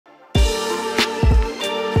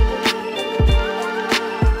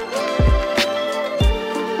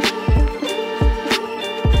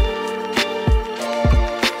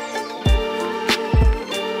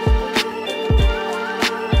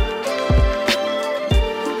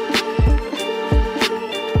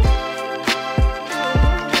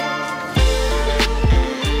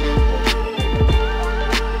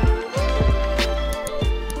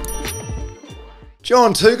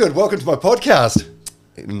Jon Toogood, welcome to my podcast.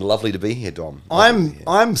 Lovely to be here, Dom.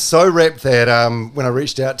 I'm so rapt that when I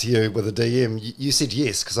reached out to you with a DM, you said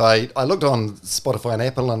yes, because I looked on Spotify and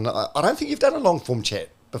Apple, and I don't think you've done a long form chat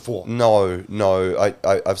before. No.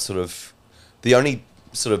 I've sort of, the only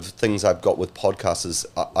sort of things I've got with podcasts is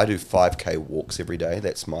I do 5K walks every day.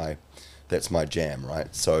 That's my jam,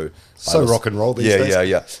 right? So rock and roll these days.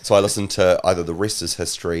 Yeah. So I listen to either The Rest is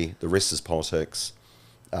History, The Rest is Politics,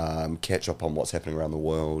 catch up on what's happening around the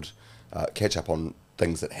world, catch up on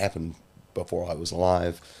things that happened before I was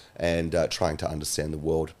alive, and trying to understand the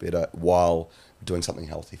world better while doing something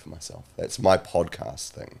healthy for myself. That's my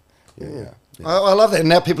podcast thing. Yeah. I love that. And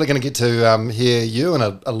now people are going to get to hear you in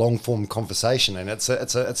a long form conversation, and it's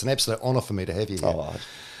an absolute honour for me to have you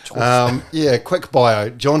here. Quick bio.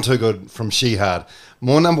 Jon Toogood from Shihad.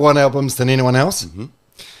 More #1 albums than anyone else. Mm-hmm.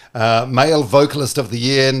 Male Vocalist of the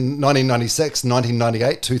Year, 1996,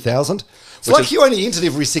 1998, 2000. It's like you only entered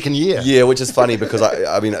every second year. Yeah, which is funny because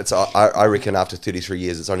I reckon after 33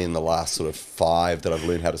 years, it's only in the last sort of 5 that I've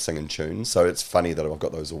learned how to sing in tune. So it's funny that I've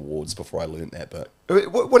got those awards before I learned that. But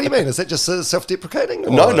what do you mean? Is that just self-deprecating?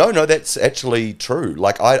 No, that's actually true.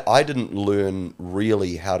 Like I didn't learn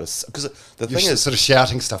really how to, because the thing is sort of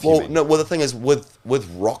shouting stuff. Well, the thing is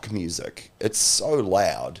with rock music, it's so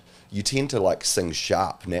loud. You tend to like sing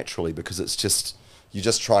sharp naturally because it's just you're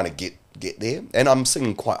just trying to get there. And I'm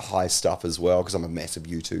singing quite high stuff as well because I'm a massive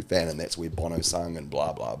U2 fan, and that's where Bono sung and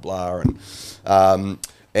blah blah blah,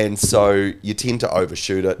 and so you tend to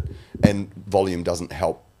overshoot it, and volume doesn't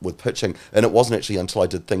help with pitching. And it wasn't actually until I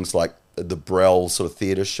did things like the Brel sort of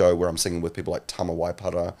theatre show where I'm singing with people like Tama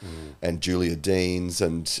Waipara and Julia Deans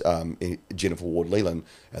and Jennifer Ward-Leland,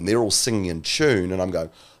 and they're all singing in tune, and I'm going,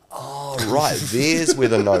 oh, right, there's where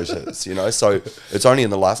the note is, you know. So it's only in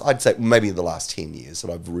the last, I'd say maybe in the last 10 years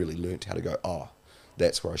that I've really learnt how to go, oh,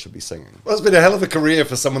 that's where I should be singing. Well, it's been a hell of a career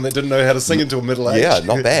for someone that didn't know how to sing until middle age. Yeah,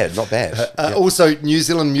 not bad. Also, New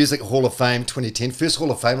Zealand Music Hall of Fame 2010, first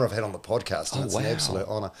Hall of Famer I've had on the podcast, and it's an absolute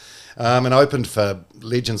honour. And opened for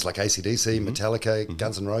legends like AC/DC, Metallica,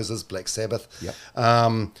 Guns N' Roses, Black Sabbath. Yep.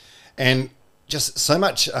 And just so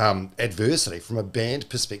much adversity from a band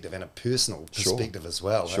perspective and a personal perspective as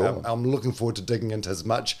well. Sure. I'm looking forward to digging into as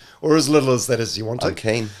much or as little as that as you want to. I'm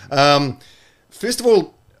keen. First of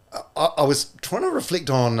all, I was trying to reflect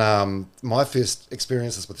on my first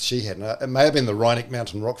experiences with Shihad. And it may have been the Rhynick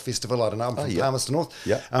Mountain Rock Festival. I don't know. I'm from Palmerston North.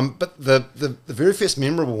 Yeah. But the very first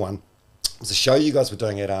memorable one was a show you guys were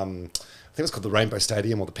doing at I think it was called the Rainbow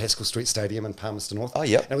Stadium or the Pascal Street Stadium in Palmerston North. Oh,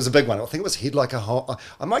 yeah. And it was a big one. I think it was Head Like a Hole.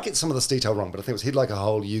 I might get some of this detail wrong, but I think it was Head Like a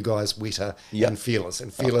Hole, you guys, Weta, and Feelers.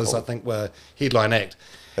 And Feelers, I think, were headline act.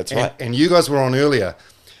 That's right. And you guys were on earlier.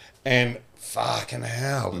 And fucking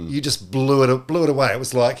hell, you just blew it away. It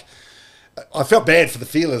was like, I felt bad for the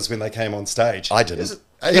Feelers when they came on stage. I didn't.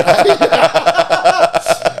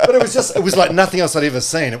 But it was like nothing else I'd ever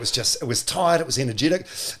seen. It was tired, it was energetic.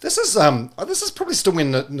 This is probably still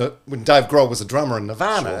when Dave Grohl was a drummer in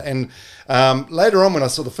Nirvana. Sure. And later on when I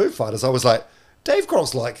saw the Foo Fighters, I was like, Dave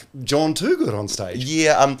Grohl's like Jon Toogood on stage.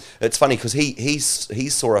 Yeah, it's funny because he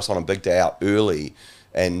saw us on a big day out early,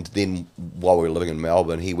 and then while we were living in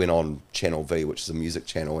Melbourne, he went on Channel V, which is a music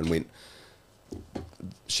channel, and went,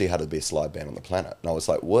 she had the best live band on the planet. And I was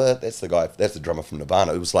like, what? That's the drummer from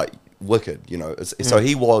Nirvana. It was like wicked, you know. So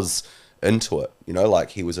he was into it, you know,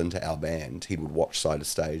 like he was into our band. He would watch side of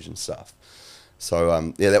stage and stuff.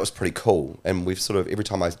 So, that was pretty cool. And we've sort of, every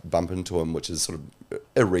time I bump into him, which is sort of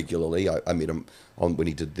irregularly, I met him on when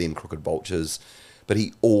he did Them Crooked Vultures, but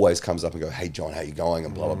he always comes up and go, hey, John, how you going?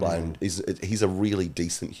 And blah, blah, blah. And he's a really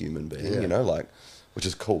decent human being, you know, like, which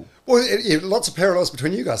is cool. Well, lots of parallels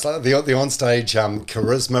between you guys, like the onstage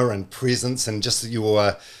charisma and presence, and just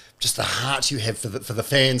the heart you have for the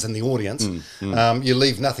fans and the audience. You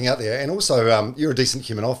leave nothing out there, and also you're a decent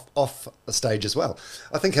human off the stage as well.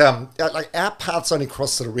 I think like our paths only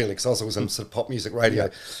crossed sort of really because I was always in sort of pop music radio.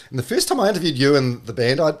 And the first time I interviewed you and the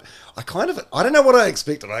band, I don't know what I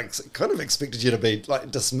expected. I kind of expected you to be like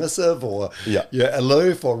dismissive or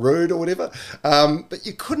aloof or rude or whatever. But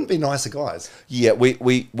you couldn't be nicer guys. Yeah, we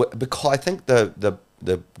because I think the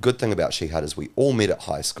good thing about Shihad is we all met at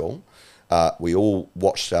high school. We all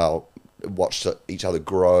watched each other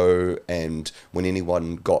grow, and when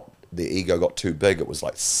anyone their ego got too big, it was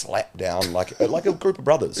like slapped down like a group of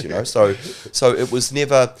brothers, you know. So it was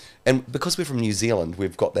never, and because we're from New Zealand,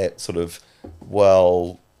 we've got that sort of,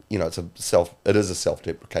 well, you know, it is a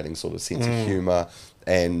self-deprecating sort of sense of humour,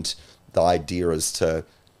 and the idea is to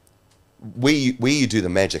where you do the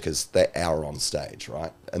magic is that hour on stage,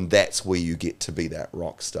 right? And that's where you get to be that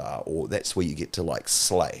rock star, or that's where you get to like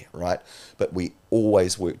slay, right? But we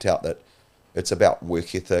always worked out that it's about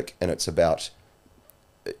work ethic, and it's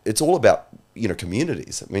all about, you know,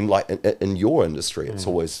 communities. I mean, like in your industry, it's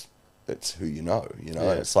always, it's who you know,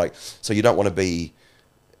 Yeah. it's like, so you don't want to be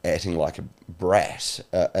acting like a brat,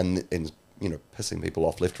 and you know, pissing people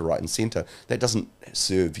off left to right and centre. That doesn't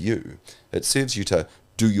serve you. It serves you to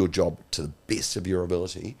do your job to the best of your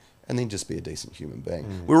ability, and then just be a decent human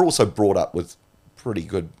being. We're also brought up with pretty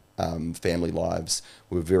good family lives.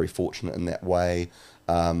 We were very fortunate in that way.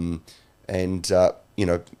 You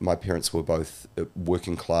know, my parents were both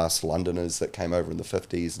working class Londoners that came over in the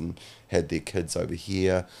 50s and had their kids over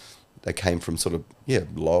here. They came from sort of,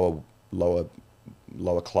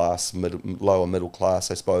 lower class, lower middle class,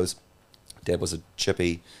 I suppose. Dad was a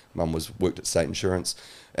chippy, mum worked at State Insurance.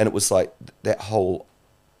 And it was like that whole,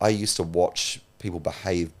 I used to watch people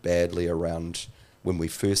behave badly around when we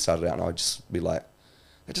first started out, and I'd just be like,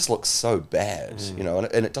 it just looks so bad, you know,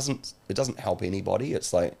 and it doesn't help anybody.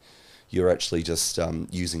 It's like, you're actually just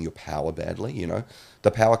using your power badly, you know.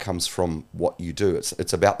 The power comes from what you do.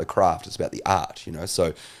 It's about the craft. It's about the art, you know.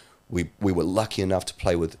 So we were lucky enough to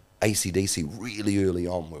play with AC/DC really early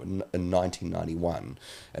on. We were in 1991,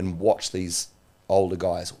 and watch these older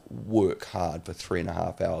guys work hard for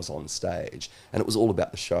 3.5 hours on stage. And it was all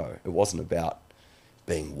about the show. It wasn't about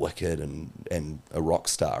being wicked and a rock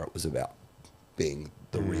star. It was about being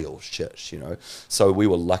the real shit, you know. So we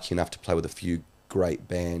were lucky enough to play with a few great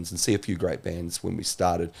bands and see a few great bands when we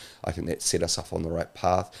started. I think that set us off on the right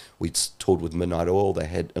path. We toured with Midnight Oil. They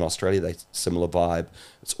had in Australia, they similar vibe.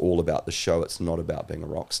 It's all about the show. It's not about being a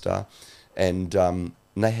rock star. And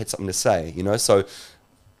they had something to say, you know. So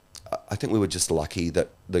I think we were just lucky that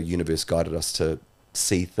the universe guided us to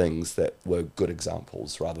see things that were good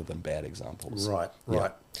examples rather than bad examples. Right.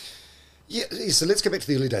 Yeah, so let's get back to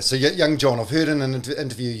the early days. So young Jon, I've heard in an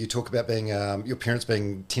interview you talk about being your parents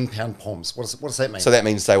being 10-pound poms. What does that mean? So that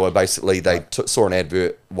means they were basically, saw an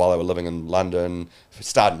advert while they were living in London,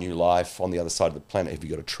 start a new life on the other side of the planet. Have you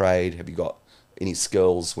got a trade? Have you got any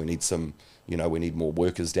skills? We need some, you know, we need more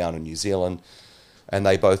workers down in New Zealand. And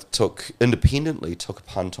they both independently took a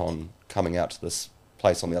punt on coming out to this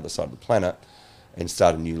place on the other side of the planet and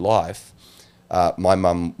start a new life. My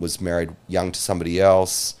mum was married young to somebody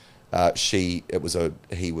else. He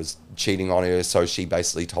was cheating on her, so she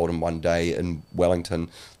basically told him one day in Wellington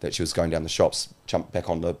that she was going down the shops, jumped back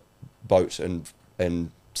on the boat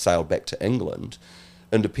and sailed back to England.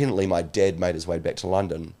 Independently, my dad made his way back to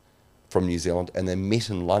London from New Zealand, and they met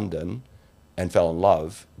in London and fell in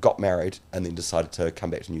love, got married, and then decided to come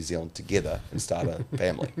back to New Zealand together and start a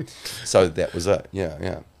family. So that was it.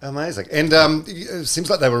 Yeah. Amazing. And it seems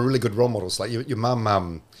like they were really good role models. Like your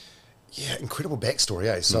mum, incredible backstory,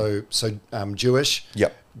 eh? So Jewish.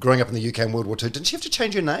 Yep. Growing up in the UK in World War II. Didn't she have to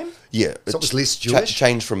change her name? Yeah. So it was less Jewish?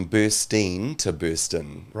 Changed from Burstein to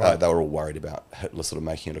Burston. Right. They were all worried about Hitler sort of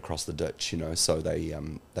making it across the ditch, you know, so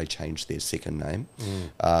they changed their second name.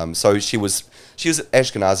 So she was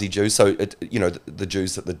Ashkenazi Jew, so you know, the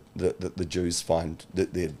Jews that the Jews find,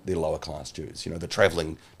 they're lower class Jews, you know, the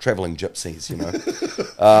travelling gypsies, you know.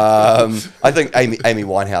 I think Amy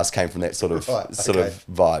Winehouse came from that sort of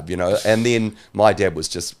vibe, you know. And then my dad was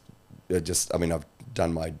just I mean, I've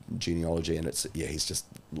done my genealogy, and he's just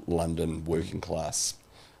London working class,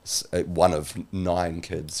 one of 9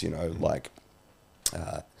 kids, you know, like,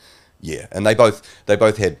 and they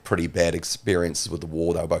both had pretty bad experiences with the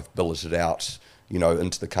war. They were both billeted out, you know,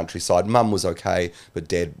 into the countryside. Mum was okay, but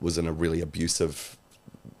Dad was in a really abusive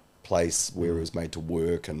place where he was made to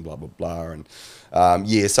work and blah blah blah, and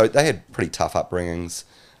so they had pretty tough upbringings.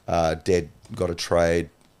 Dad got a trade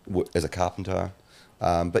as a carpenter,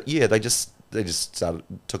 but they just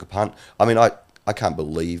took a punt. I mean, I can't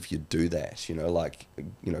believe you'd do that, you know, like,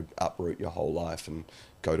 you know, uproot your whole life and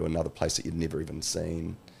go to another place that you'd never even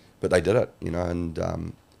seen. But they did it, you know, and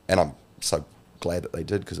I'm so glad that they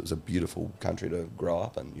did, because it was a beautiful country to grow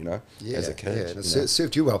up in, you know, as a kid. Yeah, it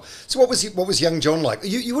served you well. So what was young Jon like?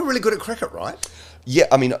 You were really good at cricket, right? Yeah,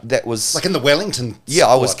 I mean, that was... Like in the Wellington Yeah,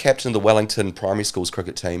 squad. I was captain of the Wellington primary school's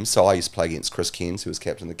cricket team, so I used to play against Chris Cairns, who was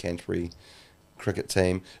captain of the Canterbury cricket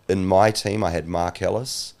team. In my team, I had Mark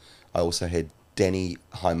Ellis. I also had Danny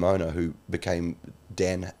Haimona, who became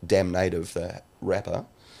Damn Native, the rapper.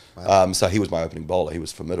 Wow. So he was my opening bowler. He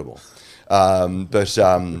was formidable. And it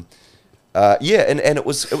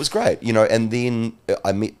was great, you know. And then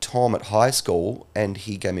I met Tom at high school, and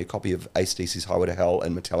he gave me a copy of AC/DC's Highway to Hell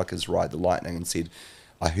and Metallica's Ride the Lightning, and said,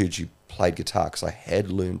 I heard you played guitar, because I had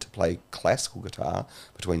learned to play classical guitar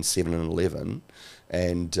between 7 and 11,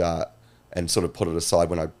 and sort of put it aside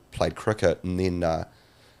when I played cricket. And then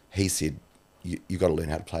he said, you got to learn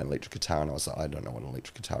how to play an electric guitar. And I was like, I don't know what an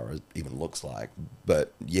electric guitar even looks like,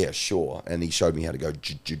 but yeah, sure. And he showed me how to go,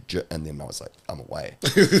 and then I was like, I'm away.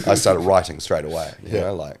 I started writing straight away. You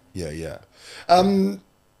know, like, yeah.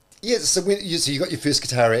 Yeah, so so you got your first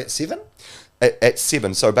guitar at 7? At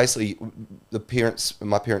 7, so basically,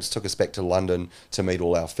 my parents took us back to London to meet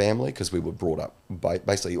all our family because we were brought up by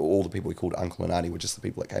basically all the people we called uncle and auntie were just the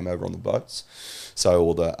people that came over on the boats, so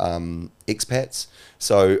all the expats.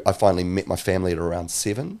 So I finally met my family at around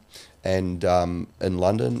 7, and in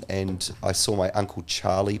London, and I saw my uncle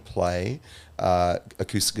Charlie play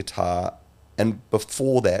acoustic guitar, and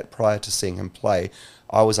before that, prior to seeing him play,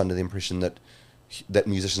 I was under the impression that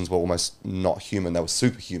musicians were almost not human, they were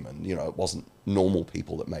superhuman. You know, it wasn't normal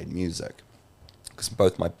people that made music. Because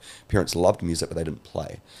both my parents loved music, but they didn't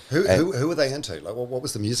play. Who were they into? Like, what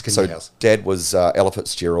was the music in your house? So Dad was Ella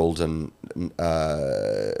Fitzgerald and Frank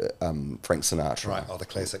Sinatra. Right, the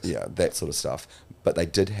classics. Yeah, that sort of stuff. But they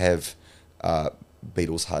did have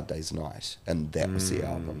Beatles' Hard Day's Night, and that was the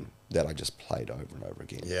album that I just played over and over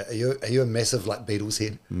again. Yeah, are you a massive like Beatles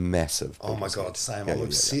head? Massive. Oh my God, same. I'm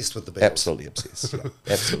obsessed with the Beatles. Absolutely obsessed. Yeah,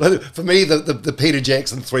 absolutely. For me, the Peter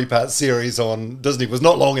Jackson 3-part series on Disney was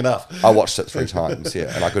not long enough. I watched it 3 times,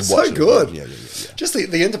 yeah, and I could watch it. So good. Yeah. Just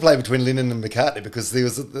the interplay between Lennon and McCartney, because there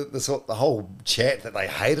was the whole chat that they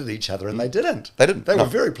hated each other, and they didn't. They didn't. They were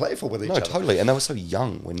very playful with each other. No, totally. And they were so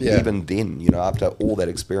young when even then, you know, after all that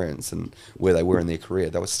experience and where they were in their career,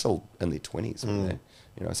 they were still in their 20s, weren't they?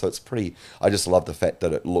 You know, so it's pretty. I just love the fact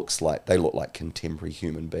that they look like contemporary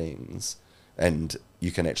human beings, and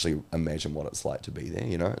you can actually imagine what it's like to be there.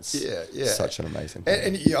 You know, it's such an amazing thing.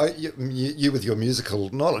 And you with your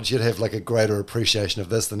musical knowledge, you'd have like a greater appreciation of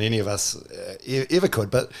this than any of us ever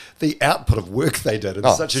could. But the output of work they did in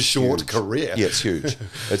such a short career, it's huge.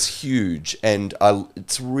 It's huge, and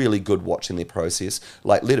it's really good watching their process.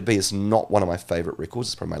 Like Let It Be is not one of my favorite records.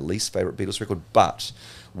 It's probably my least favorite Beatles record, but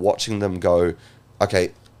watching them go,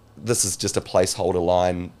 okay, this is just a placeholder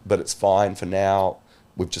line, but it's fine for now.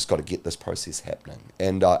 We've just got to get this process happening.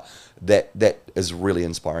 And that is really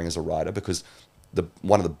inspiring as a writer, because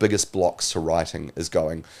one of the biggest blocks to writing is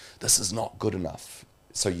going, this is not good enough.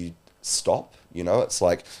 So you stop, you know, it's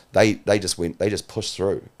like they just pushed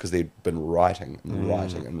through because they'd been writing and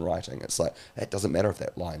writing and writing. It's like, it doesn't matter if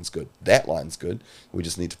that line's good. That line's good. We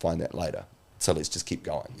just need to find that later. So let's just keep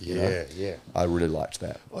going. You know? I really liked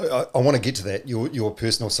that. I want to get to that, your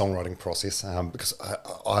personal songwriting process, because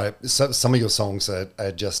some of your songs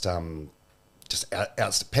are just out,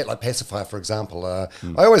 like Pacifier, for example. I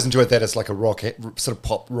always enjoyed that as like a sort of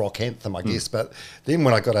pop rock anthem, I guess. But then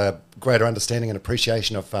when I got a greater understanding and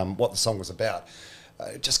appreciation of what the song was about,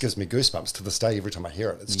 it just gives me goosebumps to this day every time I hear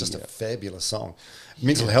it. It's just a fabulous song.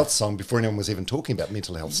 Mental health song before anyone was even talking about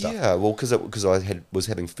mental health stuff. Yeah, well, because I was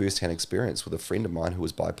having first-hand experience with a friend of mine who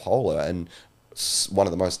was bipolar, and one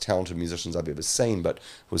of the most talented musicians I've ever seen, but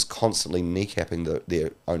was constantly kneecapping their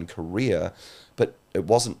own career. But it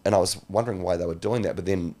wasn't, and I was wondering why they were doing that. But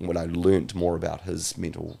then when I learnt more about his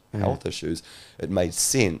mental health issues, it made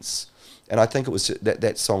sense. And I think it was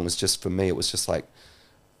that song was just, for me, it was just like,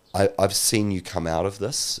 I've seen you come out of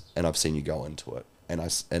this, and I've seen you go into it, and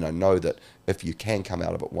I know that if you can come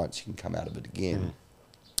out of it once, you can come out of it again.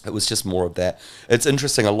 It was just more of that. It's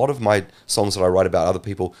interesting. A lot of my songs that I write about other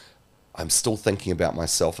people, I'm still thinking about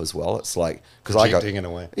myself as well. It's like, because I go in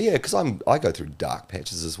a way. Yeah, because I go through dark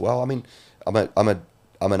patches as well. I mean,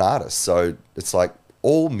 I'm an artist, so it's like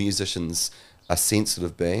all musicians are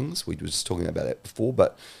sensitive beings. We were just talking about that before,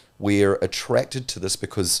 but we're attracted to this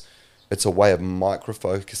because it's a way of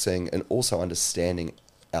micro-focusing and also understanding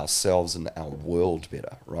ourselves and our world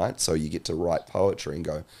better, right? So you get to write poetry and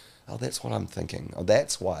go, oh, that's what I'm thinking. Oh,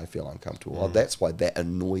 that's why I feel uncomfortable. Oh, that's why that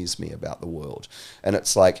annoys me about the world. And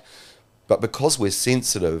it's like, but because we're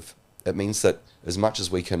sensitive, it means that as much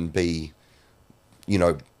as we can be, you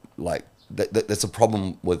know, like, that's a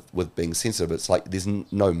problem with being sensitive. It's like there's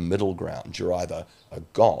no middle ground. You're either a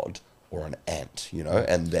god or an ant, you know,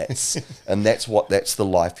 and that's the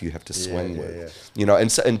life you have to swing with, you know.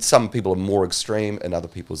 And some people are more extreme, and other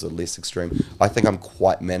people's are less extreme. I think I'm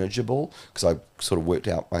quite manageable because I sort of worked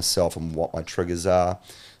out myself and what my triggers are,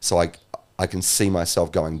 so I can see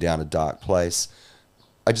myself going down a dark place.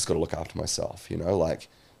 I just got to look after myself, you know, like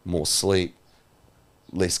more sleep,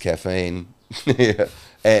 less caffeine,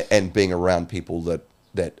 and being around people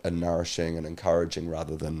that are nourishing and encouraging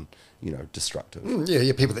rather than, you know, destructive.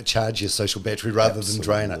 Yeah, people that charge your social battery rather than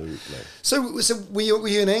drain it. So were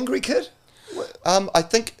you an angry kid? I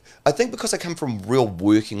think because I come from real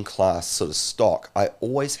working class sort of stock, I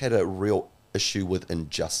always had a real issue with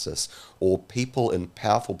injustice or people in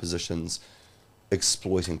powerful positions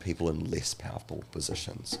exploiting people in less powerful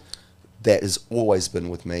positions. That has always been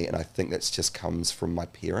with me, and I think that's just comes from my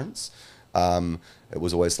parents. It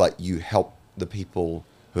was always like, you help the people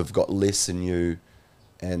who have got less than you,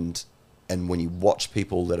 and when you watch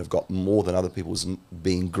people that have got more than other people's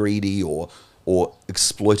being greedy or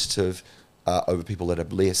exploitative over people that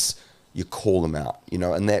have less, you call them out, you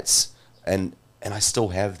know, and that's and I still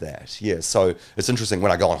have that, yeah. So it's interesting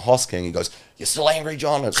when I go on Hosking, he goes, "You're still angry,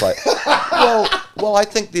 John?" It's like, well, I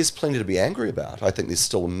think there's plenty to be angry about. I think there's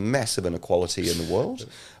still massive inequality in the world.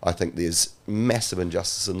 I think there's massive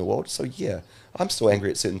injustice in the world. So yeah, I'm still angry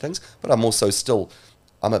at certain things, but I'm also still,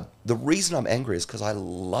 the reason I'm angry is because I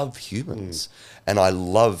love humans and I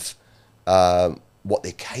love what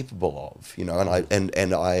they're capable of, you know,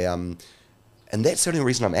 and that's the only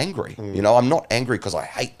reason I'm angry. You know, I'm not angry because I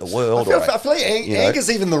hate the world. I feel like anger's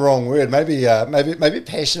even the wrong word. Maybe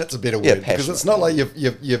passionate's a better word, because it's not like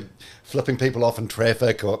you're flipping people off in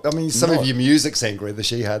traffic, or I mean, some of your music's angry, the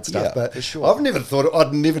Shihad stuff. But for sure.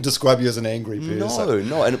 I'd never describe you as an angry person.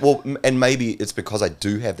 No, and maybe it's because I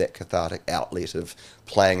do have that cathartic outlet of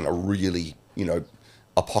playing in a really, you know,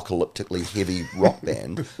 apocalyptically heavy rock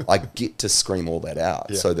band. I get to scream all that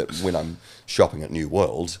out, so that when I'm shopping at New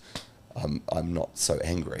World, I'm not so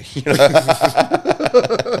angry. You know?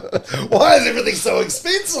 Why is everything so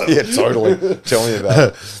expensive? Yeah, totally. Tell me about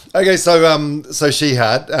it. Okay, so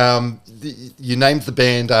Shihad, you named the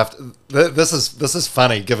band after. This is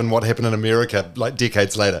funny given what happened in America like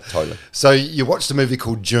decades later. Totally. So you watched a movie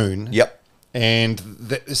called June. Yep. And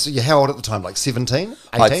so you're how old at the time? Like 17,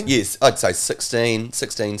 18? Yes, I'd say 16,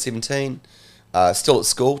 17. Still at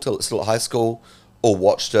school, still at high school. Or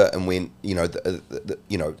watched it and went, you know,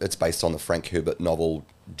 you know, it's based on the Frank Herbert novel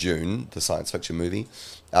June, the science fiction movie.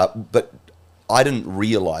 But I didn't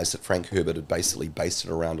realise that Frank Herbert had basically based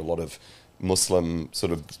it around a lot of Muslim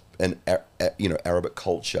sort of, you know, Arabic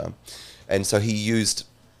culture. And so he used,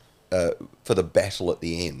 for the battle at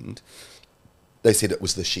the end, they said it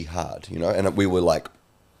was the Shihad, you know, and we were like,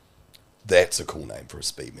 that's a cool name for a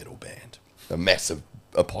speed metal band. A massive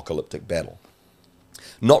apocalyptic battle.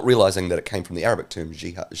 Not realizing that it came from the Arabic term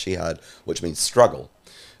Shihad, which means struggle,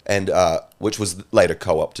 and which was later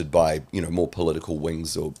co-opted by, you know, more political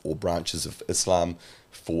wings or branches of Islam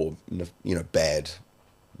for, you know, bad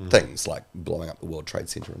things like blowing up the World Trade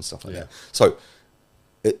Center and stuff like that. So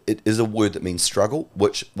it is a word that means struggle,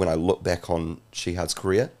 which when I look back on Shihad's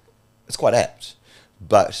career, it's quite apt.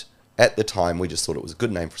 But at the time, we just thought it was a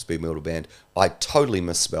good name for a speed metal band. I totally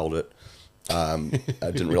misspelled it. I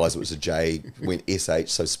didn't realize it was a J, went SH,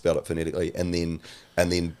 so spelled it phonetically, and then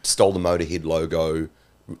stole the Motorhead logo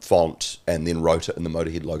font and then wrote it in the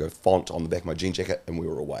Motorhead logo font on the back of my jean jacket, and we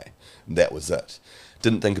were away. That was it.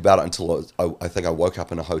 Didn't think about it until I think I woke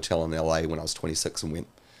up in a hotel in LA when I was 26 and went,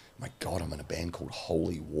 my God, I'm in a band called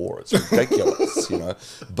Holy War. It's ridiculous, you know.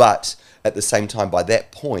 But at the same time, by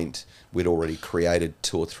that point, we'd already created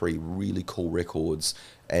 2 or 3 really cool records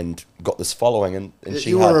and got this following, and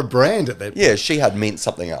you were a brand at that point. Yeah, Shihad meant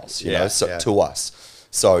something else, you know, to us.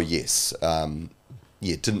 So yes,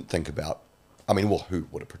 didn't think about. I mean, well, who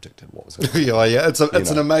would have predicted what was going to happen?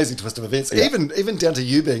 It's an amazing twist of events. Yeah. Even down to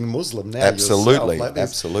you being Muslim now. Absolutely, yourself.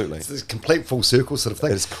 absolutely. It's this complete full circle sort of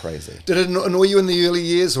thing. It's crazy. Did it annoy you in the early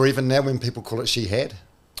years, or even now when people call it Shihad?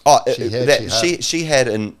 Oh, Shihad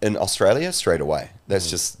in Australia straight away. That's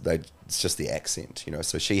it's just the accent, you know.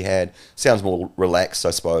 So Shihad sounds more relaxed,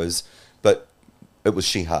 I suppose, but it was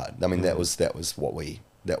Shihad. I mean, that was what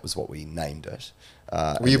we named it.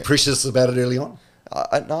 Were you precious about it early on?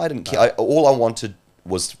 No, I didn't care. All I wanted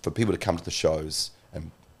was for people to come to the shows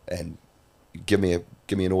and give me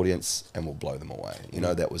an audience, and we'll blow them away. You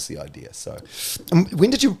know, that was the idea. So, when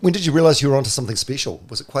did you realize you were onto something special?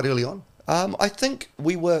 Was it quite early on? I think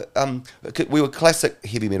we were classic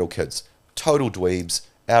heavy metal kids, total dweebs,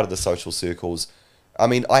 out of the social circles. I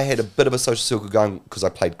mean, I had a bit of a social circle going because I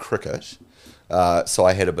played cricket, so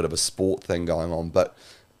I had a bit of a sport thing going on. But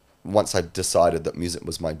once I decided that music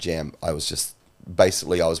was my jam, I was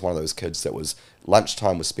one of those kids that was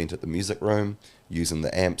lunchtime was spent at the music room using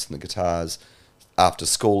the amps and the guitars. After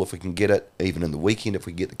school, if we can get it, even in the weekend, if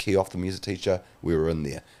we get the key off the music teacher, we were in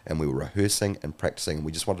there and we were rehearsing and practicing, and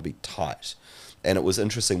we just wanted to be tight. And it was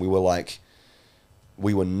interesting. We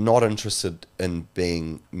were not interested in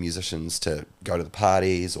being musicians to go to the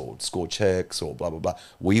parties or score chicks or blah blah blah.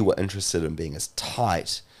 We were interested in being as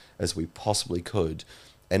tight as we possibly could.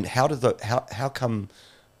 And how come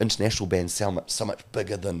international bands sound so much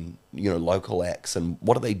bigger than, you know, local acts, and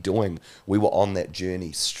what are they doing? We were on that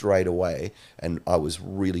journey straight away, and I was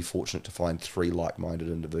really fortunate to find 3 like-minded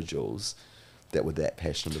individuals were that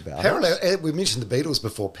passionate about Parallel. it. We mentioned the Beatles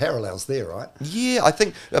before. Parallels there, right? Yeah,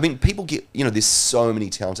 I mean, people get, there's so many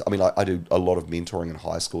talented. I mean, I do a lot of mentoring in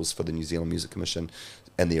high schools for the New Zealand Music Commission,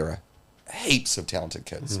 and there are heaps of talented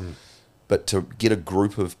kids. But to get a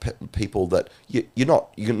group of people that you're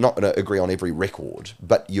not going to agree on every record,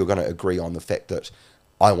 but you're going to agree on the fact that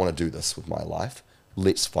I want to do this with my life.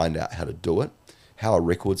 Let's find out how to do it, how a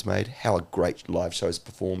record's made, how a great live show's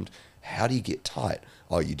performed. How do you get tight?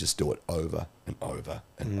 Oh, you just do it over and over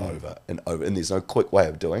and over and over. And there's no quick way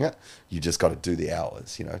of doing it. You just got to do the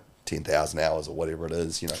hours, 10,000 hours or whatever it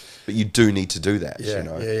is, But you do need to do that,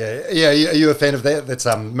 Yeah. Are you a fan of that? That's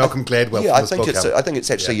Malcolm Gladwell. Yeah, I think it's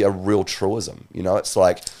actually a real truism. It's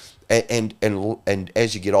like, and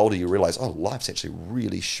as you get older, you realise, life's actually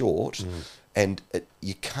really short. And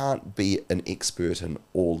you can't be an expert in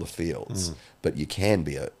all the fields, but you can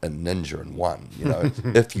be a ninja in one,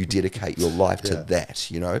 if you dedicate your life to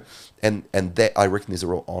that, and that, I reckon there's a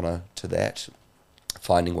real honour to that,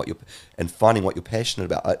 finding what you're passionate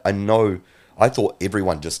about. I thought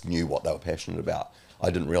everyone just knew what they were passionate about. I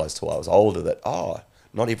didn't realise till I was older that,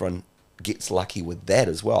 not everyone gets lucky with that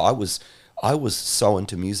as well. I was so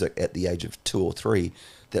into music at the age of 2 or 3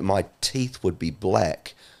 that my teeth would be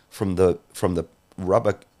black from the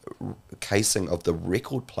rubber casing of the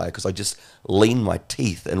record player, because I just lean my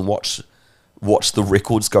teeth and watch the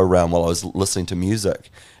records go around while I was listening to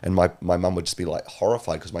music, and my mum would just be like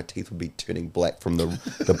horrified because my teeth would be turning black from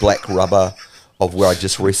the black rubber of where I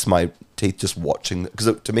just rest my teeth just watching,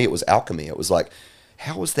 because to me it was alchemy. It was like,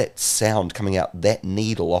 how was that sound coming out, that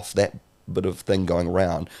needle off that bit of thing going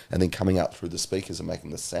around and then coming out through the speakers and making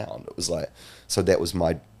the sound? It was like, so that was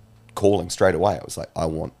my calling straight away. I was like, I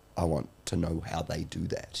want to know how they do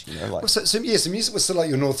that, So music was still like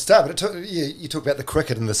your North Star, but it took, you talk about the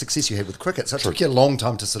cricket and the success you had with cricket, so it took you a long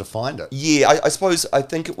time to sort of find it. Yeah, I suppose, I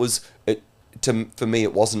think for me,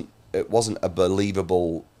 it wasn't a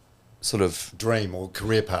believable sort of dream or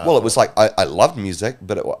career path. Well, it was like, I loved music,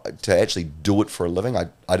 but to actually do it for a living, I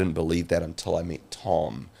didn't believe that until I met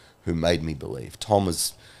Tom, who made me believe. Tom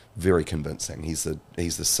was very convincing. He's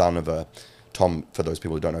the son of Tom, for those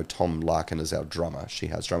people who don't know, Tom Larkin is our drummer,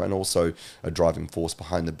 Shihad's drummer, and also a driving force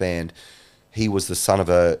behind the band. He was the son of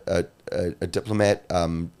a diplomat.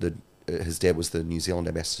 His dad was the New Zealand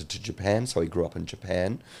ambassador to Japan, so he grew up in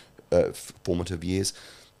Japan, formative years.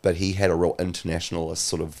 But he had a real internationalist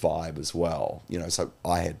sort of vibe as well. So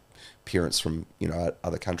I had parents from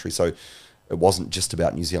other countries, so it wasn't just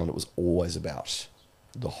about New Zealand. It was always about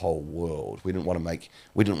the whole world. We didn't want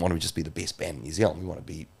to just be the best band in New Zealand. We want to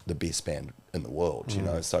be the best band in the world,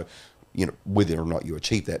 So, whether or not you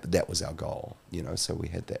achieve that, but that was our goal, So we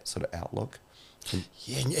had that sort of outlook.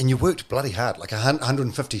 Yeah, and you worked bloody hard, like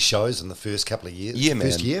 150 shows in the first couple of years. Yeah, man.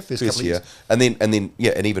 First couple of years. And then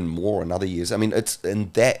and even more in other years. I mean,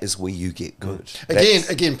 that is where you get good.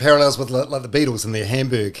 Again, parallels with like the Beatles and their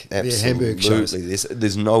Hamburg shows.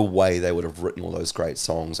 There's no way they would have written all those great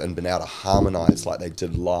songs and been able to harmonise like they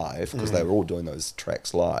did live, because they were all doing those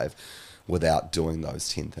tracks live, without doing those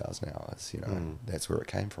 10,000 hours, That's where it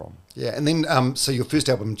came from. Yeah, and then so your first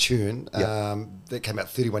album, Tune, that came out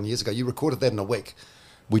 31 years ago, you recorded that in a week.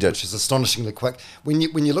 We did, which is astonishingly quick. When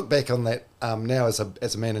you look back on that now as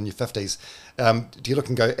a man in your 50s, do you look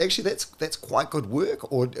and go, actually that's quite good work,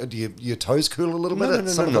 or do your toes curl a little bit at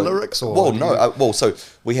some of the lyrics? Or so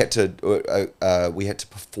we had to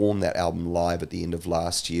perform that album live at the end of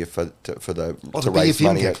last year to raise BFM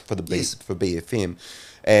money gig. for BFM.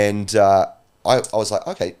 And I was like,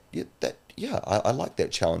 okay, I like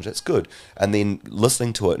that challenge. That's good. And then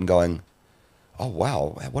listening to it and going, oh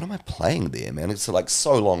wow, what am I playing there, man? It's like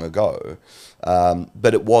so long ago,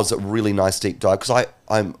 but it was a really nice deep dive, because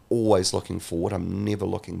I'm always looking forward. I'm never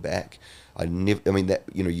looking back.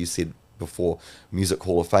 You said before, Music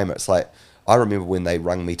Hall of Fame. It's like, I remember when they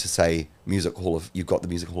rang me to say you've got the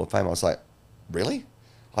Music Hall of Fame. I was like, really?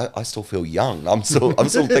 I still feel young. I'm still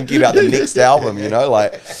thinking about the next album,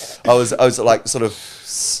 like I was like sort of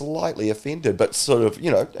slightly offended, but sort of,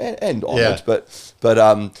 and honoured, but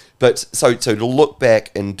so to look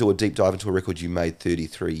back and do a deep dive into a record you made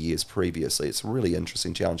 33 years previously, it's a really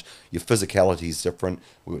interesting challenge. Your physicality is different.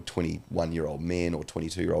 We were 21-year-old men or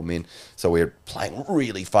 22-year-old men, so we're playing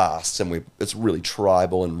really fast, and it's really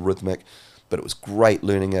tribal and rhythmic, but it was great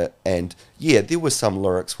learning it. And yeah, there were some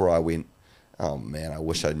lyrics where I went, oh man, I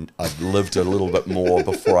wish I'd lived a little bit more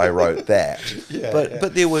before I wrote that.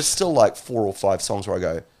 But there was still like 4 or 5 songs where I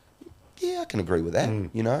go, yeah, I can agree with that,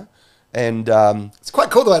 And it's quite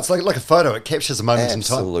cool though. It's like a photo. It captures a moment in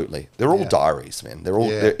time. absolutely, they're all diaries, man. They're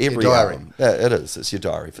every diary. album. Yeah, it is. It's your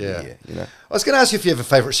diary for the year. You know. I was going to ask you if you have a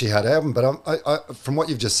favourite Shihad album, but from what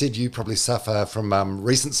you've just said, you probably suffer from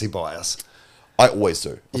recency bias. I always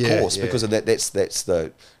do, of course, because of that.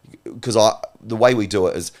 The way we do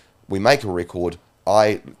it is we make a record.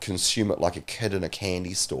 I consume it like a kid in a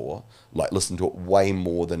candy store, like listen to it way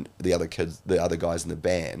more than the other guys in the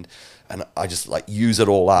band, and I just like use it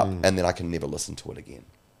all up, and then I can never listen to it again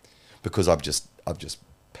because I've just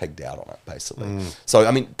pigged out on it basically. So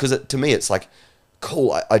I mean, because to me it's like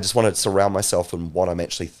cool. I just want to surround myself in what I'm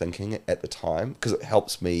actually thinking at the time because it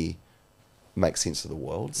helps me make sense of the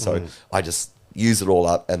world. So I just use it all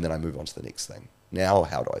up, and then I move on to the next thing. Now,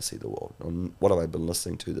 how do I see the world? And what have I been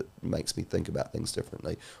listening to that makes me think about things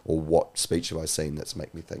differently? Or what speech have I seen that's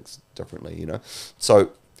make me think differently, you know?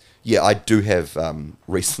 So, yeah, I do have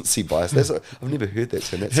recency bias. I've never heard that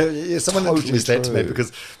term. That's someone introduced that to me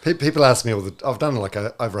because people ask me I've done like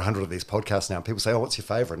over 100 of these podcasts now. People say, oh, what's your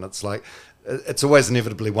favourite? And it's like, it's always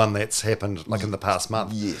inevitably one that's happened like in the past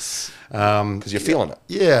month. Yes. Because you're feeling it.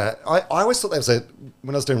 Yeah. I always thought that was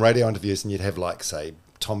when I was doing radio interviews and you'd have like, say,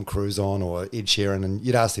 Tom Cruise on or Ed Sheeran, and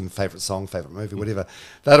you'd ask them favourite song, favourite movie, whatever.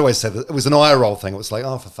 They'd always say that it was an eye roll thing. It was like,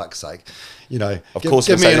 oh, for fuck's sake, you know,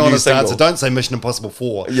 give me an honest answer. Don't say Mission Impossible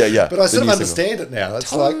 4. Yeah. But I sort of understand it now.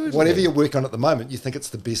 It's like whatever you work on at the moment, you think it's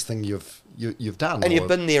the best thing you've done, and you've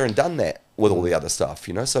been there and done that with all the other stuff,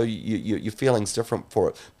 you know. So your feeling's different for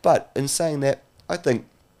it. But in saying that, I think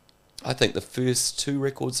the first 2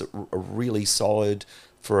 records are really solid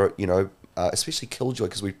for especially Killjoy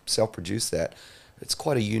because we self-produced that. It's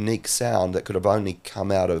quite a unique sound that could have only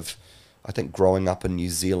come out of, I think, growing up in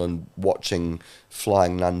New Zealand, watching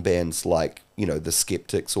flying nun bands like, the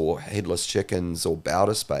Skeptics or Headless Chickens or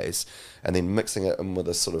Bowder Space, and then mixing it in with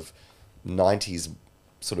a sort of 90s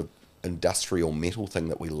sort of industrial metal thing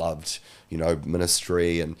that we loved,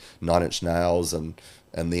 Ministry and Nine Inch Nails, and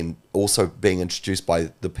then also being introduced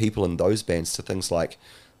by the people in those bands to things like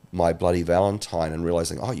My Bloody Valentine, and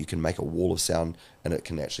realizing, oh, you can make a wall of sound and it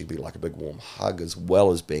can actually be like a big warm hug as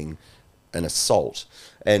well as being an assault.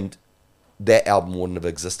 And that album wouldn't have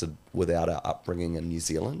existed without our upbringing in New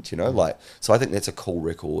Zealand, so I think that's a cool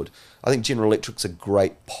record. I think General Electric's a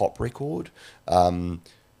great pop record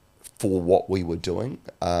for what we were doing,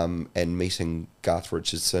 and meeting Garth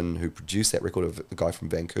Richardson, who produced that record, the guy from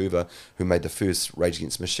Vancouver who made the first Rage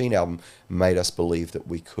Against the Machine album, made us believe that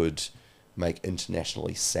we could make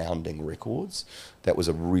internationally sounding records. That was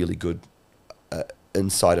a really good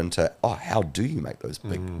insight into how do you make those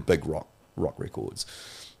big rock records,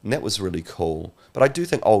 and that was really cool. But I do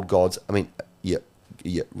think Old Gods,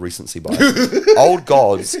 recency bias. Old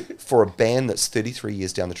Gods, for a band that's 33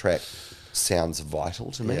 years down the track, sounds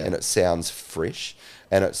vital to me, and it sounds fresh,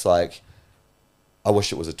 and it's like, I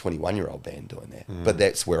wish it was a 21-year-old band doing that, but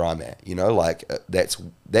that's where I'm at,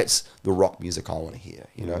 that's the rock music I want to hear,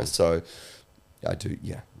 so I do,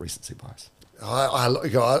 recency bias. I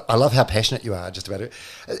love how passionate you are just about it.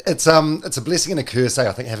 It's a blessing and a curse,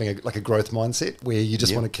 I think, having a growth mindset where you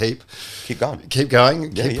just want to keep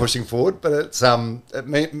going, keep pushing forward. But it's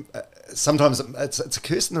sometimes it's a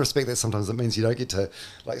curse in the respect that sometimes it means you don't get to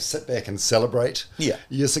like sit back and celebrate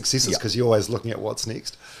your successes because you're always looking at what's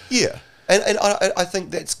next. Yeah. And I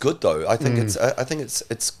think that's good though. I think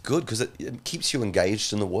it's good because it keeps you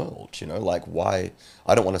engaged in the world. Like why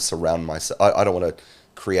I don't want to surround myself. I don't want to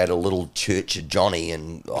create a little church of Johnny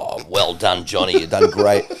and well done Johnny, you've done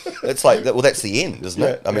great. It's like well that's the end, isn't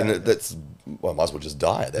it? I mean I might as well just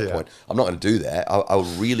die at that point. I'm not going to do that.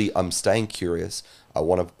 I'm staying curious. I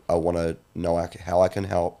want to know how I can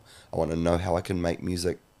help. I want to know how I can make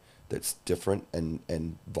music that's different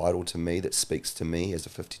and vital to me, that speaks to me as a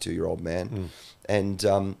 52-year-old man.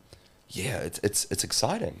 And it's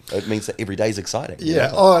exciting. It means that every day is exciting.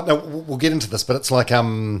 Yeah. Oh no, we'll get into this, but it's like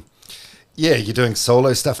you're doing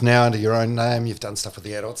solo stuff now under your own name. You've done stuff with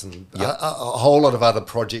the Adults and a whole lot of other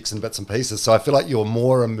projects and bits and pieces. So I feel like you're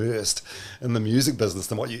more immersed in the music business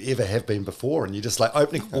than what you ever have been before. And you're just like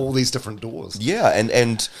opening all these different doors. Yeah.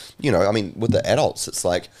 And I mean, with the Adults, it's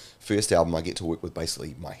like first album I get to work with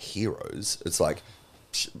basically my heroes. It's like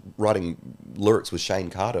writing lyrics with Shane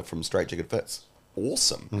Carter from Straight Jacket Fits.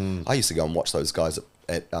 Awesome. I used to go and watch those guys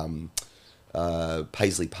at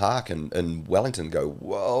Paisley Park in Wellington, go,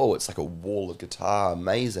 whoa, it's like a wall of guitar,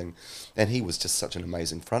 amazing. And he was just such an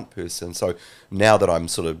amazing front person. So now that I'm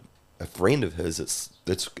sort of a friend of his, it's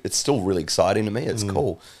still really exciting to me. It's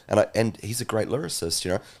cool. And he's a great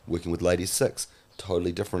lyricist, working with Lady Six,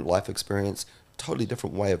 totally different life experience, totally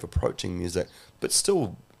different way of approaching music, but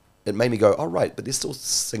still it made me go, oh right, but they're still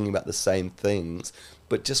singing about the same things,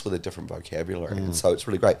 but just with a different vocabulary. And so it's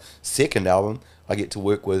really great. Second album, I get to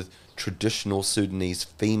work with traditional Sudanese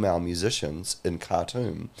female musicians in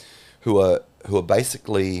Khartoum who are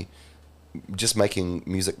basically just making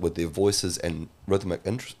music with their voices and rhythmic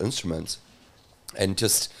instruments and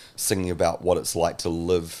just singing about what it's like to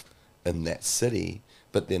live in that city.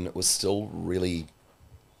 But then it was still really,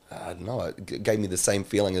 I don't know, it gave me the same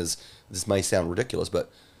feeling as, this may sound ridiculous,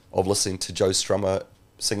 but of listening to Joe Strummer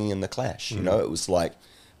singing in The Clash. You know, it was like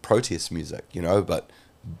protest music, you know, but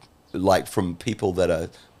like from people that are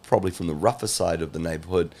probably from the rougher side of the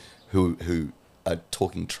neighborhood who are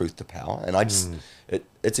talking truth to power. And I just,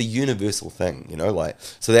 it's a universal thing, you know, like,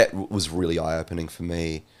 so that was really eye-opening for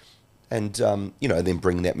me. And, you know, then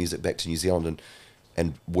bringing that music back to New Zealand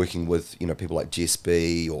and working with, you know, people like Jess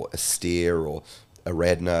B or Astaire or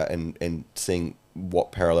Aradna and seeing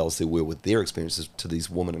what parallels there were with their experiences to these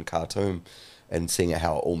women in Khartoum and seeing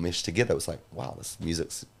how it all meshed together. It was like, wow, this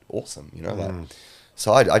music's awesome, you know, like,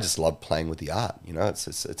 so I just love playing with the art, you know,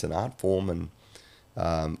 it's an art form. And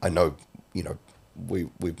I know, you know,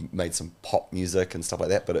 we've made some pop music and stuff like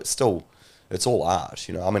that, but it's all art,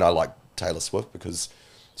 you know. I mean, I like Taylor Swift because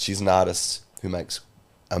she's an artist who makes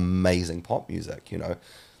amazing pop music, you know.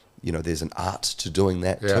 There's an art to doing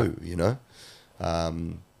that too, you know.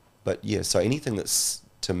 But yeah, so anything that's,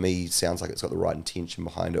 to me, sounds like it's got the right intention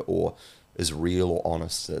behind it or is real or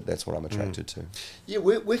honest, that's what I'm attracted to. Yeah,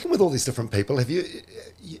 working with all these different people, are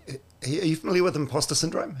you familiar with imposter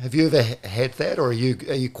syndrome? Have you ever had that, or are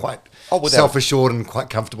you quite self-assured and quite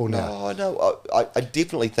comfortable now? No, I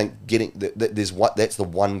definitely think that's the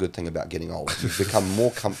one good thing about getting older. You become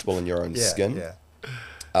more comfortable in your own skin.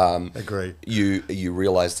 Yeah. Agree. You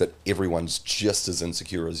realise that everyone's just as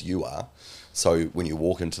insecure as you are. So when you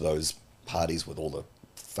walk into those parties with all the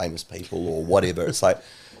famous people or whatever, it's like,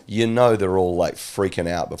 you know, they're all like freaking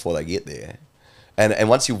out before they get there. And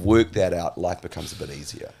once you work that out, life becomes a bit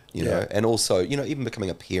easier, you know. And also, you know, even becoming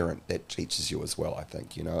a parent, that teaches you as well, I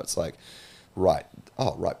think. You know, it's like, right,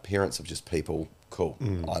 parents are just people, cool.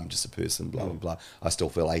 I'm just a person, blah, blah, blah. I still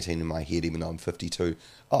feel 18 in my head, even though I'm 52.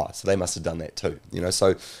 Oh, so they must have done that too, you know.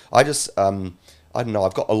 So I just, I don't know,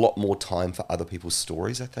 I've got a lot more time for other people's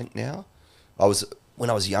stories, I think, now. When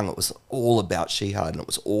I was young, it was all about Shihad, and it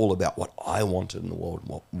was all about what I wanted in the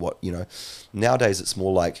world, what you know. Nowadays, it's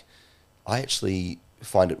more like, I actually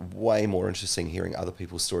find it way more interesting hearing other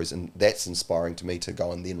people's stories, and that's inspiring to me to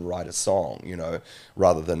go and then write a song, you know,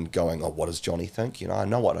 rather than going, oh, what does Johnny think? You know, I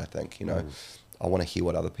know what I think, you know. I want to hear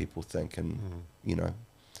what other people think, and, you know,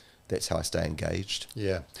 that's how I stay engaged.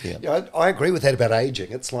 Yeah, I agree with that about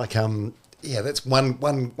aging. It's like, that's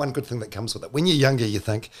one good thing that comes with it. When you're younger, you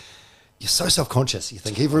think, you're so self-conscious. You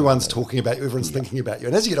think everyone's talking about you, everyone's thinking about you.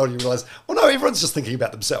 And as you get older, you realise, well, no, everyone's just thinking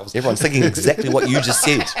about themselves. Everyone's thinking exactly what you just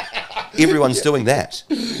said. Everyone's doing that.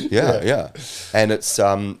 Yeah. And it's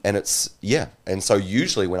And so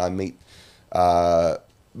usually when I meet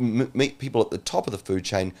people at the top of the food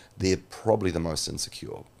chain, they're probably the most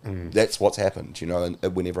insecure. That's what's happened, you know,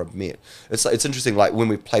 and whenever I've met. It's interesting, like when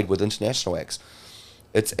we've played with international acts,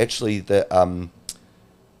 it's actually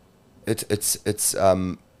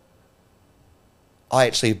I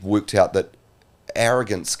actually have worked out that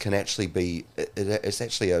arrogance can actually be, it's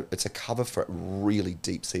a cover for really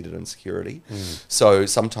deep-seated insecurity. So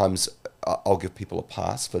sometimes I'll give people a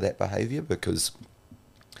pass for that behaviour because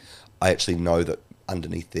I actually know that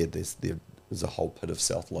underneath there's a whole pit of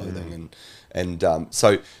self-loathing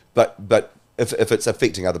but if it's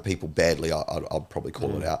affecting other people badly, I'll probably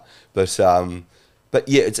call it out. But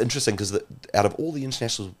yeah, it's interesting because out of all the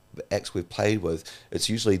international acts we've played with, it's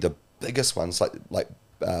usually the biggest ones like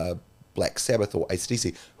Black Sabbath or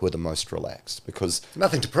AC/DC who are the most relaxed because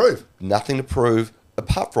nothing to prove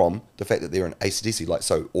apart from the fact that they're in AC/DC, like,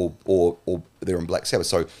 so or they're in Black Sabbath.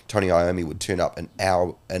 So Tony Iommi would turn up an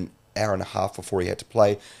hour and a half before he had to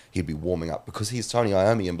play. He'd be warming up because he's Tony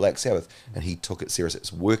Iommi in Black Sabbath, and he took it serious.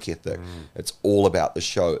 It's work ethic. It's all about the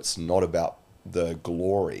show. It's not about the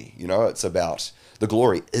glory, you know. It's about the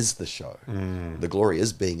glory is the show. The glory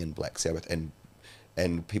is being in Black Sabbath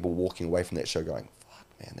and people walking away from that show going, fuck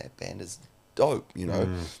man, that band is dope, you know.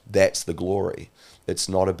 That's the glory. It's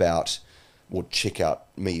not about, well, check out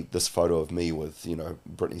this photo of me with, you know,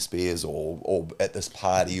 Britney Spears or at this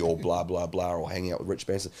party or blah blah blah or hanging out with Rich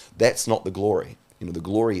Branson. That's not the glory. You know, the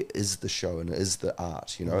glory is the show and is the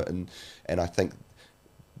art, you know. And I think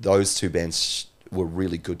those two bands were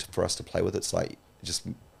really good for us to play with. It's like, it just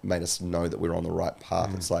made us know that we're on the right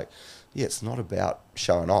path. It's like, yeah, it's not about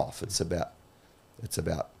showing off. It's about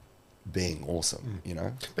being awesome, you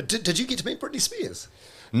know. But did you get to meet Britney Spears?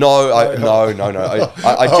 No, no.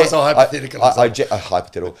 Hypothetical. I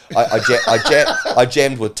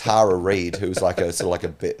jammed with Tara Reid, who's like a sort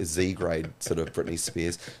of like a Z grade sort of Britney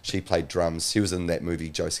Spears. She played drums. She was in that movie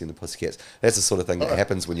Josie and the Pussycats. That's the sort of thing that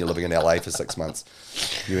happens when you're living in LA for 6 months.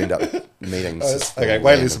 You end up meeting. Okay,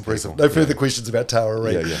 way less impressive. No further questions about Tara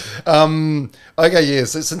Reid. Okay, yeah.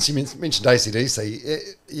 So since you mentioned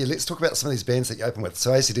AC/DC, let's talk about some of these bands that you open with.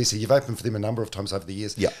 So AC/DC, you've opened for them a number of times over the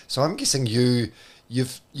years. Yeah. So I'm guessing you've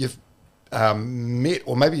met,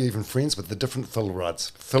 or maybe you're even friends with the different Phil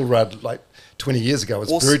Rudds. Phil Rudd, like 20 years ago,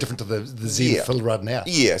 was very different to the Zen Phil Rudd now.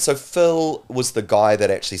 Yeah, so Phil was the guy that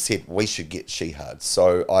actually said, we should get Shihad.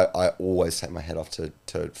 So I always take my hat off to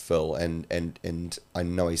Phil, and I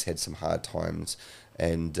know he's had some hard times.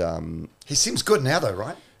 And he seems good now, though,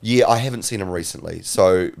 right? Yeah, I haven't seen him recently.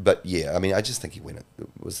 So, but yeah, I mean, I just think he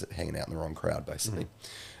was hanging out in the wrong crowd, basically.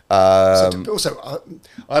 Also,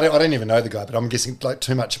 I don't even know the guy, but I'm guessing like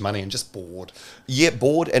too much money and just bored. Yeah,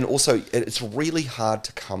 bored, and also it's really hard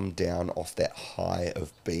to come down off that high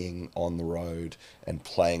of being on the road and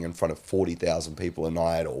playing in front of 40,000 people a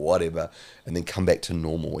night or whatever, and then come back to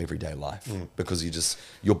normal everyday life because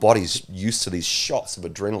your body's used to these shots of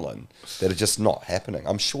adrenaline that are just not happening.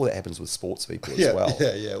 I'm sure that happens with sports people as well.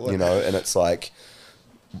 Yeah. You know, and it's like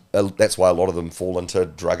that's why a lot of them fall into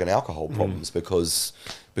drug and alcohol problems because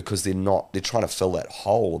they're trying to fill that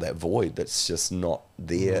hole, that void that's just not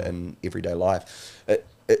there in everyday life.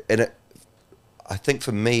 I think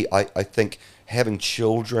for me, I think having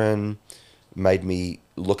children made me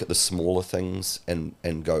look at the smaller things and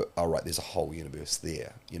go, all right, there's a whole universe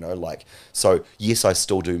there, you know, like, so yes, I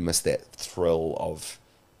still do miss that thrill of,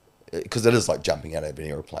 because it is like jumping out of an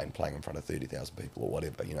aeroplane playing in front of 30,000 people or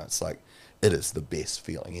whatever, you know, it's like, it is the best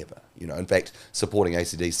feeling ever, you know. In fact, supporting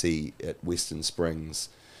AC/DC at Western Springs,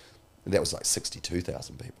 that was like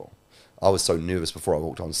 62,000 people. I was so nervous before I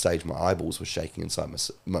walked on stage, my eyeballs were shaking inside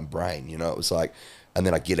my brain, you know. It was like, and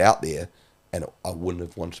then I get out there, and I wouldn't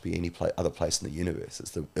have wanted to be any other place in the universe.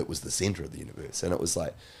 It was the center of the universe, and it was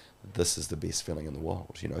like, this is the best feeling in the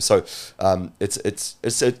world, you know. So it's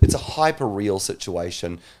a hyper real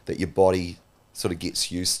situation that your body sort of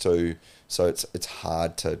gets used to. So it's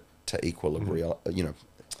hard to equal a real, you know.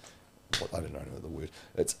 I don't know the word.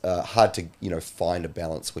 It's hard to, you know, find a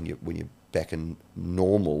balance when you're back in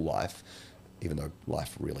normal life, even though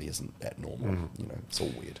life really isn't that normal. You know, it's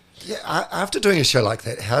all weird. Yeah, after doing a show like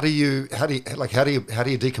that, how do you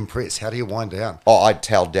decompress? How do you wind down? Oh, I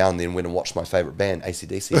towed down, then went and watched my favorite band,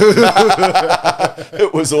 AC/DC.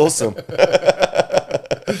 It was awesome.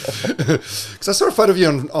 Because I saw a photo of you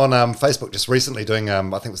on Facebook just recently doing I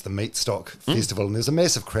think it was the Meat Stock Festival, and there's a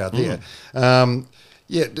massive crowd there.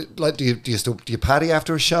 Yeah, like do you party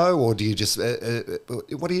after a show, or do you just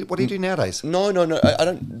what do you do nowadays? No. I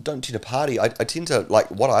don't tend to party. I tend to,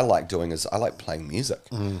 like, what I like doing is I like playing music.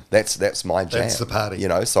 That's my jam. That's the party, you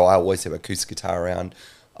know. So I always have acoustic guitar around.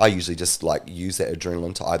 I usually just like use that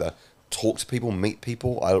adrenaline to either talk to people, meet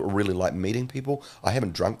people. I really like meeting people. I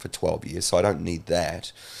haven't drunk for 12 years, so I don't need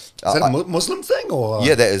that. Is that a Muslim thing, or?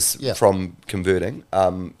 Yeah, that is from converting.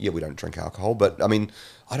 Yeah, we don't drink alcohol, but I mean,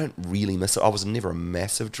 I don't really miss it. I was never a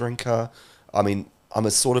massive drinker. I mean, I'm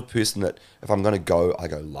a sort of person that if I'm going to go, I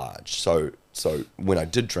go large. So when I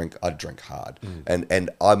did drink, I'd drink hard. And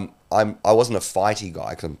I wasn't a fighty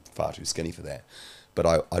guy because I'm far too skinny for that.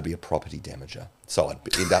 But I'd be a property damager. So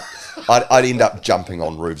I'd end up jumping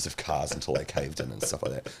on roofs of cars until they caved in and stuff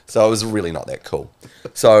like that. So I was really not that cool.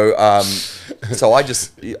 So I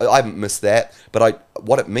haven't missed that. But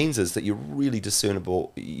what it means is that you're really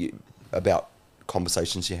discernible about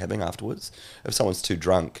conversations you're having afterwards. If someone's too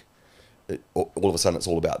drunk, all of a sudden it's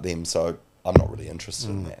all about them. So I'm not really interested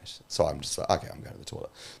in that. So I'm just like, okay, I'm going to the toilet.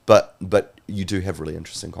 But you do have really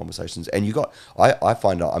interesting conversations, and I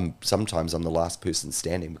find sometimes I'm the last person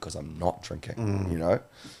standing because I'm not drinking, you know,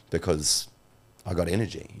 because I got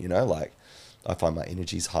energy, you know, like I find my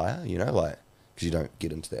energy's higher, you know, like because you don't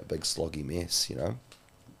get into that big sloggy mess, you know,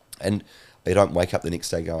 and you don't wake up the next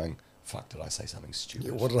day going, fuck, did I say something stupid?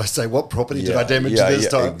 Yeah, what did I say? What property did I damage this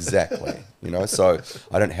time? Exactly. You know, so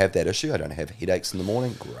I don't have that issue. I don't have headaches in the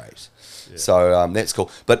morning. Great. Yeah. So that's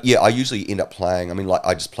cool. But yeah, I usually end up playing. I mean, like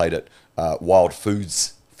I just played at Wild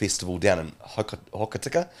Foods Festival down in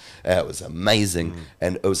Hokitika. It was amazing.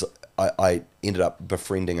 And it was I ended up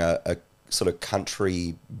befriending a sort of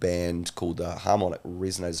country band called the Harmonic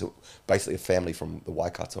Resonators, basically a family from the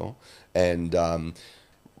Waikato. And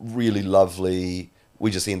really lovely. We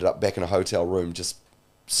just ended up back in a hotel room, just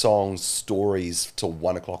songs, stories till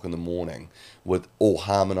 1 o'clock in the morning, with all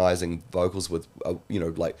harmonizing vocals with, you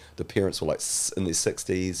know, like the parents were like in their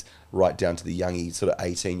 60s, right down to the youngy sort of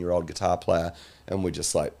 18-year-old guitar player, and we're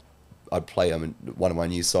just like, I'd play him one of my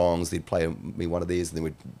new songs, they'd play me one of theirs, and then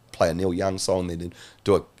we'd play a Neil Young song, then they'd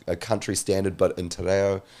do a country standard, but in te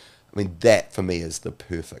reo. I mean, that for me is the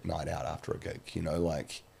perfect night out after a gig, you know,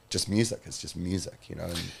 like just music. It's just music, you know.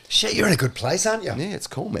 And shit, you're in a good place, aren't you? yeah, it's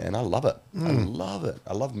cool, man. I love it. I love it.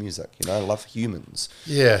 I love music, you know. I love humans.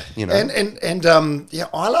 Yeah, you know. And yeah,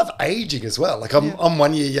 I love aging as well. Like I'm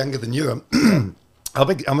 1 year younger than you.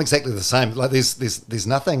 I'm exactly the same. Like there's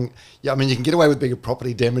nothing. Yeah, I mean you can get away with being a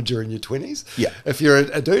property damager in your 20s. Yeah. If you're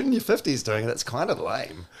a dude in your 50s doing it, it's kind of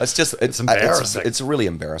lame. It's embarrassing. It's really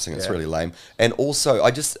embarrassing. It's really lame. And also,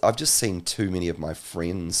 I've just seen too many of my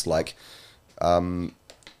friends like,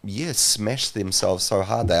 smash themselves so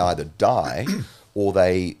hard they either die, or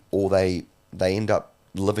they end up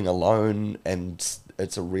living alone, and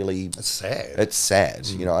it's sad. It's sad,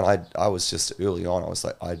 you know. And I was just early on, I was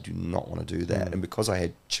like, I do not want to do that. And because I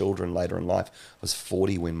had children later in life, I was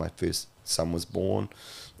 40 when my first son was born.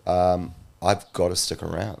 I've got to stick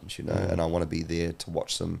around, you know, and I want to be there to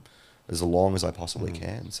watch them as long as I possibly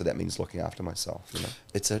can. So that means looking after myself, you know.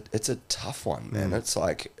 It's a tough one, man. It's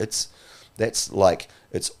like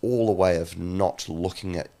it's all a way of not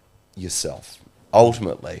looking at yourself.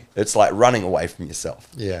 Ultimately, it's like running away from yourself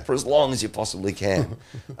for as long as you possibly can.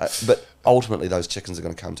 But ultimately, those chickens are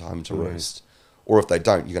going to come home to roost. Or if they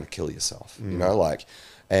don't, you're going to kill yourself, you know, like,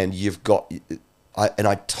 and you've got,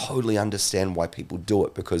 I totally understand why people do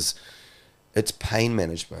it, because it's pain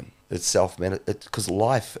management. It's self-management, because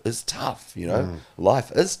life is tough, you know,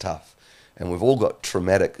 life is tough. And we've all got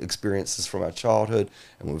traumatic experiences from our childhood,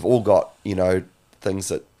 and we've all got, you know, things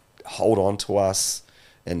that hold on to us,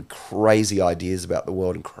 and crazy ideas about the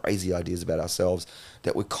world and crazy ideas about ourselves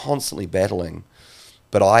that we're constantly battling.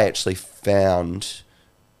 But I actually found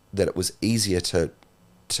that it was easier to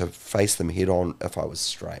face them head on if I was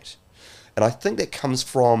straight. And I think that comes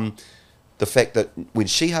from the fact that when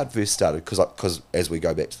Shihad first started, because as we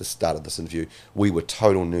go back to the start of this interview, we were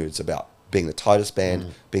total nerds about being the tightest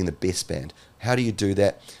band, being the best band. How do you do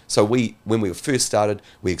that? So when we first started,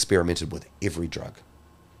 we experimented with every drug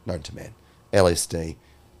known to man. LSD,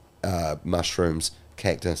 mushrooms,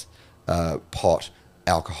 cactus, pot,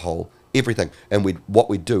 alcohol, everything. And what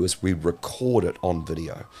we'd do is we'd record it on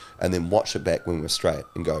video and then watch it back when we were straight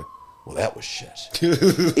and go, well, that was shit.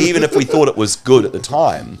 Even if we thought it was good at the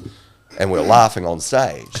time and we were laughing on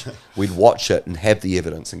stage, we'd watch it and have the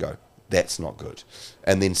evidence and go, that's not good.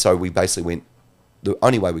 And then so we basically went, the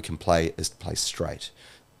only way we can play is to play straight,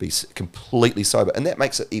 be completely sober. And that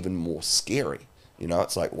makes it even more scary. You know,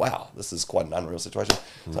 it's like, wow, this is quite an unreal situation.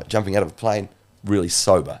 It's like jumping out of a plane, really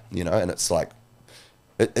sober, you know, and it's like,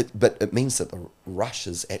 but it means that the rush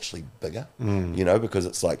is actually bigger, you know, because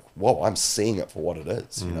it's like, whoa, I'm seeing it for what it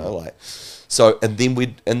is, you know, like, so, and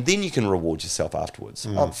then you can reward yourself afterwards.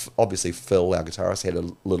 Obviously, Phil, our guitarist, had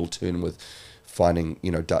a little turn with finding,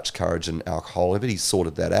 you know, Dutch courage and alcohol, but he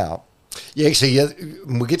sorted that out. Yeah, actually,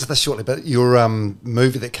 we'll get to this shortly, but your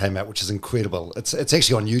movie that came out, which is incredible, it's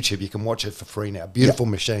actually on YouTube. You can watch it for free now. Beautiful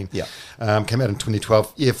Machine. Yeah. Came out in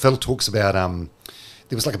 2012. Yeah, Phil talks about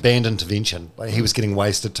there was like a band intervention. Like he was getting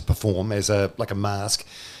wasted to perform as a mask,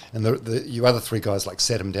 and you other three guys like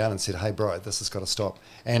sat him down and said, "Hey, bro, this has got to stop."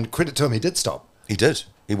 And credit to him, he did stop. He did.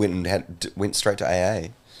 He went straight to AA,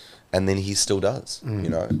 and then he still does. You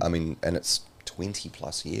know, I mean, and it's 20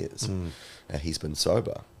 plus years, and he's been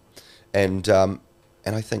sober. And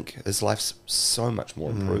I think his life's so much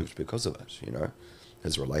more improved because of it, you know.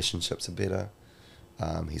 His relationships are better.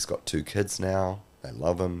 He's got 2 kids now. They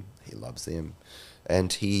love him. He loves them.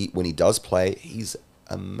 And when he does play, he's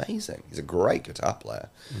amazing. He's a great guitar player.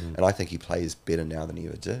 And I think he plays better now than he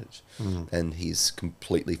ever did. And he's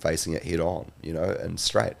completely facing it head on, you know, and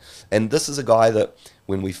straight. And this is a guy that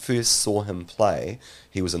when we first saw him play,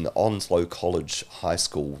 he was in the Onslow College high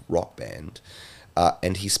school rock band.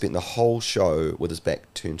 And he spent the whole show with his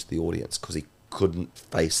back turned to the audience because he couldn't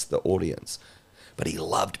face the audience, but he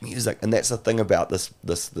loved music. And that's the thing about this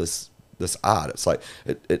art. It's like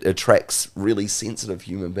it attracts really sensitive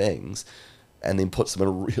human beings, and then puts them in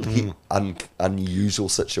a really unusual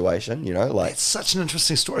situation. You know, like it's such an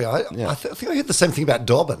interesting story. I think I heard the same thing about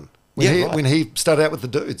Dobbin. When he started out with the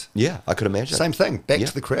dudes. Yeah, I could imagine. Same thing, back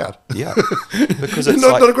to the crowd. Yeah. Because it's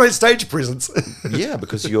not a great stage presence. Yeah,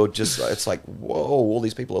 because you're just, it's like, whoa, all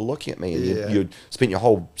these people are looking at me. And you spent your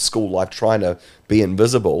whole school life trying to be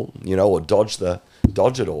invisible, you know, or dodge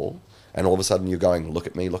it all. And all of a sudden you're going, look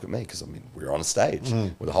at me. Because, I mean, we're on a stage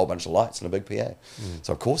with a whole bunch of lights and a big PA.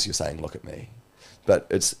 So, of course, you're saying, look at me. But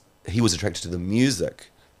he was attracted to the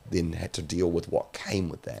music, then had to deal with what came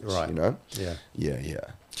with that, right. You know? Yeah.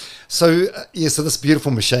 So, so this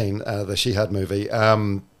Beautiful Machine, the Shihad movie,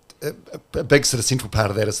 a big sort of central part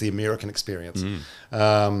of that is the American experience.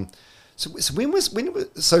 So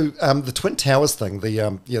the Twin Towers thing,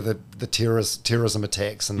 the terrorism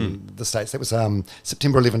attacks in the States, that was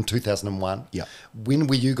September 11, 2001. Yeah. When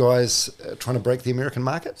were you guys trying to break the American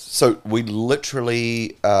market? So we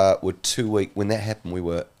literally were 2 weeks, when that happened, we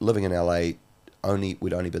were living in LA,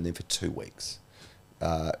 we'd only been there for 2 weeks,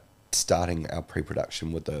 starting our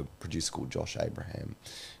pre-production with a producer called Josh Abraham,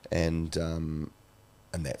 and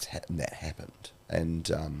that happened.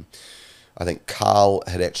 And I think Carl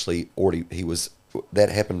had actually that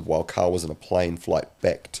happened while Carl was in a plane flight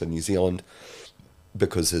back to New Zealand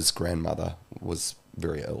because his grandmother was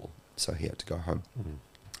very ill, so he had to go home.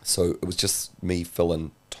 So it was just me, Phil,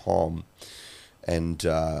 and Tom, and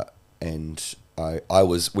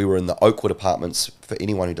we were in the Oakwood Apartments. For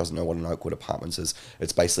anyone who doesn't know what an Oakwood Apartments is,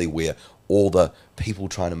 it's basically where all the people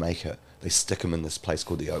trying to make it, they stick them in this place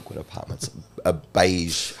called the Oakwood Apartments, a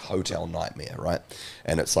beige hotel nightmare, right?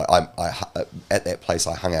 And it's like, at that place,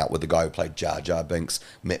 I hung out with the guy who played Jar Jar Binks,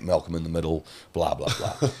 met Malcolm in the Middle, blah, blah,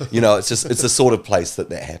 blah. It's the sort of place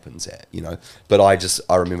that happens at, But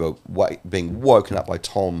I remember being woken up by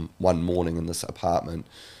Tom one morning in this apartment,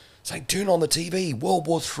 saying, turn on the TV, World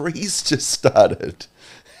War III's just started.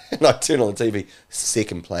 And I turn on the TV,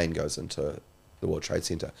 second plane goes into the World Trade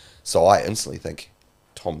Center. So I instantly think,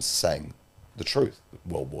 Tom's saying the truth.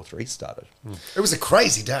 World War III started. It was a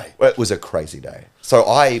crazy day. It was a crazy day. So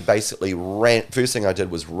I basically first thing I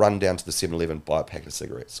did was run down to the 7-Eleven, buy a packet of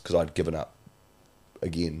cigarettes, because I'd given up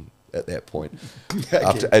again at that point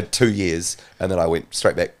after 2 years. And then I went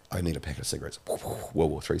straight back, I need a packet of cigarettes. World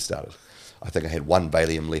War III started. I think I had one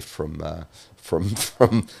Valium left from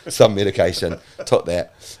some medication, took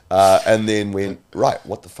that, and then went, right,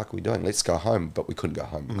 what the fuck are we doing? Let's go home. But we couldn't go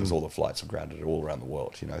home because all the flights were grounded all around the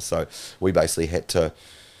world, So we basically had to,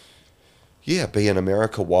 be in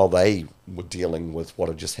America while they were dealing with what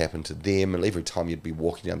had just happened to them. And every time you'd be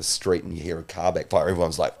walking down the street and you hear a car backfire,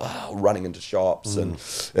 everyone's like, running into shops, and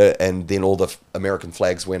then all the American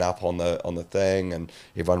flags went up on the thing, and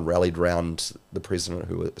everyone rallied around the president,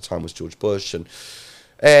 who at the time was George Bush,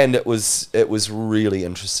 and it was really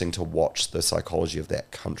interesting to watch the psychology of that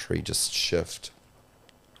country just shift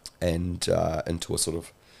and into a sort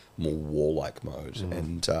of more warlike mode,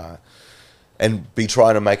 and be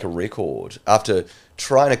trying to make a record after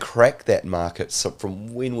trying to crack that market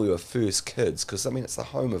from when we were first kids, because it's the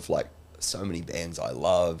home of like so many bands I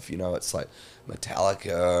love, it's like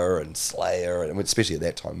Metallica and Slayer, and especially at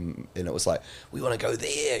that time, and it was like, we want to go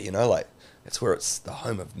there, like that's where it's the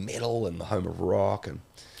home of metal and the home of rock. And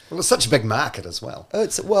well, it's such a big market as well.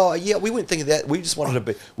 We weren't thinking that. We just wanted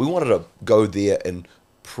to go there and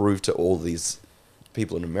prove to all these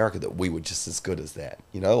people in America that we were just as good as that.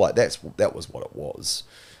 That was what it was.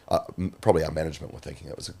 Probably our management were thinking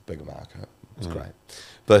it was a bigger market. It was great.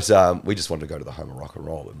 But we just wanted to go to the home of rock and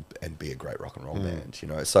roll and be a great rock and roll band,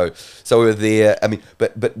 So we were there.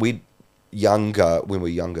 But when we were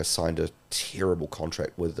younger, signed a terrible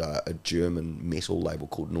contract with a German metal label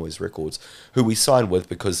called Noise Records, who we signed with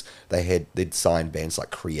because they'd signed bands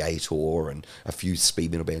like Creator and a few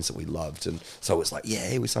speed metal bands that we loved, and so it was like,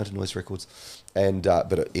 we signed to Noise Records, and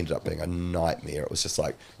but it ended up being a nightmare. It was just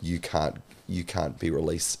like, you can't be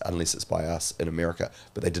released unless it's by us in America,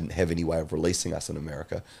 but they didn't have any way of releasing us in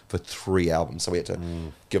America for 3 albums, so we had to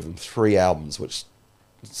give them 3 albums, which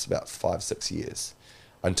it's about 5-6 years,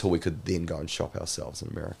 until we could then go and shop ourselves in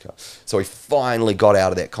America. So we finally got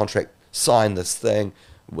out of that contract, signed this thing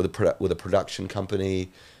with a production company,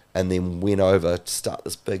 and then went over to start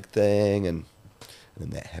this big thing, and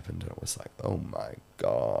then that happened, and it was like, oh my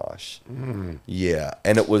gosh. Yeah,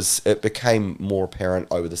 and it became more apparent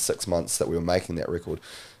over the 6 months that we were making that record,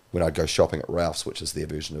 when I'd go shopping at Ralph's, which is their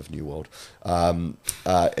version of New World, and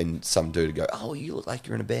some dude would go, oh, you look like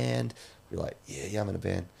you're in a band. We're like, yeah, I'm in a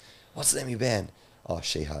band. What's the name of your band? Oh,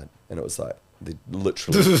 Shihad. And it was like, they'd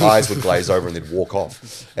literally, eyes would glaze over and they'd walk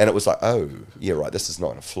off. And it was like, oh, yeah, right, this is not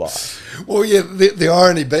going to fly. Well, yeah, the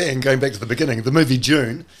irony being, going back to the beginning, the movie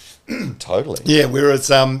June. Totally. Yeah, whereas,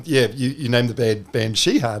 you named the band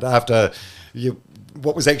Shihad after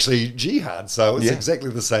what was actually Jihad. So it was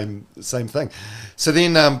exactly the same thing. So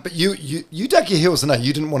then, but you dug your heels in,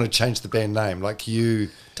 you didn't want to change the band name. Like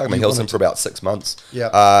dug my heels in for about 6 months.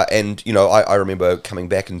 Yeah. And, I remember coming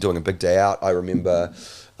back and doing a big day out. I remember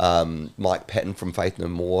Mike Patton from Faith No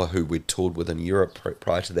More, who we'd toured with in Europe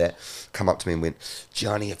prior to that, come up to me and went,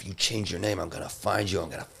 Johnny, if you change your name, I'm going to find you. I'm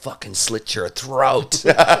going to fucking slit your throat.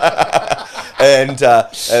 and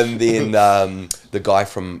then the guy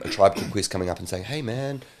from A Tribe Called Quest coming up and saying, hey,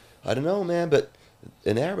 man, I don't know, man, but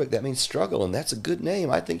in Arabic that means struggle, and that's a good name.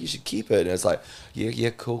 I think you should keep it. And it's like, yeah,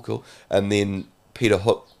 cool. And then Peter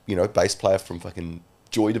Hook, you know, bass player from fucking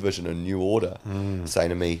Joy Division and New Order, saying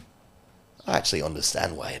to me, I actually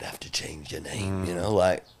understand why you'd have to change your name. You know,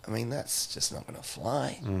 like, I mean, that's just not going to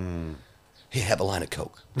fly. Here, have a line of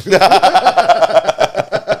Coke.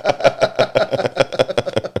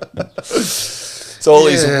 So all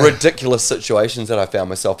these ridiculous situations that I found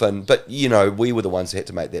myself in, but you know, we were the ones who had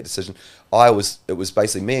to make that decision. It was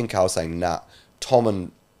basically me and Carl saying, nah.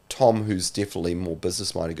 Tom, who's definitely more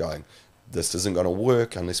business minded, going, this isn't going to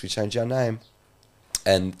work unless we change our name.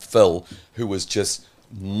 And Phil, who was just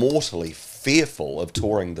mortally fearful of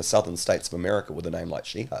touring the southern states of America with a name like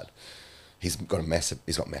Shihad. He's got massive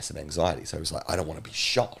anxiety, so he was like, I don't want to be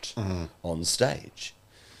shot on stage.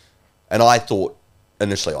 And I thought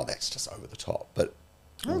initially, that's just over the top. But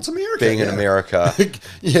it's America. Being in America,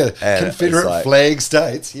 Confederate like, flag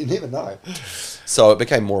states, you never know. So it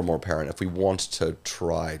became more and more apparent if we wanted to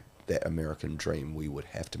try that American dream, we would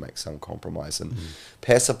have to make some compromise. And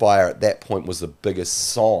Pacifier at that point was the biggest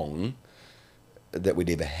song that we'd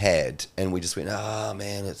ever had, and we just went,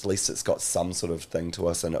 man, at least it's got some sort of thing to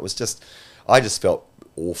us. And it was just, I just felt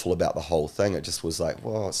awful about the whole thing. It just was like,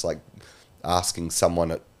 well, it's like asking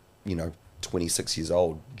someone at, 26 years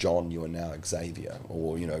old, John, you are now Xavier,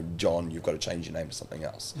 or John, you've got to change your name to something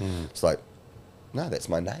else. It's like, no, that's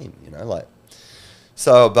my name, like.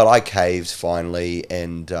 So, but I caved finally,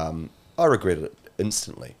 and I regretted it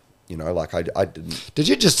instantly. Like I didn't. Did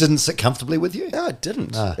you just didn't sit comfortably with you? No, it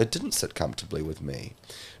didn't. It didn't sit comfortably with me,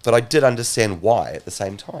 but I did understand why at the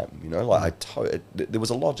same time. Like there was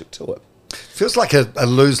a logic to it. Feels like a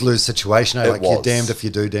lose-lose situation. Like was. You're damned if you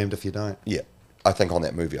do, damned if you don't. Yeah, I think on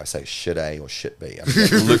that movie I say shit A or shit B. I mean,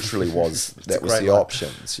 it literally was. That was the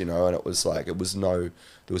options, and it was like there was no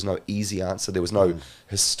easy answer. There was no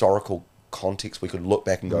historical context we could look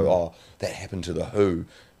back and go, oh, that happened to the Who.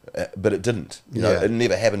 But it didn't. It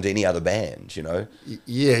never happened to any other band.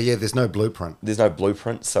 Yeah. There's no blueprint. There's no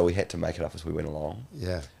blueprint, so we had to make it up as we went along.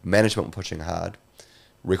 Yeah. Management were pushing hard,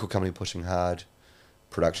 record company pushing hard,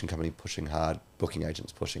 production company pushing hard, booking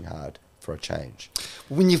agents pushing hard for a change.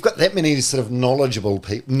 When you've got that many sort of knowledgeable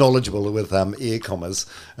with air commas,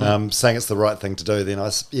 saying it's the right thing to do, then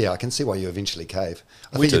I can see why you eventually cave.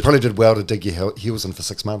 I think you probably did well to dig your heels in for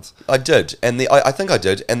 6 months. I did, and I think I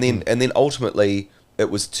did, and then ultimately. It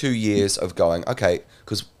was 2 years of going, okay,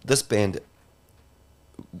 because this band,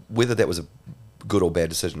 whether that was a good or bad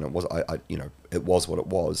decision, it was, it was what it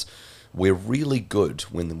was. We're really good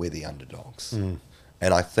when we're the underdogs. And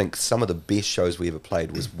I think some of the best shows we ever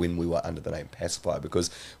played was when we were under the name Pacifier, because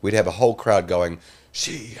we'd have a whole crowd going,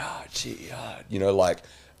 Shihad, like,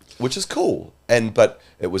 which is cool. But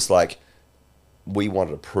it was like, we wanted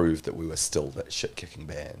to prove that we were still that shit-kicking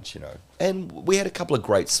band, And we had a couple of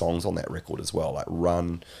great songs on that record as well. Like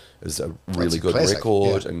Run is a really good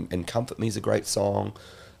record, and Comfort Me is a great song.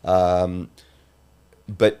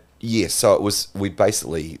 But yeah, so it was. We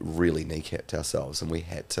basically really kneecapped ourselves, and we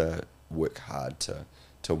had to work hard to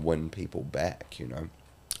win people back,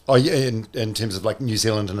 Oh yeah, in terms of like New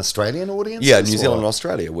Zealand and Australian audiences? Yeah, New Zealand and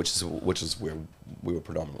Australia, which is where we were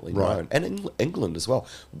predominantly known. And in England as well.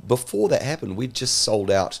 Before that happened, we'd just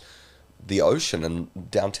sold out the Ocean in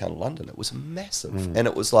downtown London. It was massive. And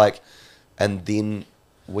it was like, and then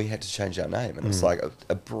we had to change our name. And it's like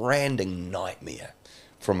a branding nightmare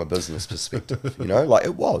from a business perspective, like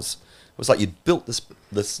it was. It was like you'd built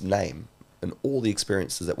this name and all the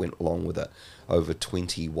experiences that went along with it over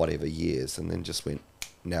 20 whatever years, and then just went,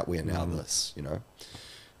 now we're this,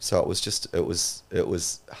 So it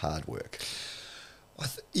was hard work.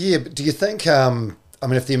 Yeah, but do you think,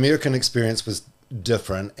 if the American experience was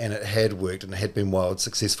different and it had worked and it had been wild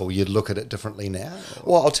successful, you'd look at it differently now?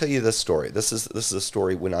 Well, I'll tell you this story. This is a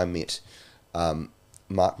story when I met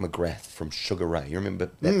Mark McGrath from Sugar Ray. You remember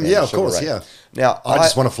that band, yeah, of Sugar course, Ray? yeah. Now, I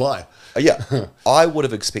just want to fly. Yeah, I would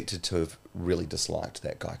have expected to have really disliked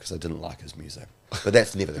that guy because I didn't like his music. But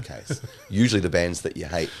that's never the case. Usually the bands that you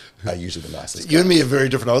hate are usually the nicest. You and me are very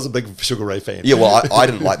different. I was a big Sugar Ray fan. Yeah, well, I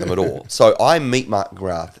didn't like them at all. So I meet Mark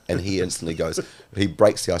McGrath, and he instantly he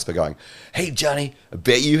breaks the ice by going, "Hey, Johnny, I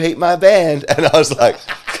bet you hate my band." And I was like,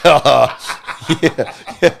 yeah.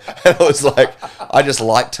 And I was like, I just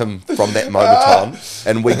liked him from that moment on,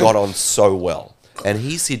 and we got on so well. And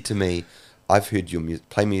he said to me, "I've heard your music.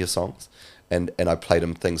 Play me your songs." And I played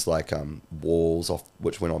him things like Walls, off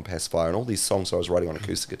which went on Pacifier, and all these songs I was writing on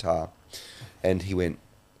acoustic guitar. And he went,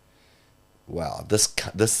 "Wow, this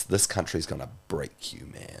country's gonna break you,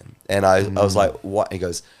 man." And I was like, "What?" He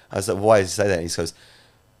goes, I was like, "Why did you say that?" And he goes,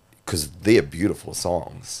 "Because they're beautiful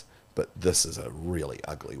songs, but this is a really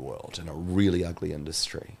ugly world and a really ugly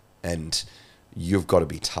industry, and you've got to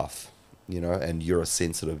be tough, you know, and you're a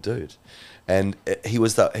sensitive dude. And he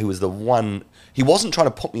was the one. He wasn't trying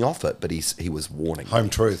to put me off it, but he was warning me. Home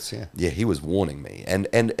truths, yeah. Yeah, he was warning me. And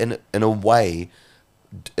in a way,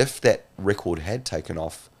 if that record had taken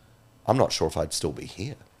off, I'm not sure if I'd still be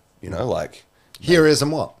here. You know, like... Here is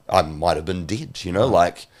and what? I might have been dead, you know,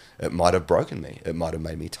 like it might have broken me. It might have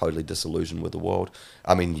made me totally disillusioned with the world.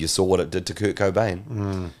 I mean, you saw what it did to Kurt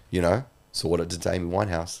Cobain, you know, saw what it did to Amy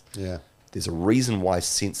Winehouse. Yeah. There's a reason why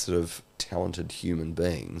sensitive, talented human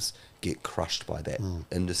beings get crushed by that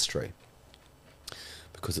industry.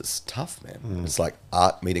 Because it's tough, man. It's like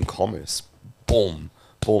art meeting commerce. Boom,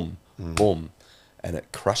 boom, boom. And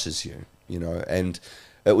it crushes you, you know. And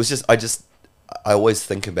it was just, I always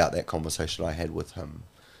think about that conversation I had with him.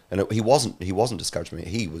 And he wasn't discouraging me.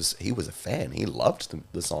 He was a fan. He loved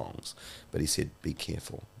the songs. But he said, be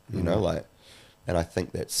careful, you know, like, and I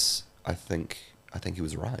think he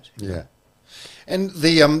was right. Yeah. And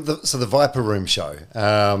the Viper Room show.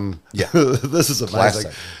 Yeah. This is amazing.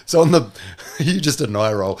 Classic. So on the, you just did an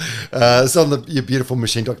eye roll. So on your beautiful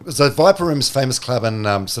machine doc. So Viper Room's famous club in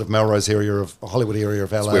sort of Melrose area of Hollywood area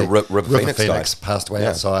of LA. Where River Phoenix passed away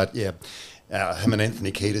outside. Yeah. Him and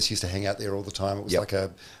Anthony Kiedis used to hang out there all the time. It was like I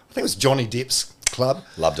think it was Johnny Depp's club.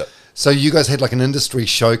 Loved it. So you guys had like an industry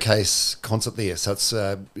showcase concert there. So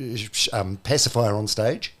it's Pacifier on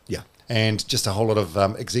stage. Yeah. And just a whole lot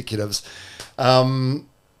of executives. So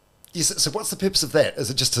what's the purpose of that? Is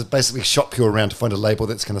it just to basically shop you around to find a label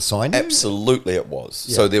that's going to sign you? Absolutely it was.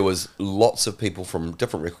 Yeah. So there was lots of people from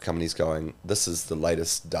different record companies going, this is the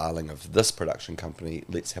latest darling of this production company,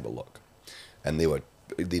 let's have a look. And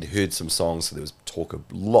they'd heard some songs, so there was talk of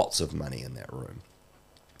lots of money in that room.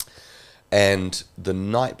 And the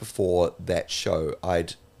night before that show,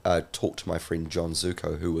 I'd talked to my friend Jon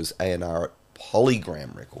Toogood, who was A&R at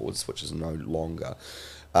Polygram Records, which is no longer,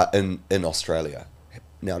 in Australia.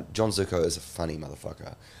 Now, Jon Toogood is a funny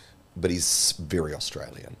motherfucker, but he's very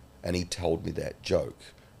Australian. And he told me that joke,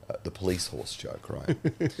 the police horse joke, right?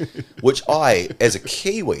 Which I, as a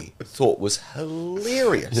Kiwi, thought was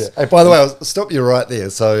hilarious. Yeah. Hey, by the way, I'll stop you right there.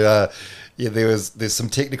 So, there's some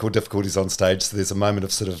technical difficulties on stage. So there's a moment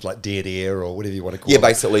of sort of like dead air or whatever you want to call it. Yeah,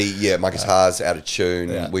 basically, my guitar's out of tune.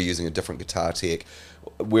 Yeah. We're using a different guitar tech.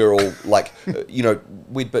 We're all like, you know,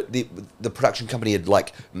 but the production company had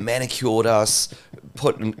like manicured us,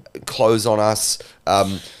 put clothes on us,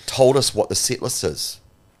 told us what the set list is.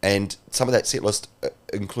 And some of that set list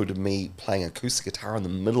included me playing acoustic guitar in the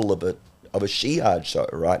middle of a Shihad show,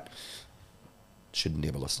 right? Should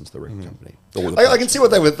never listen to the record company. I can see what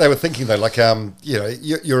they were thinking though. Like, you know,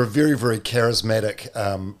 you're a very, very charismatic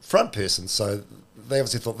front person, so they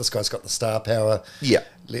obviously thought this guy's got the star power. Yeah,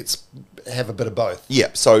 let's have a bit of both. Yeah.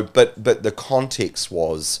 So, but the context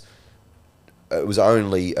was, it was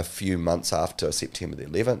only a few months after September the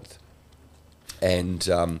 11th,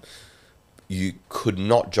 and you could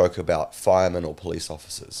not joke about firemen or police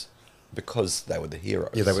officers because they were the heroes.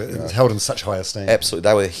 Yeah, they were held in such high esteem. Absolutely.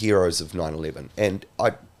 They were the heroes of 9/11. And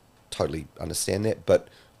I totally understand that, but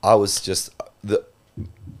I was just,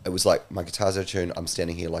 it was like my guitar's out of tune, I'm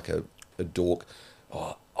standing here like a dork.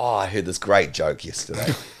 Oh, I heard this great joke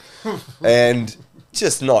yesterday. And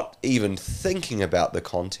just not even thinking about the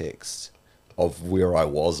context of where I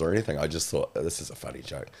was or anything. I just thought, this is a funny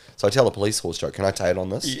joke. So I tell the police horse joke. Can I tell it on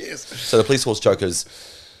this? Yes. So the police horse joke is,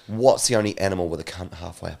 what's the only animal with a cunt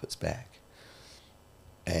halfway up its back?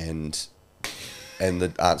 And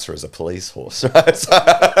the answer is a police horse, right? So,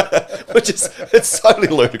 it's totally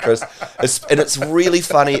ludicrous. It's really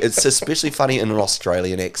funny. It's especially funny in an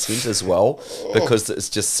Australian accent as well, because it's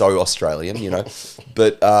just so Australian, you know.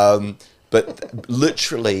 But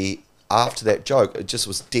literally after that joke, it just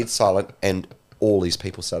was dead silent, and all these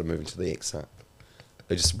people started moving to the exit.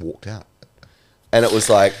 They just walked out. And it was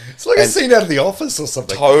like... It's like a scene out of The Office or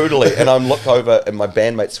something. Totally. And I'm looked over, and my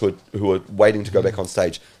bandmates who were waiting to go back on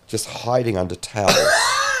stage, just hiding under towels.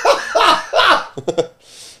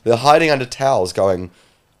 They're hiding under towels going,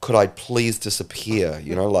 could I please disappear?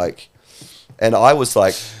 You know, like... And I was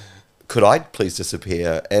like, could I please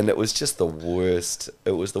disappear? And it was just the worst.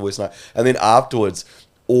 It was the worst night. And then afterwards,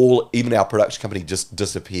 even our production company just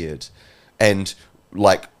disappeared. And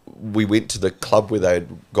like... we went to the club where they'd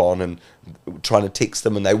gone and trying to text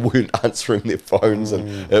them, and they weren't answering their phones,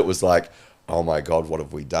 and it was like, oh my God, what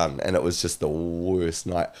have we done? And it was just the worst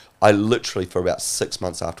night. I literally, for about 6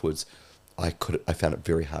 months afterwards, I found it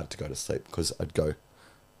very hard to go to sleep, because I'd go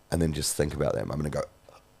and then just think about that moment and go,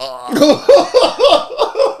 oh.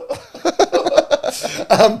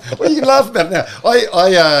 Well, you can laugh about it now.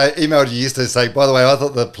 I emailed you yesterday saying, by the way, I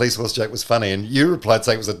thought the police horse joke was funny, and you replied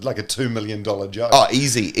saying it was like a $2 million joke. Oh,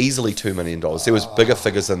 easily $2 million. There was bigger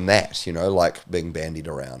figures than that, like being bandied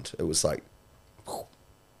around. It was like,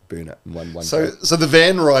 burn it in one So day. the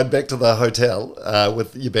van ride back to the hotel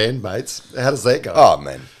with your bandmates, how does that go? Oh,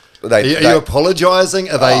 man. Are you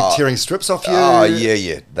apologising? Are they tearing strips off you? Oh,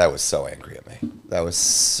 yeah. They were so angry at me.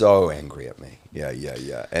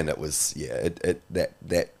 Yeah. And it was,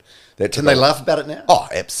 that Can they laugh about it now? Oh,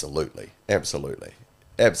 absolutely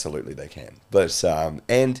they can. But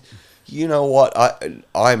and you know what,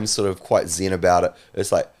 I'm sort of quite zen about it.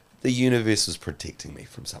 It's like the universe was protecting me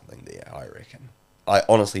from something there, I reckon. I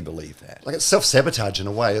honestly believe that. Like it's self-sabotage in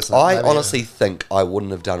a way, isn't it? I honestly think I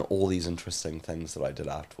wouldn't have done all these interesting things that I did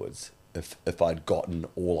afterwards if I'd gotten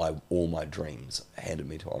all my dreams handed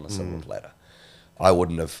me on a silver platter. I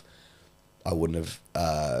wouldn't have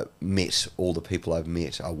met all the people I've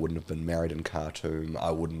met. I wouldn't have been married in Khartoum.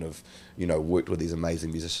 I wouldn't have, worked with these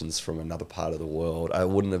amazing musicians from another part of the world. I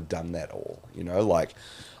wouldn't have done that all. Like,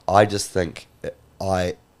 I just think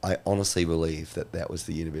I honestly believe that was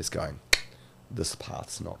the universe going, this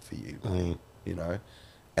path's not for you,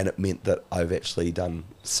 and it meant that I've actually done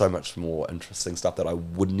so much more interesting stuff that I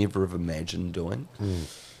would never have imagined doing.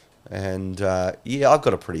 And I've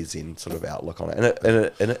got a pretty zen sort of outlook on it, and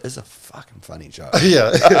it is a fucking funny joke.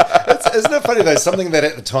 Yeah, isn't it funny though? Something that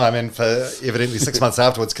at the time, and for evidently 6 months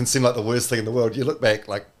afterwards, can seem like the worst thing in the world. You look back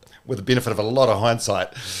like with the benefit of a lot of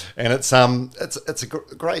hindsight, and it's a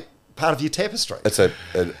great part of your tapestry. It's a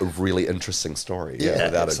really interesting story,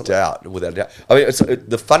 without absolutely. a doubt. I mean,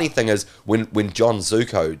 the funny thing is when Jon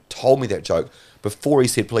Toogood told me that joke, before he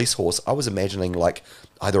said police horse, I was imagining like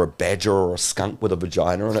either a badger or a skunk with a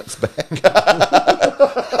vagina on its back.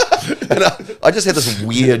 And I just had this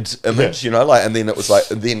weird image, and then it was like,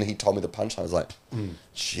 and then he told me the punchline. I was like,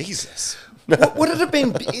 Jesus. Would it have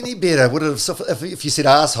been any better? Would it have if you said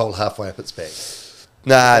asshole halfway up its back?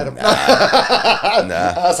 Nah.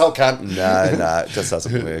 Asshole cunt. No, it just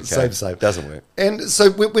doesn't work. Same. Doesn't work. And so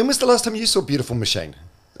when was the last time you saw Beautiful Machine?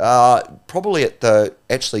 Probably it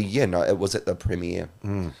was at the premiere.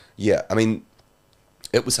 Yeah, I mean,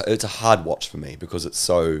 it's a hard watch for me because it's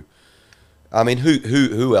so. I mean,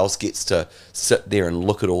 who else gets to sit there and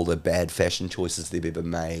look at all the bad fashion choices they've ever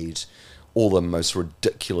made, all the most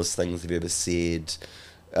ridiculous things they've ever said.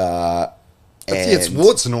 It's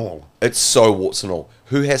warts and all. It's so warts and all.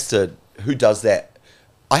 Who does that?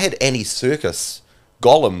 I had Annie Serkis,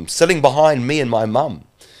 Gollum, sitting behind me and my mum.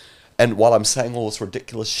 And while I'm saying all this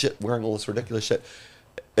ridiculous shit, wearing all this ridiculous shit,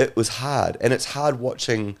 it was hard. And it's hard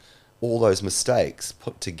watching all those mistakes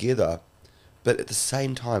put together. But at the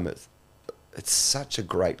same time, it's such a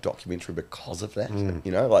great documentary because of that.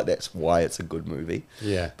 Like that's why it's a good movie.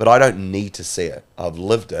 Yeah. But I don't need to see it. I've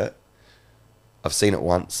lived it. I've seen it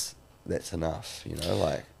once. That's enough,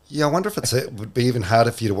 like. Yeah, I wonder if it would be even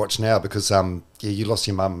harder for you to watch now because you lost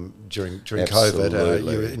your mum during Absolutely.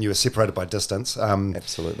 COVID, and you were separated by distance.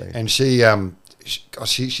 Absolutely. And she's in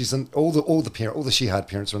all the Shihad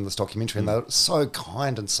parents are in this documentary, and they're so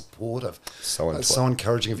kind and supportive, so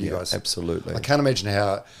encouraging of you guys. Absolutely. I can't imagine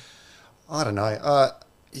how. I don't know.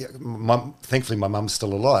 Thankfully, my mum's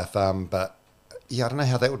still alive, but I don't know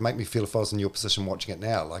how that would make me feel if I was in your position watching it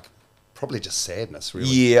now. Like. Probably just sadness, really.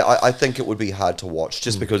 Yeah, I think it would be hard to watch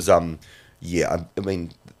just because, I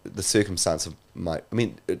mean, the circumstance of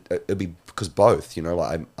it'd be because both,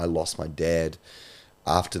 like I lost my dad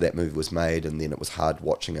after that movie was made, and then it was hard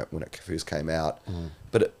watching it when it first came out.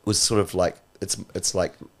 But it was sort of like, it's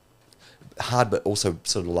like hard, but also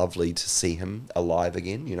sort of lovely to see him alive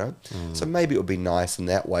again, So maybe it would be nice in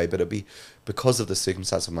that way, but it'd be because of the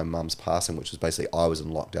circumstance of my mum's passing, which was basically I was in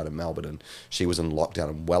lockdown in Melbourne and she was in lockdown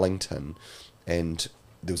in Wellington, and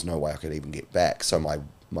there was no way I could even get back. So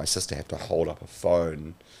my sister had to hold up a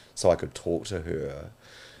phone so I could talk to her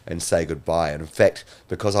and say goodbye. And in fact,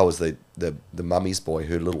 because I was the mummy's boy,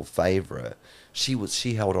 her little favourite, she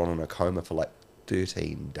held on in a coma for like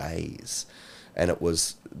 13 days. And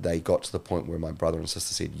they got to the point where my brother and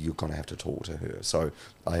sister said, you're going to have to talk to her. So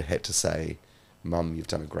I had to say, Mum, you've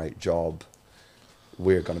done a great job.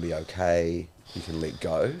 We're going to be okay. You can let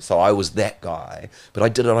go. So I was that guy, but I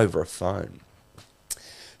did it over a phone.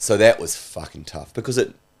 So that was fucking tough because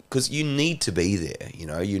you need to be there,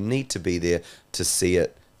 you need to be there to see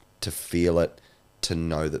it, to feel it, to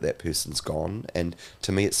know that person's gone. And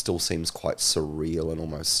to me, it still seems quite surreal and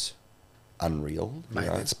almost unreal. Mate,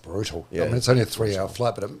 that's brutal. Yeah, I mean, it's only a 3-hour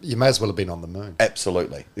flight, but you may as well have been on the moon.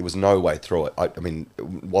 Absolutely. There was no way through it. I mean, it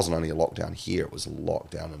wasn't only a lockdown here, it was a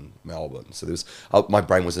lockdown in Melbourne. So my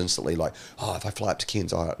brain was instantly like, if I fly up to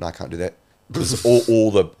Cairns, no, I can't do that. because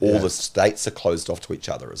all the states are closed off to each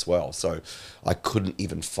other as well. So I couldn't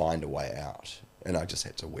even find a way out, and I just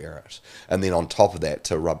had to wear it. And then on top of that,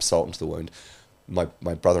 to rub salt into the wound, my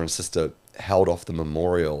brother and sister held off the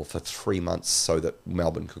memorial for 3 months so that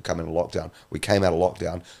Melbourne could come into lockdown. We came out of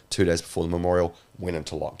lockdown 2 days before the memorial, went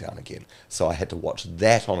into lockdown again. So I had to watch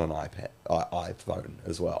that on an iPhone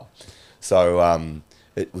as well. So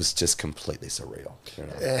it was just completely surreal. You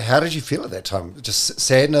know? How did you feel at that time? Just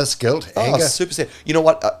sadness, guilt, anger? Super sad. You know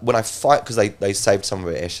what? When I fight, because they saved some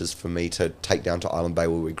of our ashes for me to take down to Island Bay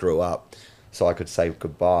where we grew up, so I could say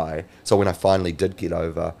goodbye. So when I finally did get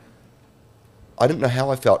over, I didn't know how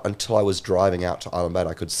I felt until I was driving out to Island Bay.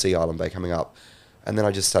 I could see Island Bay coming up, and then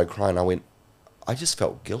I just started crying. I just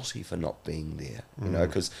felt guilty for not being there, you know,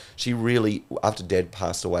 because she really, after Dad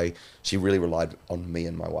passed away, she really relied on me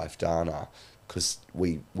and my wife Dana, because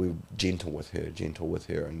we were gentle with her,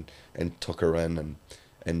 and took her in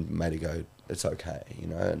and made her go, it's okay, you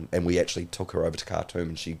know, and we actually took her over to Khartoum,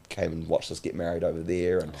 and she came and watched us get married over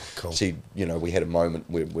there, and cool. She, you know, we had a moment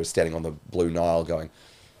where we're standing on the Blue Nile going,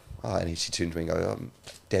 and she turned to me and go,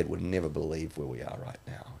 Dad would never believe where we are right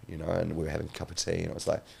now, you know, and we were having a cup of tea, and I was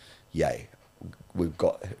like, yay, we've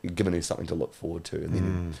given her something to look forward to, and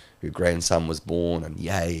then her grandson was born, and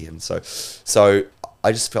yay, and so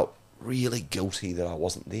I just felt really guilty that I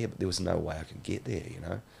wasn't there, but there was no way I could get there, you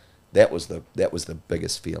know. That was the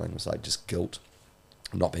biggest feeling, was like just guilt,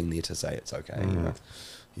 not being there to say it's okay, you know.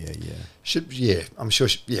 I'm sure.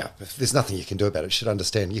 If there's nothing you can do about it, should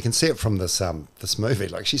understand. You can see it from this movie.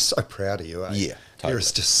 Like, she's so proud of you. Eh? Yeah, totally. There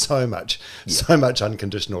is just so much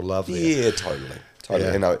unconditional love there. Yeah, totally.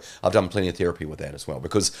 Yeah. You know, I've done plenty of therapy with that as well,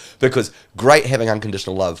 because great having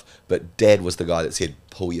unconditional love, but Dad was the guy that said,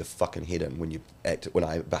 pull your fucking head in when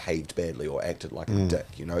I behaved badly or acted like a dick,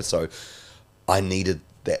 you know. So I needed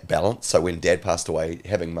that balance. So when Dad passed away,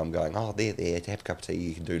 having Mum going, there, to have a cup of tea,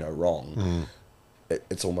 you can do no wrong.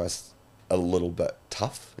 It's almost a little bit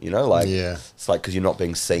tough, you know, like, it's like, because you're not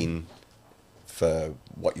being seen for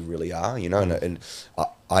what you really are, you know, and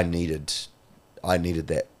I needed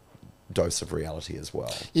that dose of reality as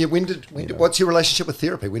well. Yeah, what's your relationship with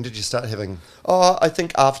therapy? When did you start having... I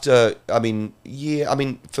think after,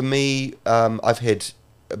 for me, I've had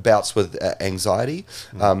bouts with anxiety.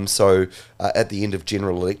 So at the end of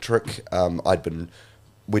General Electric,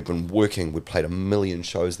 we'd been working, we'd played 1 million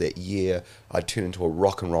shows that year. I'd turned into a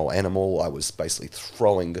rock and roll animal. I was basically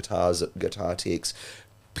throwing guitars at guitar techs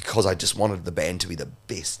because I just wanted the band to be the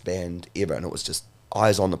best band ever, and it was just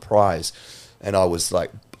eyes on the prize. And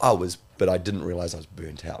but I didn't realise I was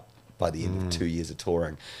burnt out by the end of 2 years of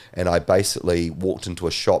touring. And I basically walked into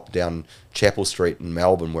a shop down Chapel Street in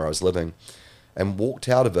Melbourne where I was living, and walked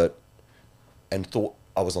out of it and thought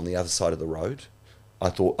I was on the other side of the road. I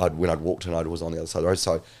thought when I'd walked in, I was on the other side of the road.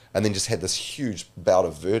 So, and then just had this huge bout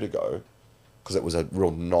of vertigo, because it was a real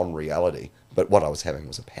non-reality. But what I was having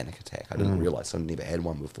was a panic attack. I didn't realise. I'd never had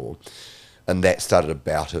one before. And that started a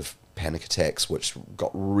bout of panic attacks, which got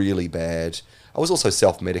really bad. I was also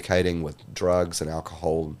self-medicating with drugs and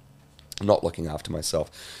alcohol, not looking after myself.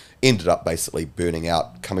 Ended up basically burning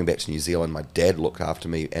out, coming back to New Zealand. My dad looked after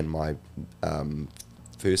me and my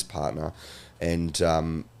first partner. And...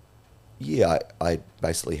 I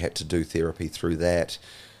basically had to do therapy through that.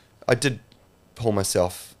 I did pull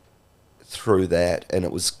myself through that, and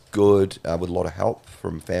it was good, with a lot of help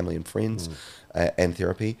from family and friends, and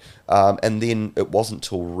therapy. And then it wasn't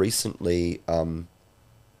till recently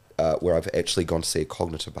where I've actually gone to see a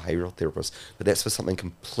cognitive behavioural therapist, but that's for something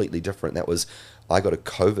completely different. That was, I got a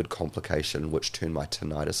COVID complication which turned my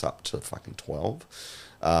tinnitus up to fucking 12.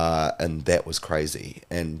 And that was crazy.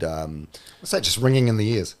 And what's that, just ringing in the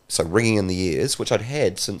ears? So ringing in the ears, which I'd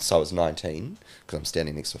had since I was 19, because I'm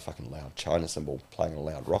standing next to a fucking loud China cymbal playing a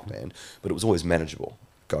loud rock band, but it was always manageable.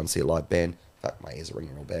 Go and see a live band, fuck, my ears are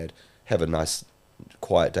ringing real bad. Have a nice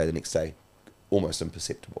quiet day the next day, almost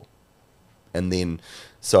imperceptible. And then,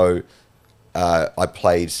 so I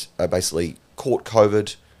basically caught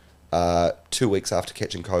COVID 2 weeks after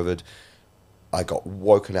catching COVID. I got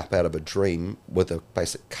woken up out of a dream with a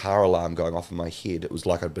basic car alarm going off in my head. It was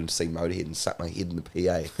like I'd been to see Motorhead and stuck my head in the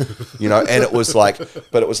PA, you know, and it was like,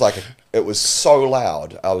 but it was so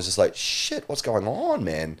loud. I was just like, shit, what's going on,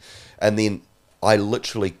 man? And then I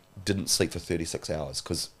literally didn't sleep for 36 hours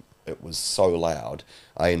because it was so loud.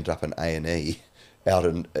 I ended up in A&E out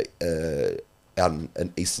in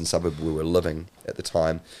an eastern suburb where we were living at the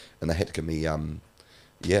time, and they had to give me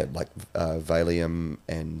Valium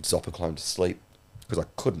and Zopiclone to sleep because I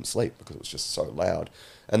couldn't sleep because it was just so loud.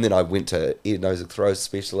 And then I went to ear, nose and throat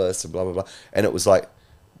specialist and blah blah blah, and it was like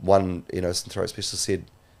one ear, nose and throat specialist said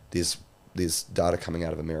there's there's data coming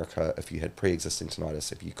out of America. If you had pre-existing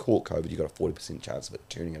tinnitus, if you caught COVID, you got a 40% chance of it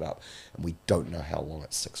turning it up, and we don't know how long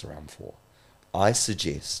it sticks around for. I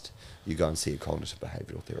suggest you go and see a cognitive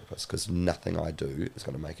behavioural therapist, because nothing I do is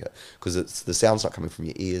going to make it, because it's the sound's not coming from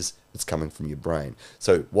your ears, it's coming from your brain.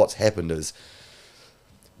 So what's happened is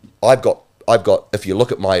I've got if you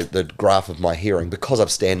look at the graph of my hearing, because I've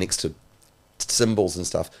stand next to cymbals and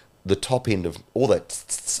stuff, the top end of all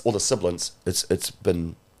the sibilants, it's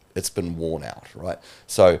been worn out, right?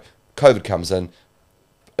 So COVID comes in,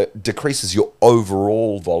 it decreases your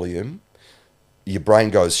overall volume. Your brain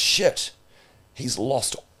goes, shit, he's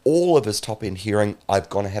lost all of his top end hearing. I'm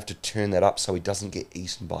going to have to turn that up so he doesn't get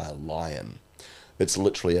eaten by a lion. It's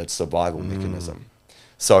literally a survival mechanism.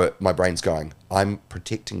 So my brain's going, I'm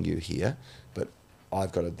protecting you here, but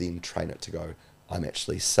I've got to then train it to go, I'm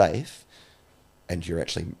actually safe, and you're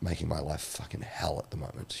actually making my life fucking hell at the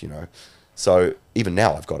moment, you know. So even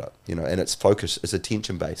now I've got it, you know, and it's focus, it's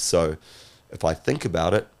attention based. So if I think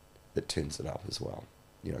about it, it turns it up as well,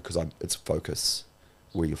 you know, because it's focus,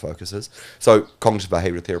 where your focus is. So cognitive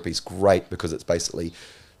behavioral therapy is great because it's basically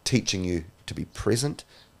teaching you to be present,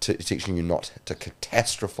 teaching you not to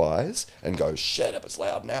catastrophize and go, shit, if it's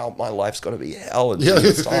loud now, my life's going to be hell. And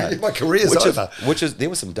my career's over. There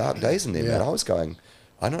were some dark days in there, man. I was going,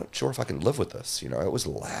 I'm not sure if I can live with this, you know, it was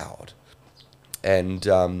loud. And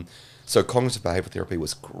so cognitive behavioral therapy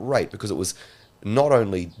was great because it was not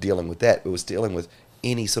only dealing with that, it was dealing with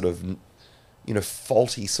any sort of, you know,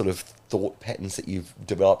 faulty sort of thought patterns that you've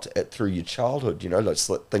developed through your childhood, you know, like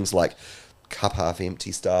things like cup half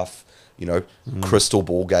empty stuff, you know, crystal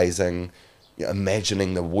ball gazing, you know,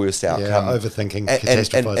 imagining the worst outcome, overthinking,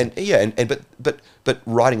 catastrophizing, but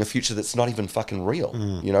writing a future that's not even fucking real.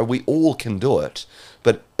 You know, we all can do it,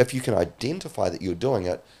 but if you can identify that you're doing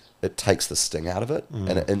it, it takes the sting out of it,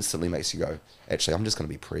 and it instantly makes you go, actually, I'm just going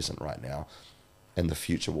to be present right now, and the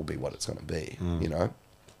future will be what it's going to be. You know,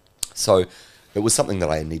 so it was something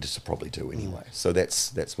that I needed to probably do anyway. So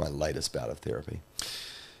that's my latest bout of therapy.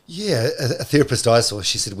 Yeah, a therapist I saw,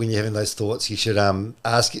 she said when you're having those thoughts, you should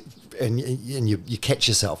ask, and you catch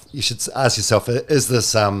yourself. You should ask yourself, is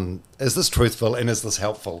this truthful and is this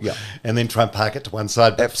helpful? Yeah. And then try and park it to one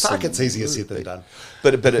side. But fuck, it's easier said than done.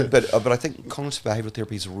 But I think cognitive behavioural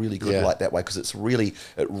therapy is really good like that way, because it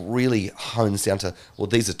really hones down to, well,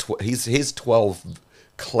 these are here's 12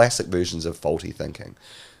 classic versions of faulty thinking.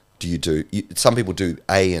 Some people do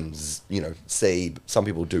A and C, some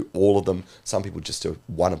people do all of them, some people just do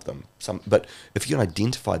one of them. But if you can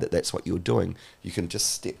identify that that's what you're doing, you can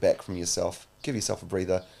just step back from yourself, give yourself a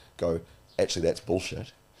breather, go, actually that's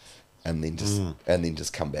bullshit, and then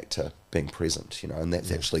just come back to being present, you know. And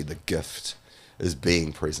that's actually the gift, is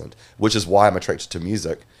being present, which is why I'm attracted to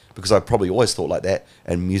music, because I probably always thought like that,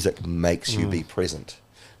 and music makes you be present,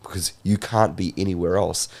 because you can't be anywhere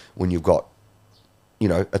else when you've got, you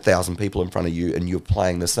know, 1,000 people in front of you and you're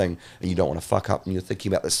playing this thing and you don't want to fuck up and you're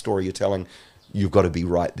thinking about the story you're telling. You've got to be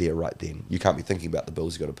right there, right then. You can't be thinking about the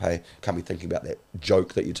bills you've got to pay. Can't be thinking about that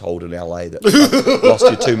joke that you told in LA that lost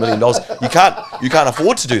you $2 million. You can't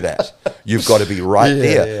afford to do that. You've got to be right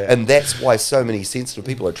there. Yeah. And that's why so many sensitive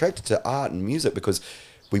people are attracted to art and music, because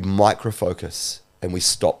we micro-focus and we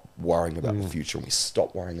stop worrying about the future, and we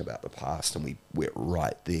stop worrying about the past, and we're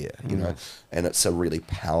right there, you know. And it's a really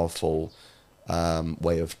powerful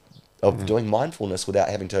way of doing mindfulness without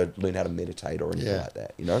having to learn how to meditate or anything like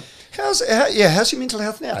that, you know. How's your mental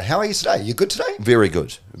health now? How are you today? You good today? Very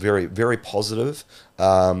good, very, very positive.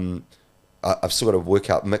 I've still got to work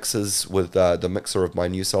out mixes with the mixer of my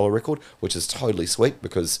new solo record, which is totally sweet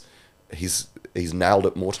because he's nailed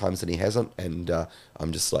it more times than he hasn't, and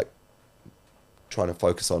I'm just like trying to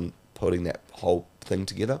focus on putting that whole thing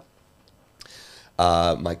together.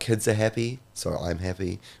 My kids are happy, so I'm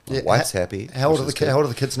happy. My wife's happy. How old are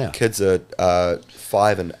the kids now? Kids are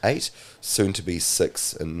 5 and 8, soon to be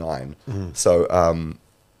 6 and 9. So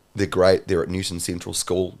they're great. They're at Newton Central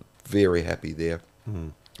School. Very happy there.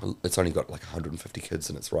 It's only got like 150 kids,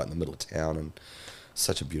 and it's right in the middle of town, and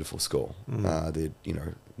such a beautiful school. They're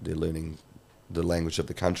learning the language of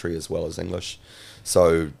the country as well as English,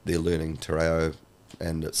 so they're learning Te Reo,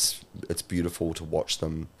 and it's beautiful to watch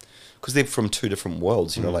them. Because they're from two different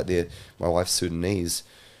worlds, you know, like my wife's Sudanese,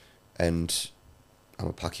 and I'm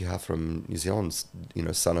a Pakeha from New Zealand, you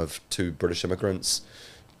know, son of 2 British immigrants,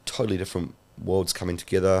 totally different worlds coming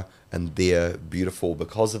together, and they're beautiful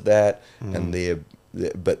because of that, and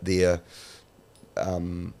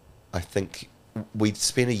I think we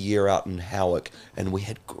spent a year out in Howick, and we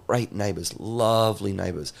had great neighbours, lovely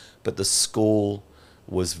neighbours, but the school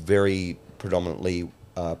was very predominantly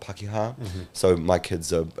Pakeha, so my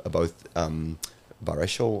kids are both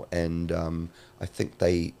biracial, and I think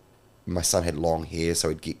my son had long hair, so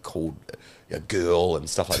he'd get called a girl and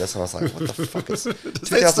stuff like this, and I was like, what the fuck is... Does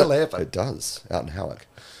that still happen? It does, out in Howick.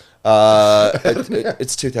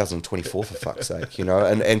 It's 2024 for fuck's sake, you know,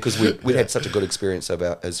 and because we'd had such a good experience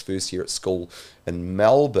about his first year at school in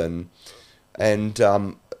Melbourne, and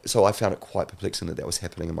so I found it quite perplexing that was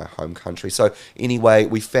happening in my home country. So anyway,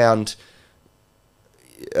 we found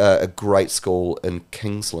a great school in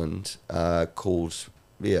Kingsland called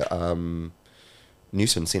Newton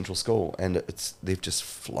Central School, and they've just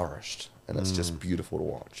flourished, and it's just beautiful to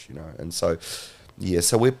watch, you know. And so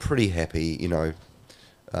so we're pretty happy, you know.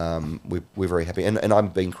 We're very happy, and I'm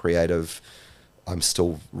being creative. I'm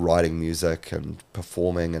still writing music and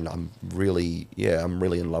performing, and I'm really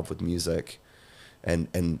in love with music,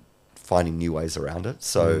 and finding new ways around it.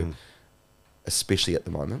 So, especially at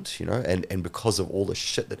the moment, you know, and because of all the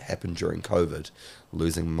shit that happened during COVID,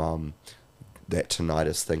 losing mum, that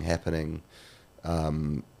tinnitus thing happening,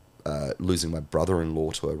 losing my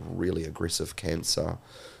brother-in-law to a really aggressive cancer.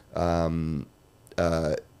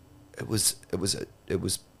 It was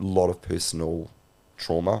a lot of personal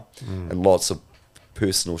trauma and lots of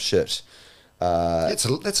personal shit. That's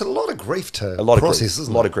a lot of grief to a lot process, of grief,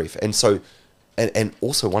 isn't a lot it? of grief, and so, and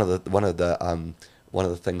also one of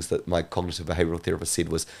the things that my cognitive behavioural therapist said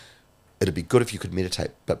was, it'd be good if you could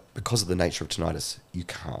meditate, but because of the nature of tinnitus, you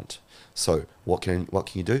can't. So what can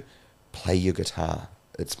you do? Play your guitar.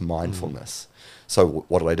 It's mindfulness. So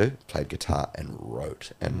what did I do? Played guitar and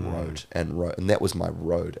wrote and wrote and wrote. And that was my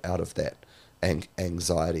road out of that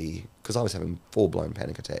anxiety, because I was having full-blown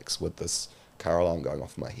panic attacks with this car alarm going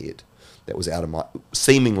off in my head. That was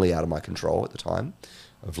seemingly out of my control at the time.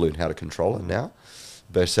 I've learned how to control it now.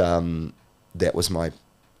 But that was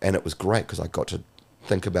and it was great because I got to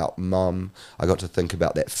think about mum. I got to think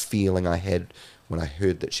about that feeling I had when I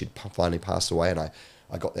heard that she'd finally passed away, and I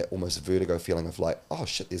got that almost vertigo feeling of like, oh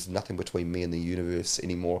shit, there's nothing between me and the universe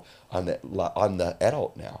anymore. I'm the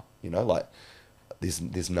adult now, you know, like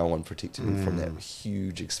there's no one protecting me from that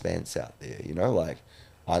huge expanse out there, you know, like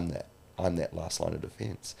I'm that last line of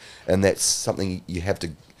defense. And that's something you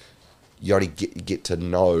only get to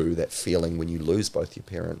know that feeling when you lose both your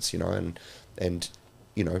parents, you know, and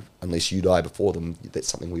you know, unless you die before them, that's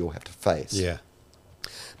something we all have to face. Yeah.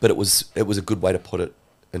 But it was a good way to put it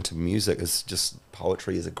into music. Is just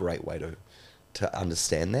poetry is a great way to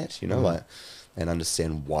understand that, you know, like, and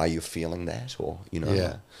understand why you're feeling that, or, you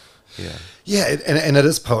know. And it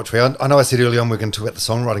is poetry. I know I said earlier on we're going to talk about the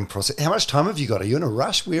songwriting process. How much time have you got? Are you in a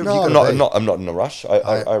rush? Where have you got I'm not in a rush.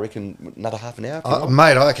 I reckon another half an hour.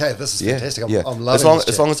 Mate, okay, this is fantastic. I'm loving this.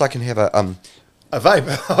 As long as I can have a vape,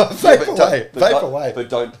 vape away. But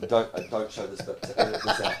don't show this bit. Edit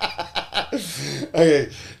this out. Okay,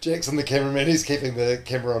 Jackson, the cameraman, he's keeping the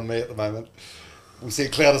camera on me at the moment. We see a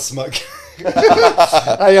cloud of smoke. Hey,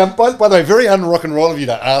 by the way, very un-rock and roll of you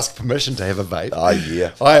to ask permission to have a vape. Oh,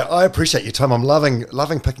 yeah. I appreciate your time. I'm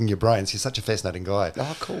loving picking your brains. You're such a fascinating guy.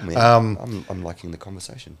 Oh, cool, man. I'm liking the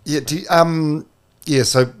conversation. Yeah.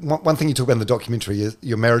 So one thing you talk about in the documentary is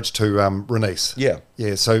your marriage to Renice. Yeah.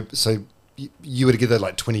 Yeah. So you were together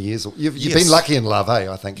like 20 years. You've Yes. been lucky in love,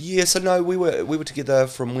 I think. Yeah. So no, we were together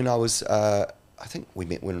from when I was. I think we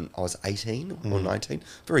met when I was 18 or 19,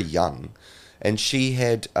 very young, and she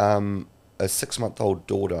had a 6-month-old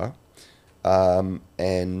daughter, and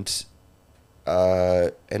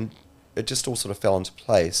it just all sort of fell into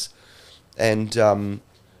place, and it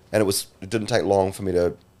didn't take long for me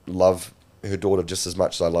to love her daughter just as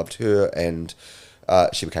much as I loved her, and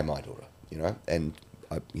she became my daughter, you know, and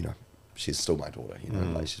she's still my daughter, you know,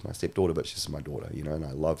 like she's my stepdaughter, but she's my daughter, you know, and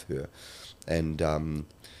I love her, and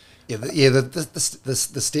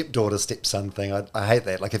the stepdaughter stepson thing, I hate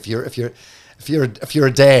that. Like if you're a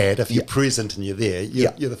dad, if you're present and you're there,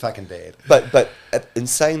 you're the fucking dad. But in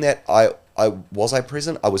saying that, I was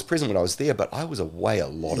present. I was present when I was there, but I was away a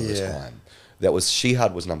lot of the time. That was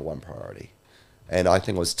Shihad was number one priority, and I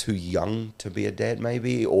think I was too young to be a dad,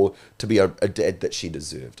 maybe, or to be a dad that she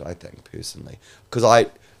deserved. I think personally, because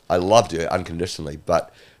I loved her unconditionally,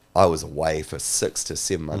 but I was away for 6 to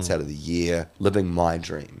 7 months out of the year, living my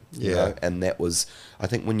dream. You know? And that was, I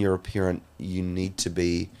think, when you're a parent, you need to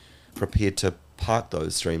be prepared to park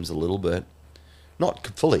those dreams a little bit, not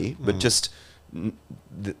fully, but just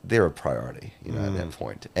they're a priority, you know, at that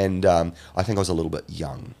point. And I think I was a little bit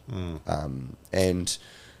young,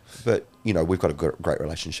 but you know, we've got a great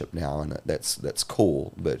relationship now, and that's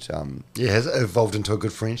cool. But has it evolved into a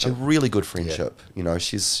good friendship? A really good friendship. You know,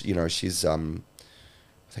 she's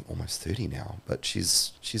I think almost 30 now, but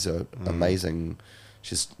she's amazing.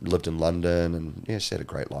 She's lived in London, and she's had a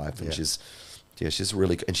great life, and she's Yeah, she's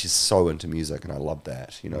really, and she's so into music, and I love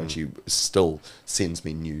that, you know. And she still sends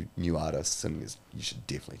me new artists, and you should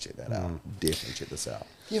definitely check that out. Definitely check this out.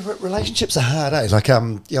 Yeah, relationships are hard, eh? Like, I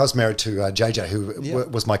was married to JJ, who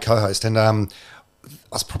was my co-host, and I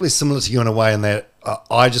was probably similar to you in a way in that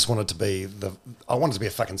I just wanted to be a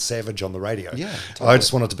fucking savage on the radio. Yeah, totally. I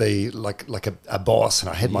just wanted to be like a boss, and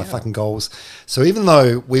I had my fucking goals. So even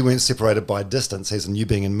though we weren't separated by distance, as in you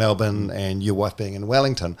being in Melbourne and your wife being in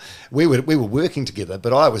Wellington, we were working together.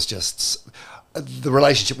 But I was just, the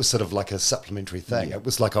relationship was sort of like a supplementary thing. It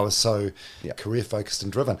was like I was so career focused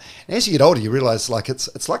and driven. And as you get older, you realise like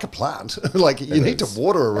it's like a plant. Like you need to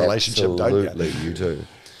water a relationship, don't you? Absolutely, you do.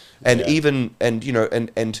 And even you know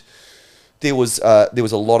and there was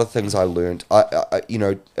a lot of things I learned.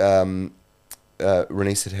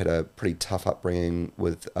 Renice had a pretty tough upbringing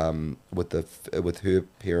with her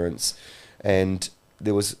parents, and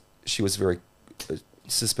she was very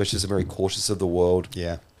suspicious and very cautious of the world.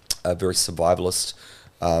 Yeah, a very survivalist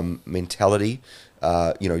mentality.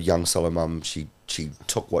 Young solo mum. She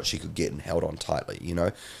took what she could get and held on tightly. You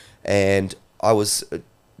know, and I was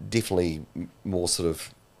definitely more sort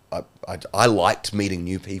of. I liked meeting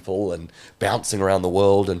new people and bouncing around the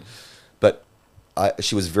world, but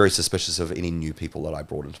she was very suspicious of any new people that I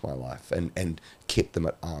brought into my life and kept them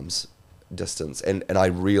at arm's distance. And I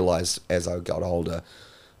realised as I got older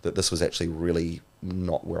that this was actually really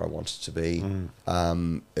not where I wanted to be.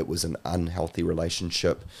 It was an unhealthy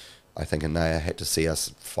relationship. I think Anaya had to see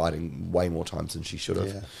us fighting way more times than she should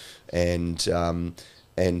have. Yeah.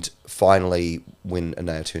 And finally, when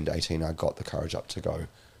Anaya turned 18, I got the courage up to go,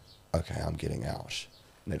 okay, I'm getting out.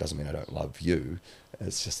 And that doesn't mean I don't love you.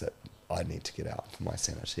 It's just that I need to get out for my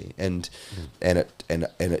sanity. And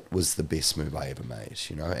it was the best move I ever made,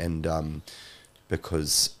 you know. And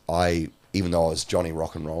because even though I was Johnny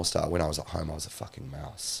Rock and Roll Star, when I was at home I was a fucking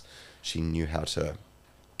mouse. She knew how to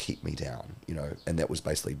keep me down, you know. And that was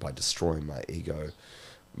basically by destroying my ego,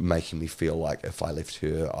 making me feel like if I left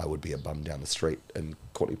her, I would be a bum down the street in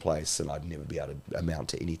Courtney Place and I'd never be able to amount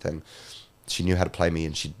to anything. She knew how to play me,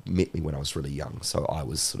 and she met me when I was really young, so I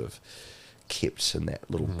was sort of kept in that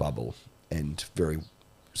little bubble and very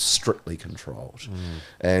strictly controlled.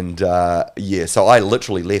 And so I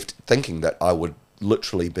literally left thinking that I would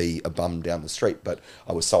literally be a bum down the street, but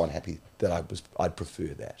I was so unhappy that I'd prefer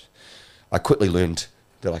that. I quickly learned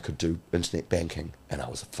that I could do internet banking, and I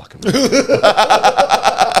was a fucking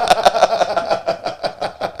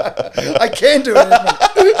I can do it.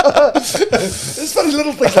 There's funny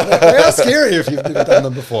little things like that. They are scary if you've never done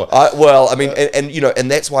them before.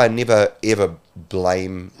 And that's why I never ever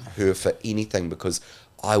blame her for anything, because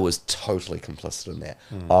I was totally complicit in that.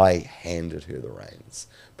 I handed her the reins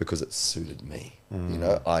because it suited me. You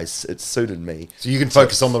know, it suited me. So you can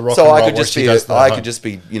focus on the rock and roll. So I could just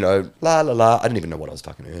be, you know, la la la. I didn't even know what I was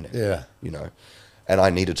fucking earning. Yeah, you know, and I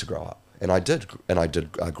needed to grow up. And I did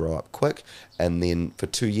grow up quick. And then for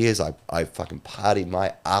 2 years, I fucking partied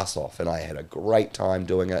my ass off, and I had a great time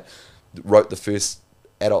doing it. Wrote the first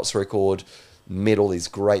adults record, met all these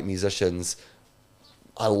great musicians.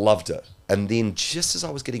 I loved it. And then just as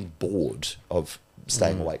I was getting bored of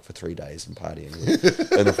staying awake for 3 days and partying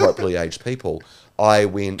with inappropriately aged people, I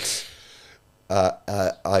went.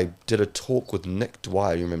 I did a talk with Nick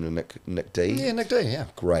Dwyer. You remember Nick D? Yeah, Nick D. Yeah,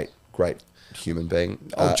 great human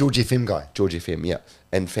being. George FM guy. George FM, yeah.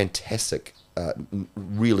 And fantastic,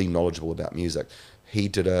 really knowledgeable about music. He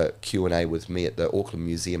did a Q&A with me at the Auckland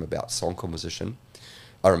Museum about song composition.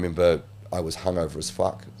 I remember I was hungover as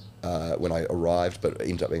fuck when I arrived, but it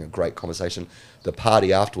ended up being a great conversation. The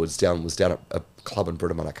party afterwards was down at a club in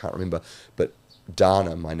Britain, I can't remember, but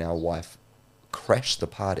Dana, my now wife, crashed the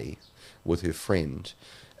party with her friend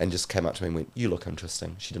and just came up to me and went, "You look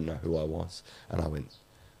interesting." She didn't know who I was. And I went,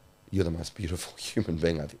 "You're the most beautiful human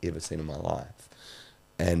being I've ever seen in my life."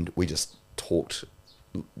 And we just talked.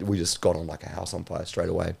 We just got on like a house on fire straight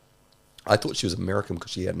away. I thought she was American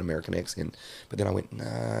because she had an American accent. But then I went,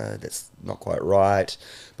 no, that's not quite right.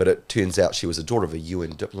 But it turns out she was a daughter of a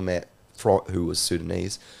UN diplomat who was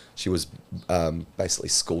Sudanese. She was basically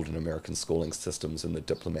schooled in American schooling systems in the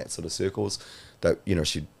diplomat sort of circles. That, you know,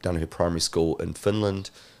 she'd done her primary school in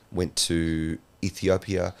Finland, went to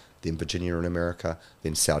Ethiopia, then Virginia in America,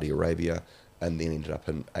 then Saudi Arabia, and then ended up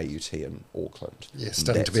in AUT in Auckland. Yeah,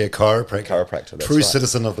 studying to be a chiropractor. That's True right.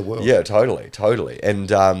 Citizen of the world. Yeah, totally.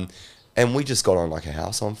 And we just got on like a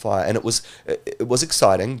house on fire. And it was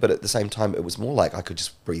exciting, but at the same time, it was more like I could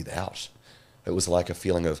just breathe out. It was like a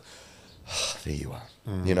feeling of, oh, there you are,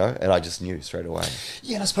 you know? And I just knew straight away.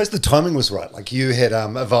 Yeah, and I suppose the timing was right. Like you had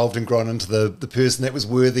evolved and grown into the person that was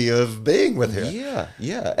worthy of being with her.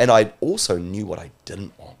 Yeah. And I also knew what I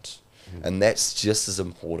didn't want. And that's just as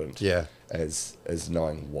important Yeah. as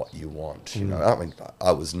knowing what you want. You know, I mean,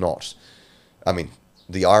 I was not. I mean,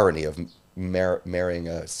 the irony of marrying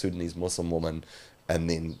a Sudanese Muslim woman and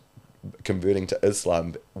then converting to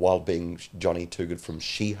Islam while being Jon Toogood from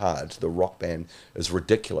Shihad, the rock band, is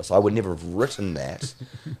ridiculous. I would never have written that,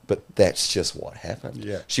 but that's just what happened.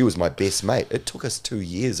 Yeah. She was my best mate. It took us 2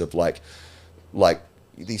 years of like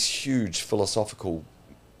these huge philosophical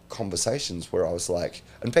conversations where I was like,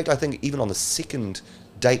 in fact, I think even on the second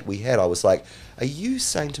date we had, I was like, are you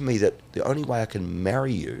saying to me that the only way I can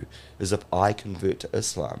marry you is if I convert to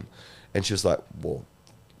Islam? And she was like, well,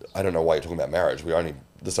 I don't know why you're talking about marriage.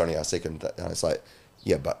 This is only our second. And I was like,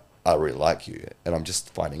 yeah, but I really like you, and I'm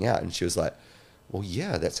just finding out. And she was like, well,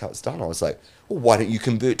 yeah, that's how it's done. I was like, well, why don't you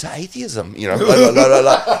convert to atheism? You know,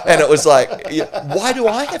 and it was like, yeah, why do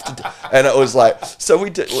I have to do? And it was like, so we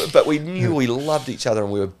did, but we knew we loved each other,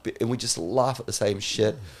 and we just laugh at the same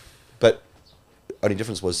shit. But only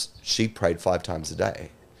difference was she prayed 5 times a day,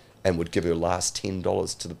 and would give her last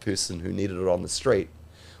 $10 to the person who needed it on the street,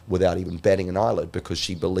 without even batting an eyelid, because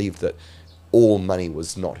she believed that all money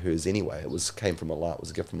was not hers anyway. Came from Allah. It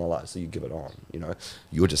was a gift from Allah. So you give it on. You know,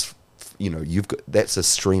 you're just, you know, that's a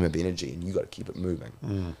stream of energy, and you got to keep it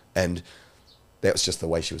moving. And that was just the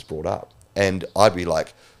way she was brought up. And I'd be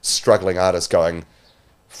like struggling artist going,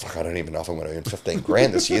 fuck, I don't even know if I'm going to earn 15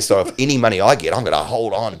 grand this year. So if any money I get, I'm going to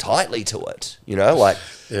hold on tightly to it. You know, like,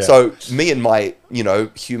 so me and my, you know,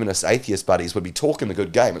 humanist atheist buddies would be talking the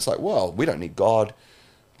good game. It's like, well, we don't need God.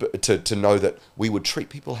 To know that we would treat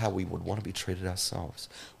people how we would want to be treated ourselves,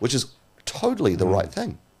 which is totally the right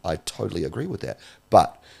thing. I totally agree with that.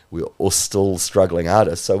 But we were all still struggling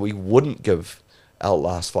artists, so we wouldn't give our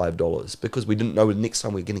last $5 because we didn't know the next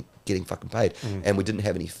time we were getting fucking paid, and we didn't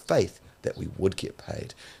have any faith that we would get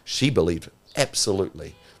paid. She believed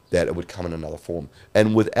absolutely that it would come in another form,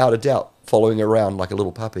 and without a doubt, following around like a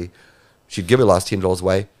little puppy, she'd give her last $10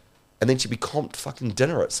 away, and then she'd be comped fucking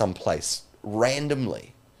dinner at some place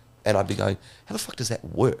randomly. And I'd be going, how the fuck does that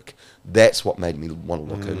work? That's what made me want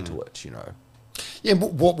to look into it, you know. Yeah,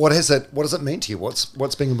 what does it mean to you?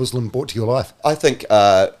 What's being a Muslim brought to your life? I think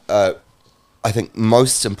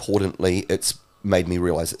most importantly, it's made me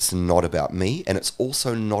realize it's not about me, and it's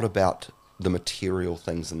also not about the material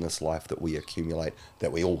things in this life that we accumulate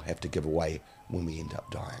that we all have to give away when we end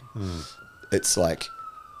up dying. It's like,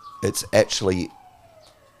 it's actually,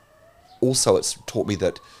 also it's taught me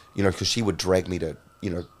that, you know, because she would drag me to,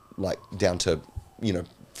 you know, like down to, you know,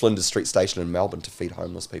 Flinders Street Station in Melbourne to feed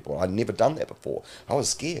homeless people. I'd never done that before. I was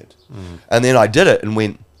scared. And then I did it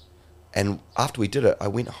and after we did it, I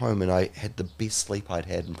went home and I had the best sleep I'd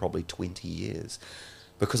had in probably 20 years.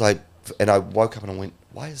 Because I woke up and I went,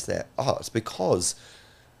 why is that? Oh, it's because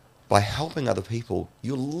by helping other people,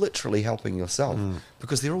 you're literally helping yourself.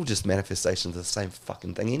 Because they're all just manifestations of the same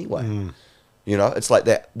fucking thing anyway. You know, it's like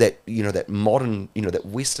that, you know, that modern, you know, that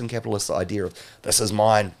Western capitalist idea of this is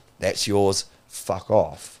mine, that's yours, fuck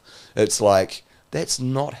off. It's like, that's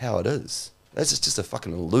not how it is. That's just a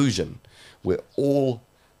fucking illusion. We're all,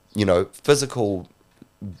 you know, physical,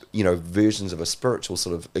 you know, versions of a spiritual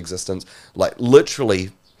sort of existence, like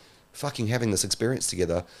literally fucking having this experience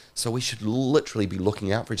together. So we should literally be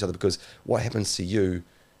looking out for each other, because what happens to you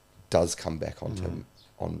does come back onto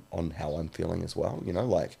on how I'm feeling as well, you know,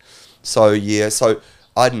 like, so yeah, so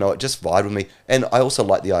I don't know, it just vibed with me. And I also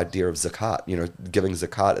like the idea of zakat, you know, giving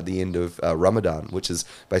zakat at the end of Ramadan, which is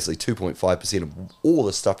basically 2.5% of all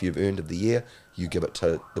the stuff you've earned of the year. You give it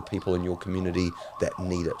to the people in your community that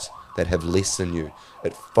need it, that have less than you.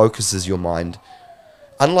 It focuses your mind,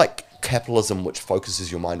 unlike capitalism, which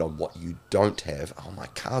focuses your mind on what you don't have. Oh, my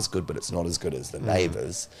car's good, but it's not as good as the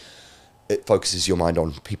neighbour's. It focuses your mind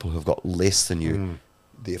on people who've got less than you.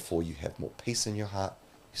 Therefore, you have more peace in your heart,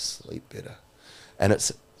 you sleep better. And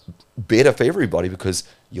it's better for everybody because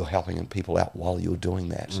you're helping people out while you're doing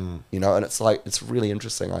that. You know, and it's like, it's really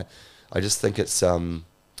interesting. I just think it's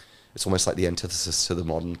almost like the antithesis to the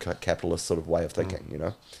modern capitalist sort of way of thinking, you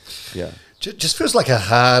know? Yeah. Just feels like a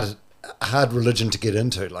hard religion to get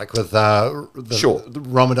into, like with the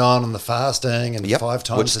Ramadan and the fasting and 5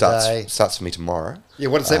 times a day. Starts for me tomorrow. Yeah,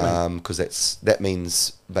 what does that mean? Because that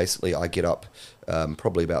means basically I get up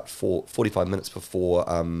probably about 45 minutes before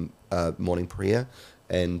morning prayer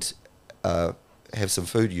and have some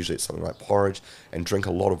food, usually it's something like porridge, and drink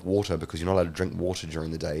a lot of water, because you're not allowed to drink water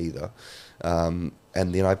during the day either. And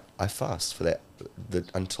then I fast for that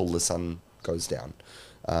until the sun goes down.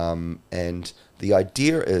 And the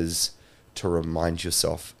idea is to remind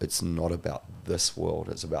yourself it's not about this world,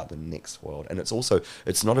 it's about the next world. And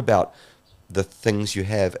it's not about the things you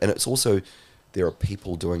have, and it's also there are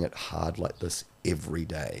people doing it hard like this every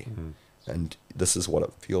day. And this is what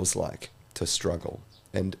it feels like to struggle.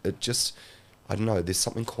 And it just, I don't know, there's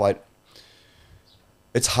something quite,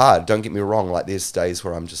 it's hard, don't get me wrong, like there's days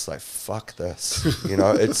where I'm just like, fuck this, you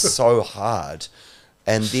know, it's so hard.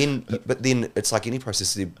 And then, but then it's like any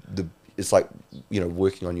process, it's like, you know,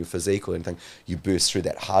 working on your physique or anything, you burst through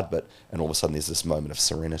that hard bit and all of a sudden there's this moment of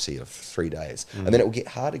serenity of 3 days. And then it will get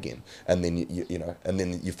hard again. And then, you know, and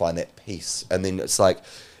then you find that peace. And then it's like,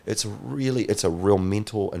 it's a real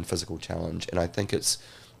mental and physical challenge. And I think it's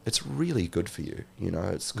really good for you, you know,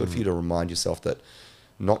 it's good for you to remind yourself that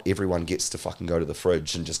not everyone gets to fucking go to the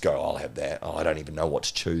fridge and just go, oh, I'll have that. Oh, I don't even know what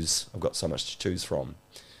to choose. I've got so much to choose from.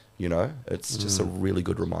 You know, it's just a really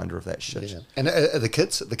good reminder of that shit. Yeah. And are the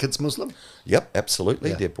kids Muslim? Yep,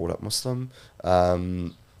 absolutely. Yeah. They're brought up Muslim. I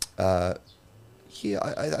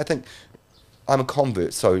think I'm a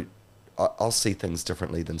convert, so I'll see things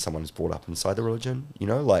differently than someone who's brought up inside the religion. You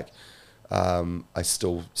know, like I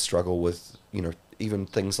still struggle with, you know, even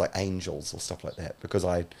things like angels or stuff like that because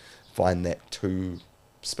I find that too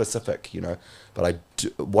specific. You know, but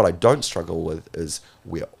what I don't struggle with is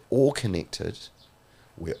we're all connected.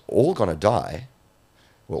 We're all going to die.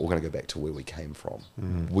 We're all going to go back to where we came from,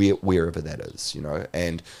 wherever that is, you know.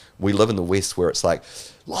 And we live in the West where it's like,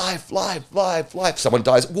 life. Someone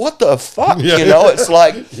dies. What the fuck? Yeah. You know, it's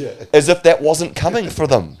like as if that wasn't coming for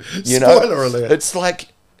them. You know, Spoiler alert. It's like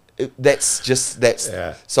that's.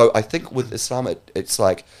 Yeah. So I think with Islam, it's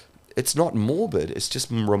like it's not morbid. It's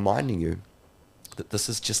just reminding you that this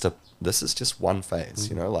is just one phase.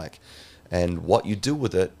 You know, like, and what you do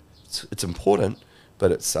with it, it's important.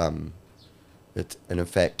 But it's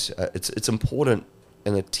important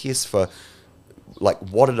in a test for, like,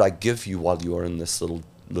 what did I give you while you were in this little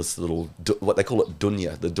what they call it the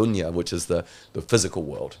dunya, which is the physical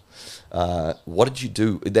world. What did you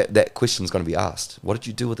do? That question's going to be asked. What did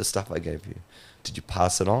you do with the stuff I gave you? Did you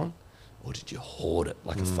pass it on, or did you hoard it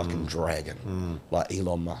like a fucking dragon, like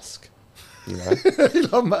Elon Musk? You know,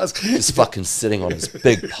 Elon Musk just fucking sitting on his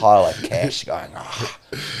big pile of cash, going,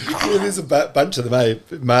 Yeah, there's a bunch of them, eh?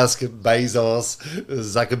 Musk, Bezos,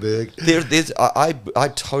 Zuckerberg. I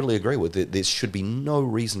totally agree with it. There should be no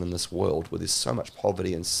reason in this world where there's so much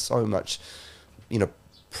poverty and so much, you know,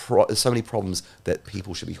 so many problems that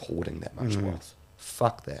people should be hoarding that much wealth.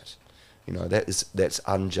 Fuck that. You know, that's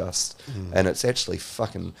unjust, and it's actually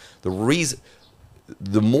fucking the reason.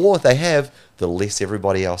 The more they have, the less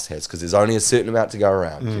everybody else has, because there's only a certain amount to go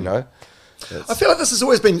around. You know. I feel like this has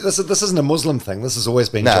always been. This isn't a Muslim thing. This has always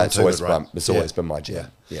been. No, Jon it's always Toogood, right? it's always been my jam.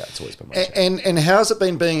 Yeah, it's always been my jam. And how's it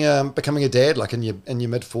been being becoming a dad, like in your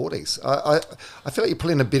mid-40s? I feel like you're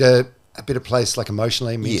putting a better place, like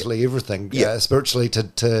emotionally, mentally, everything, spiritually,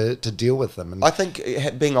 to deal with them. And I think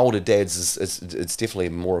being older dads it's definitely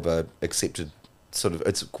more of a accepted sort of.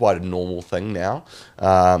 It's quite a normal thing now.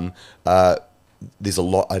 There's a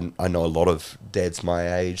lot. I know a lot of dads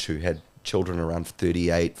my age who had children around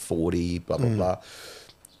 38, 40, blah blah blah.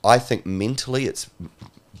 I think mentally it's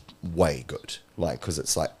way good, like, because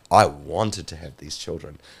it's like I wanted to have these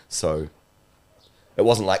children, so it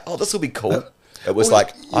wasn't like, oh, this will be cool. It was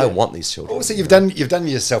I want these children. Also, you've done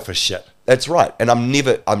yourself a shit. That's right, and I'm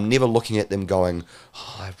never looking at them going,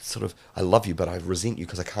 oh, I love you, but I resent you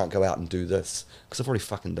because I can't go out and do this because I've already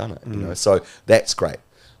fucking done it. You know, so that's great.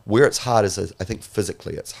 Where it's hard is, I think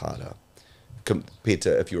physically it's harder compared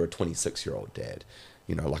to if you're a 26-year-old dad.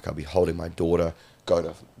 You know, like I'll be holding my daughter, go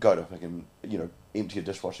to fucking, you know, empty a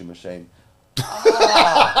dishwashing machine.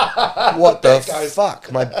 What the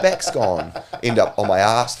fuck? My back's gone. End up on my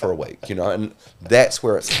ass for a week, you know, and that's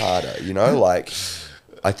where it's harder, you know, like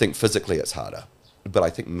I think physically it's harder, but I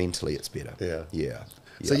think mentally it's better. Yeah.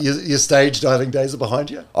 So your stage diving days are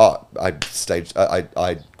behind you? Oh, I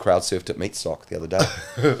crowd surfed at Meatstock the other day.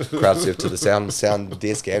 Crowd surfed to the sound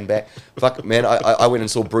desk and back. Fuck, man, I went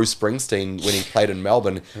and saw Bruce Springsteen when he played in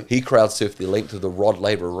Melbourne. He crowd surfed the length of the Rod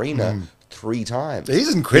Laver Arena 3 times.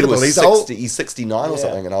 He's incredible. He's 60, he's 69 or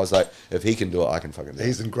something, and I was like, if he can do it, I can fucking do it.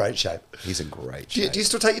 He's in great shape. He's in great shape. Do you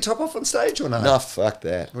still take your top off on stage or no? No, fuck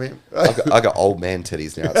that. I got old man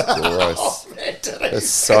titties now. It's gross. Old man titties. It's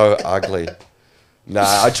so ugly. Nah,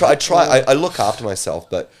 I look after myself,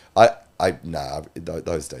 but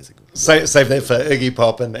those days are good. Save that for Iggy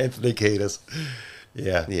Pop and Anthony Kiedis.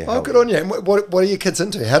 Yeah. Oh, good on you. And what are your kids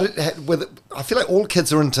into? I feel like all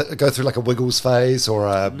kids are go through like a Wiggles phase or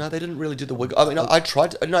a... No, they didn't really do the Wiggles. I mean, I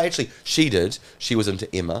tried. No, actually, she did. She was into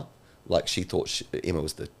Emma. Like, she thought Emma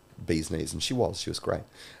was the bee's knees, and she was great.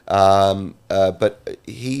 But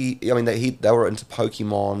they were into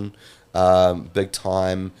Pokemon big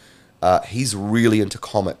time. he's really into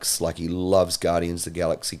comics. Like, he loves Guardians of the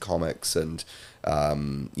Galaxy comics and,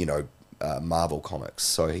 Marvel comics.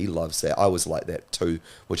 So he loves that. I was like that too,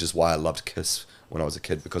 which is why I loved Kiss when I was a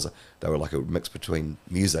kid, because they were like a mix between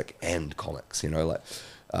music and comics,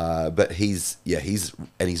 but he's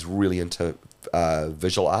really into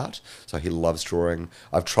visual art. So he loves drawing.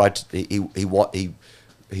 I've tried to, he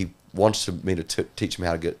wanted me to teach him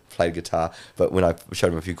how to play guitar, but when I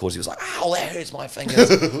showed him a few chords, he was like, "Oh, that hurts my fingers."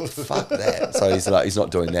 Fuck that. So he's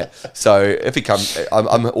not doing that. So if he comes,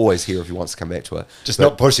 I'm always here if he wants to come back to it. Just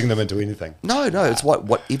not pushing them into anything. No, it's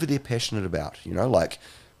whatever they're passionate about. Like,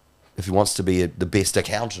 if he wants to be the best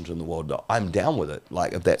accountant in the world, I'm down with it.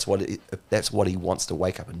 Like, if that's what he wants to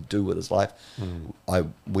wake up and do with his life,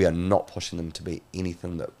 we are not pushing them to be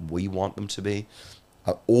anything that we want them to be.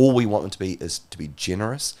 All we want them to be is to be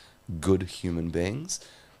generous, good human beings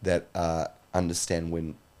that understand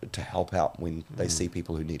when to help out when they see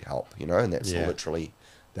people who need help, and that's literally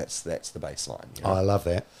that's the baseline. Oh, I love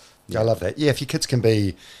that. I love that. Yeah, if your kids can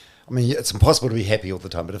be, I mean, it's impossible to be happy all the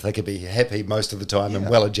time, but if they could be happy most of the time and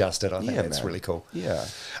well adjusted, I think that's really cool. Yeah.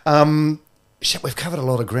 Shit, we've covered a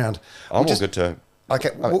lot of ground. I'm all good to.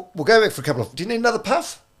 Okay, we'll go back for a couple of. Do you need another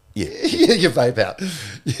puff? Yeah. Your vape out.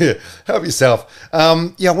 Yeah, help yourself.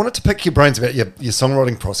 I wanted to pick your brains about your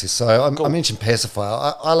songwriting process. So I mentioned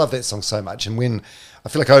Pacifier. I love that song so much. And when I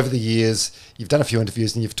feel like over the years, you've done a few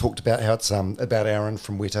interviews and you've talked about how it's about Aaron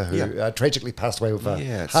from Weta, who tragically passed away with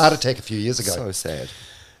a heart attack a few years ago. So sad.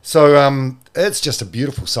 So it's just a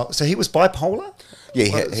beautiful song. So he was bipolar?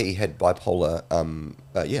 Yeah, he had bipolar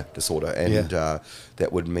disorder. And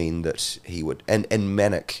that would mean that he would... And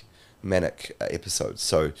manic episodes.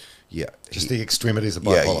 So just the extremities of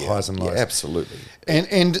bipolar highs and lows. Yeah, absolutely.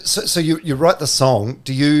 And so you write the song.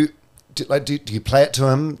 Do you play it to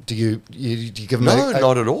him? Do you give him? No,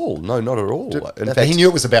 not at all. No, not at all. In fact, he knew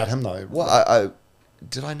it was about him though. Well,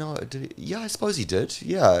 did I know? Yeah, I suppose he did.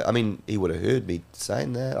 Yeah, I mean, he would have heard me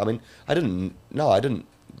saying that. I mean, I didn't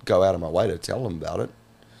go out of my way to tell him about it.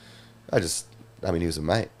 He was a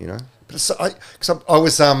mate, So I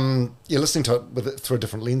was listening to it through a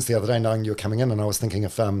different lens the other day, knowing you were coming in, and I was thinking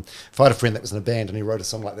if I had a friend that was in a band and he wrote a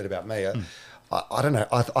song like that about me, I don't know.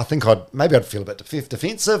 I think I'd feel a bit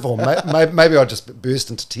defensive, or maybe I'd just burst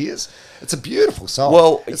into tears. It's a beautiful song.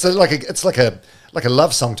 Well, it's like a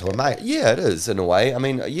love song to a mate. Yeah, it is in a way. I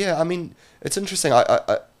mean, it's interesting.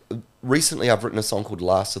 Recently I've written a song called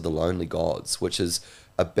 "Last of the Lonely Gods," which is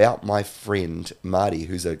about my friend Marty,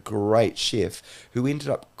 who's a great chef, who ended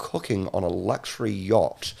up cooking on a luxury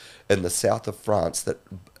yacht in the south of France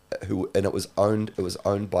it was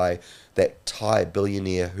owned by that Thai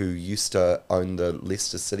billionaire who used to own the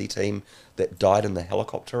Leicester City team that died in the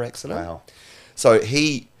helicopter accident. Wow. So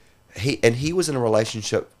he was in a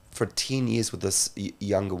relationship for 10 years with this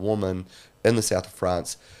younger woman in the south of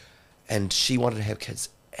France, and she wanted to have kids,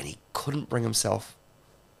 and he couldn't bring himself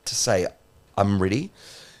to say, "I'm ready."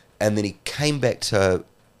 And then he came back to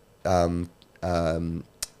Aotearoa,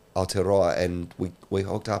 and we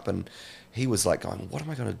hooked up, and he was like going, "What am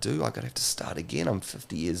I going to do? I'm going to have to start again. I'm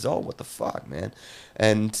 50 years old. What the fuck, man?"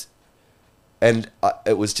 And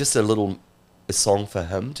it was just a song for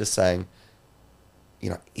him, just saying,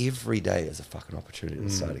 every day is a fucking opportunity to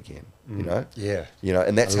start again, Yeah.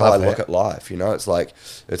 And that's how I look at life,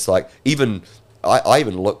 It's like even, I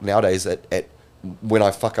even look nowadays at when I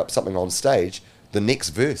fuck up something on stage, the next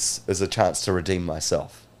verse is a chance to redeem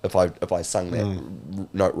myself. If I sung that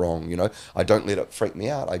note wrong, I don't let it freak me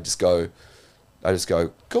out. I just go,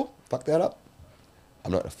 cool, fuck that up.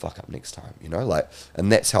 I'm not gonna fuck up next time,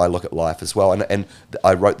 and that's how I look at life as well. And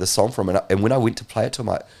I wrote this song from it, and when I went to play it to him,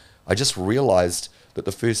 I just realized that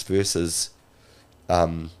the first verse is,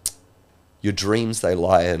 your dreams they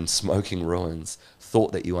lie in smoking ruins,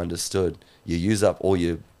 thought that you understood. You use up all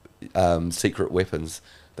your secret weapons.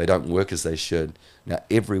 They don't work as they should. Now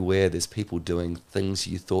everywhere there's people doing things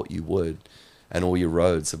you thought you would, and all your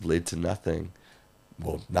roads have led to nothing.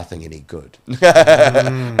 Well, nothing any good.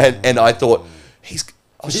 And I thought,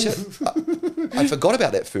 oh shit, I forgot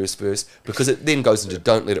about that first verse, because it then goes into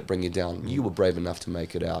don't let it bring you down. You were brave enough to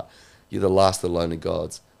make it out. You're the last of the lonely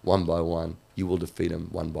gods. One by one, you will defeat them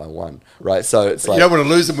one by one. Right? So it's like, you don't want to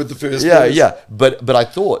lose them with the first verse. Yeah. But I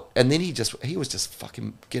thought, and then he was just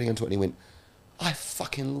fucking getting into it, and he went, I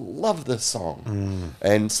fucking love this song.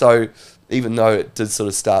 And so even though it did sort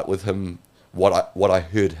of start with him, what I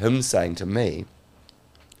heard him saying to me,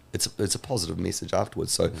 it's a positive message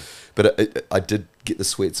afterwards. So, but I did get the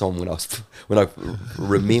sweats on when I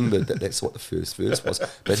remembered that's what the first verse was.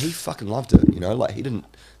 But he fucking loved it, like he didn't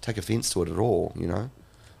take offense to it at all,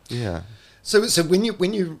 Yeah. So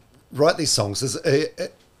when you write these songs,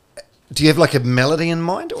 Do you have like a melody in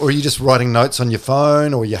mind, or are you just writing notes on your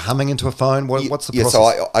phone, or you're humming into a phone? What's the process?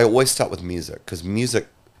 So I always start with music, because music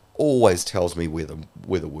always tells me where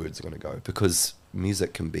the words are going to go, because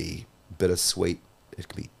music can be bittersweet, it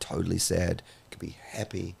can be totally sad, it can be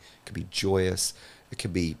happy, it can be joyous, it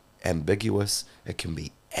can be ambiguous, it can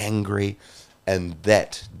be angry, and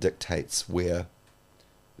that dictates where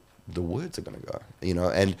the words are going to go, you know,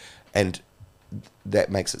 and that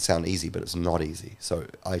makes it sound easy, but it's not easy. So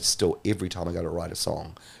I still, every time I go to write a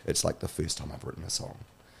song, it's like the first time I've written a song,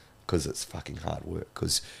 because it's fucking hard work,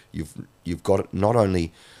 because you've got it, not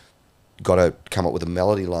only got to come up with a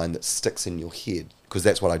melody line that sticks in your head, because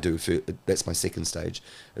that's what I do that's my second stage.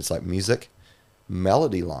 It's like music,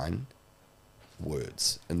 melody line,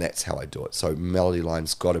 words, and that's how I do it. So melody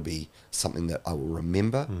line's got to be something that I will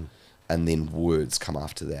remember, and then words come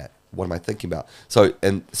after that. What am I thinking about? So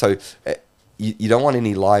you don't want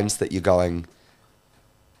any lines that you're going,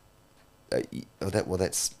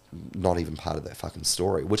 that's not even part of that fucking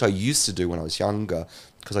story, which I used to do when I was younger,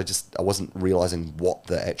 because I wasn't realizing what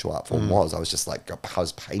the actual art form was. I was just like, I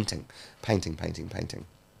was painting.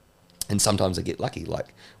 And sometimes I get lucky,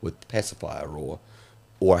 like with Pacifier,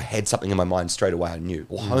 or I had something in my mind straight away I knew,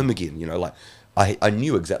 or Home Again, you know, like I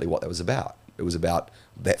knew exactly what that was about. It was about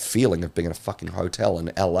that feeling of being in a fucking hotel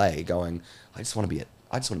in LA going, I just want to be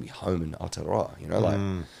home in Aotearoa, you know, like.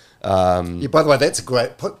 Yeah, by the way, that's a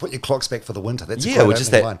great. Put your clocks back for the winter. That's a yeah, great which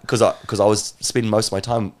is that line. because I was spending most of my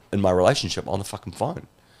time in my relationship on the fucking phone,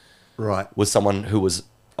 Right. with someone who was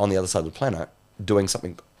on the other side of the planet doing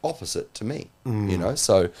something opposite to me, you know.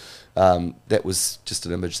 So that was just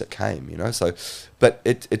an image that came, you know. So, but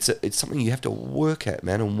it's something you have to work at,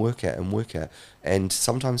 man, and work at. And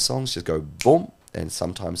sometimes songs just go boom, and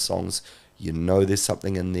sometimes songs, you know, there's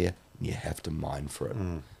something in there, and you have to mine for it.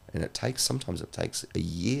 And sometimes it takes a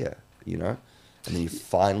year, you know, and then you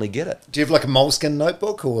finally get it. Do you have like a moleskin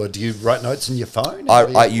notebook, or do you write notes in your phone?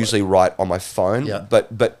 I usually write on my phone, Yeah.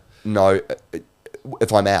 but no,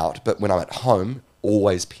 if I'm out, but when I'm at home,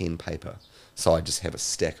 always pen paper. So I just have a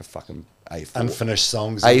stack of fucking A4. Unfinished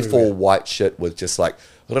songs. A4 everywhere. white shit with just like,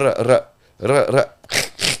 and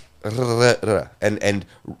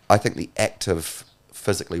I think the act of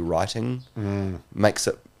physically writing makes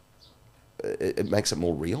it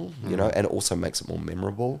more real, you know, and it also makes it more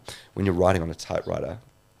memorable. When you're writing on a typewriter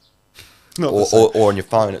or on your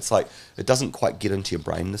phone, it's like it doesn't quite get into your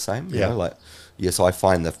brain the same, you know, like, yeah. So I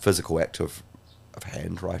find the physical act of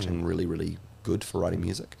handwriting really, really good for writing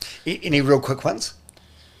music. Any real quick ones?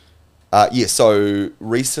 Yeah, so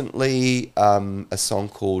recently a song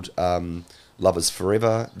called Love Is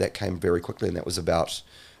Forever, that came very quickly, and that was about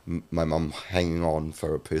my mum hanging on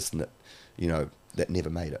for a person that, you know, that never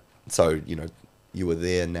made it. So, you know, you were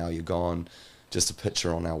there, now you're gone, just a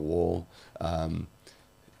picture on our wall.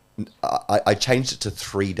 I changed it to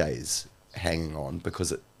 3 days hanging on,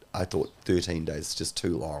 because I thought 13 days is just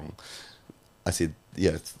too long. I said,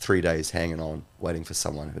 yeah, 3 days hanging on, waiting for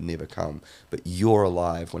someone who'd never come. But you're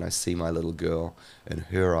alive when I see my little girl, in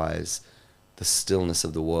her eyes, the stillness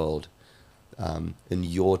of the world. In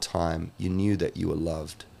your time, you knew that you were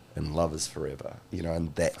loved, and love is forever. You know,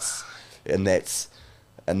 and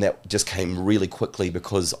that just came really quickly,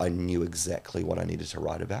 because I knew exactly what I needed to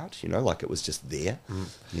write about, you know, like it was just there,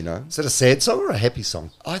 you know. Is it a sad song or a happy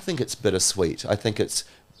song? I think it's bittersweet. I think it's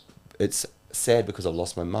sad because I've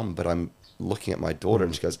lost my mum, but I'm looking at my daughter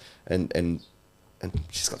and she goes, and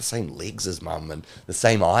she's got the same legs as mum and the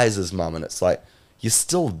same eyes as mum, and it's like, you're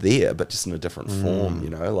still there, but just in a different form, you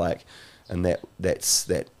know, like, and that's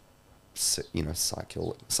that, you know,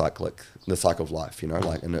 cyclic, the cycle of life, you know,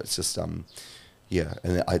 like, and it's just, yeah,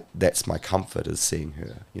 and that's my comfort, is seeing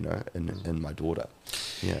her, you know, in my daughter.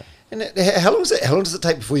 Yeah. And how long does it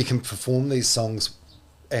take before you can perform these songs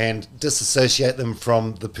and disassociate them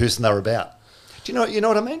from the person they're about? Do you know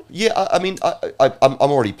what I mean? Yeah, I mean, I'm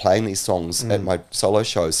already playing these songs at my solo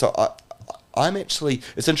shows, so I'm actually,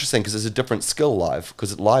 it's interesting because it's a different skill live,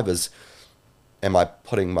 because live is, am I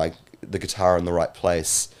putting the guitar in the right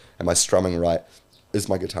place? Am I strumming right? Is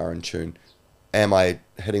my guitar in tune? Am I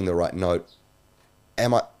hitting the right note?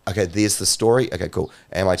 Okay, there's the story. Okay, cool.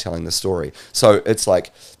 Am I telling the story? So it's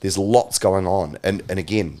like there's lots going on, and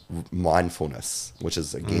again, mindfulness, which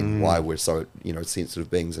is again why we're so, you know, sensitive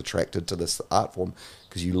beings attracted to this art form,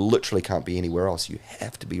 because you literally can't be anywhere else. You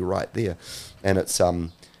have to be right there, and it's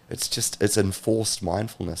enforced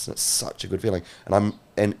mindfulness, and it's such a good feeling.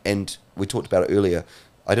 And we talked about it earlier.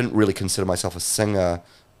 I didn't really consider myself a singer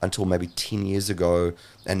until maybe 10 years ago,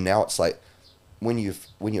 and now it's like, when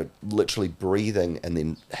you're literally breathing and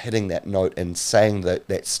then hitting that note and saying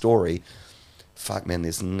that story, fuck, man,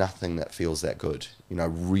 there's nothing that feels that good. You know,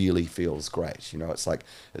 really feels great. You know, it's like,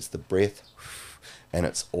 it's the breath, and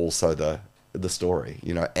it's also the story,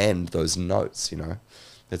 you know, and those notes, you know.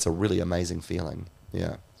 It's a really amazing feeling.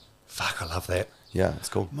 Yeah. Fuck, I love that. Yeah, it's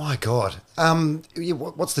cool. My God.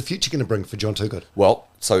 What's the future going to bring for Jon Toogood? Well,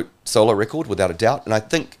 so solo record, without a doubt. And I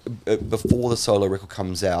think before the solo record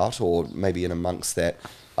comes out, or maybe in amongst that,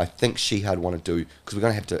 I think Shihad want to do, because we're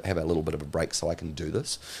going to have a little bit of a break so I can do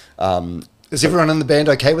this. Is everyone in the band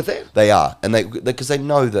okay with that? They are. And because they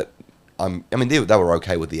know that they were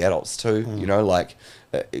okay with the adults too, you know, like,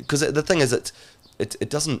 because the thing is, it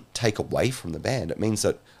doesn't take away from the band. It means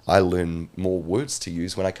that I learn more words to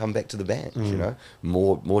use when I come back to the band, you know,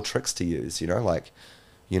 more tricks to use, you know, like,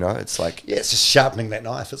 you know, it's like... Yeah, it's just sharpening that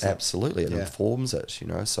knife, isn't it? Absolutely, it informs it, you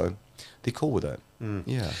know, so they're cool with it.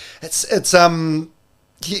 Yeah. It's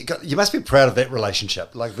you must be proud of that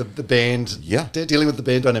relationship, like the band, dealing with the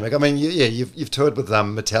band dynamic. I mean, you've toured with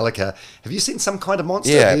Metallica. Have you seen Some Kind of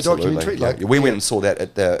Monster? Yeah, the absolutely. documentary? Yeah. Like, we went and saw that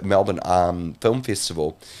at the Melbourne Film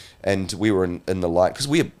Festival, and we were in the light, because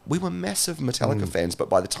we were massive Metallica fans, but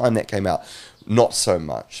by the time that came out, not so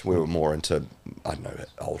much. We were more into, I don't know,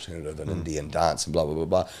 alternative and Indian dance and blah blah blah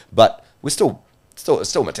blah. But we're still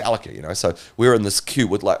Metallica, you know. So we're in this queue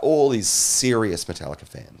with like all these serious Metallica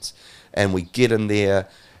fans, and we get in there,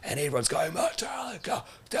 and everyone's going Metallica,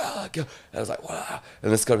 Metallica, and I was like, wow,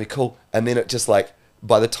 and it's gonna be cool. And then it just like,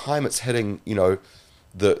 by the time it's hitting, you know,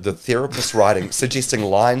 the therapist writing, suggesting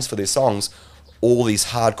lines for their songs, all these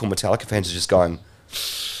hardcore Metallica fans are just going,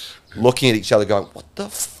 looking at each other going, what the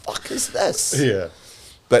fuck is this? Yeah.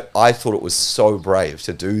 But I thought it was so brave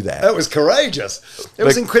to do that. It was courageous. It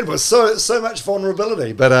was incredible. So much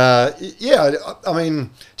vulnerability. But I mean,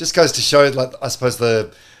 just goes to show, like, I suppose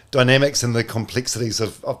the dynamics and the complexities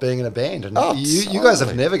of being in a band. And you guys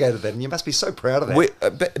have navigated that, and you must be so proud of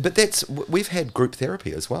that. But we've had group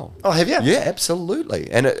therapy as well. Oh, have you? Yeah, absolutely.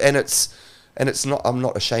 And it's not. I'm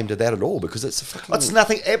not ashamed of that at all, because it's a fucking. It's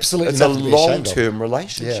nothing. Absolutely, it's nothing a long-term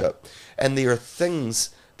relationship, and there are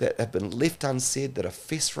things that have been left unsaid that are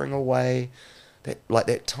festering away. That, like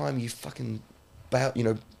that time you fucking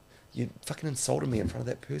you fucking insulted me in front of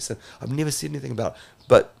that person. I've never said anything about it,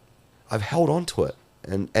 but I've held on to it,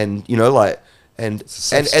 and you know, like, and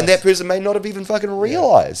that person may not have even fucking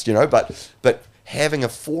realized, you know, but having a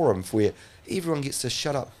forum where everyone gets to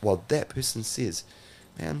shut up while that person says,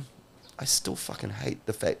 man, I still fucking hate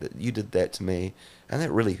the fact that you did that to me, and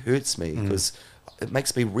that really hurts me, because it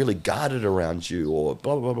makes me really guarded around you, or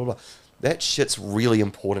blah blah blah blah. That shit's really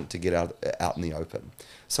important to get out in the open.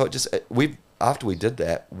 So after we did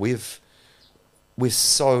that, we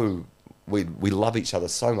love each other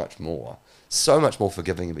so much more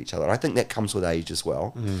forgiving of each other. And I think that comes with age as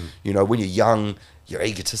well. You know, when you're young, you're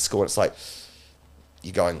egotistical, and it's like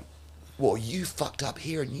you're going, well, you fucked up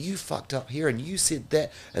here, and you fucked up here, and you said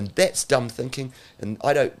that, and that's dumb thinking, and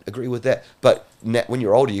I don't agree with that. But when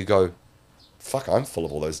you're older, you go, fuck, I'm full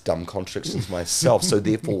of all those dumb contradictions myself. So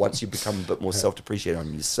therefore, once you become a bit more self-depreciating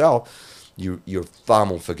on yourself, you're far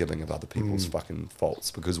more forgiving of other people's fucking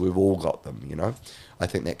faults, because we've all got them, you know. I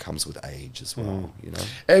think that comes with age as well, you know.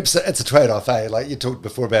 It's a trade-off, eh? Like you talked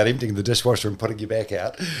before about emptying the dishwasher and putting your back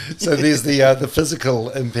out. So there's the physical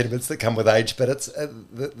impediments that come with age, but it's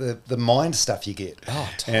the mind stuff you get,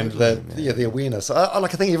 totally, and the awareness. I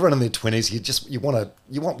think everyone in their 20s,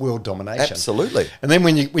 you want world domination, absolutely. And then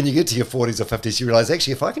when you get to your 40s or 50s, you realise,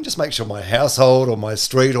 actually, if I can just make sure my household or my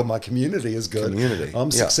street or my community is good, I'm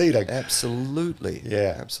succeeding. Absolutely,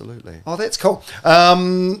 absolutely. Oh, that's cool.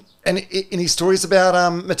 And any stories about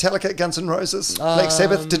Metallica, Guns N' Roses, Black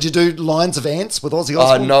Sabbath? Did you do Lines of Ants with Ozzy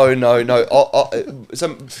Osbourne? No.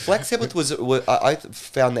 So Black Sabbath I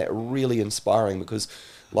found that really inspiring, because,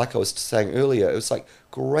 like I was saying earlier, it was like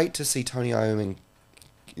great to see Tony Iommi,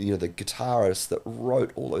 you know, the guitarist that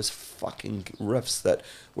wrote all those fucking riffs that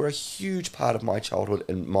were a huge part of my childhood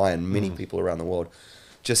and many people around the world,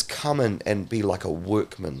 just come in and be like a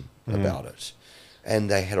workman about it.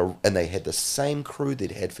 And they had the same crew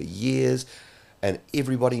they'd had for years, and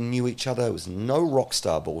everybody knew each other. It was no rock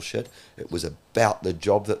star bullshit. It was about the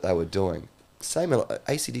job that they were doing. Same,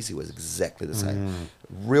 AC/DC was exactly the same.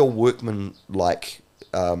 Real workman-like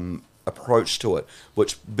approach to it,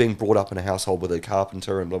 which, being brought up in a household with a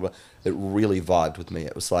carpenter and blah, blah, it really vibed with me.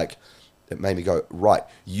 It was like, it made me go, right,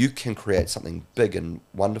 you can create something big and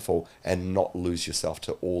wonderful and not lose yourself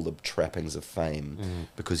to all the trappings of fame,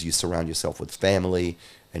 because you surround yourself with family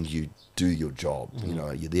and you do your job. You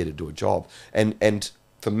know, you're there to do a job. And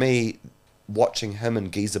for me, watching him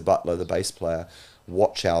and Geezer Butler, the bass player,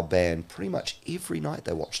 watch our band, pretty much every night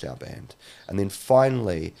they watched our band. And then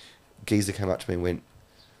finally, Geezer came up to me and went,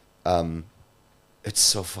 it's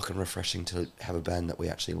so fucking refreshing to have a band that we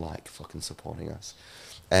actually like fucking supporting us.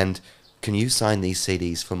 And can you sign these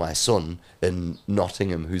CDs for my son in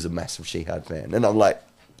Nottingham, who's a massive Shihad fan? And I'm like,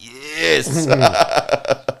 yes.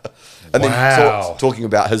 And then talking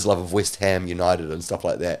about his love of West Ham United and stuff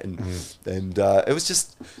like that, and it was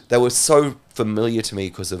just, they were so familiar to me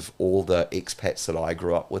because of all the expats that I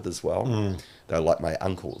grew up with as well. They were like my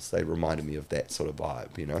uncles. They reminded me of that sort of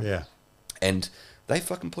vibe, you know. Yeah. And they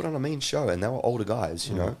fucking put on a mean show, and they were older guys,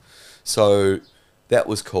 you know. So that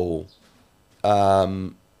was cool.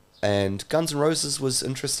 And Guns N' Roses was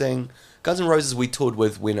interesting. Guns N' Roses we toured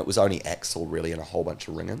with when it was only Axl really and a whole bunch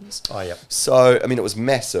of ring-ins. Oh, yeah. So, I mean, it was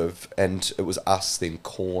massive, and it was us, then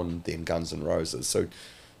Korn, then Guns N' Roses. So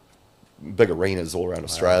big arenas all around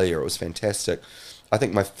Australia. It was fantastic. I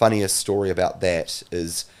think my funniest story about that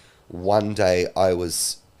is one day I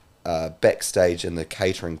was backstage in the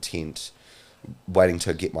catering tent waiting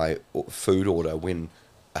to get my food order when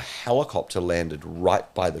a helicopter landed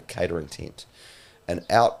right by the catering tent, and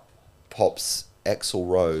out pops Axl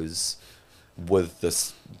Rose with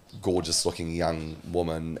this gorgeous looking young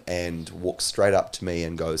woman and walks straight up to me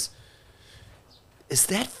and goes, "Is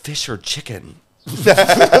that fish or chicken?" And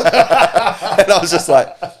I was just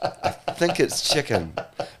like, "I think it's chicken."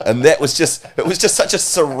 And it was just such a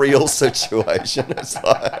surreal situation. It's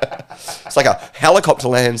like a helicopter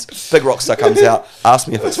lands, big rock star comes out, asks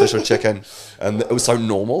me if it's fish or chicken, and it was so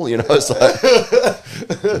normal, you know. It's like,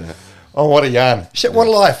 yeah. Oh, what a yarn. Shit, what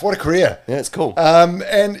a life, what a career. Yeah, it's cool.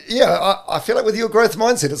 And yeah, I feel like with your growth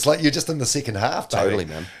mindset, it's like you're just in the second half, baby. Totally,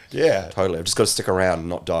 man. Yeah. Totally. I've just got to stick around and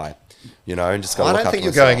not die, you know, and just got to I look don't after think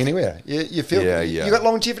you're myself. going anywhere. You feel, Yeah. you got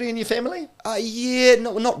longevity in your family? Yeah,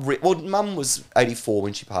 no, well, Mum was 84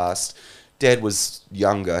 when she passed. Dad was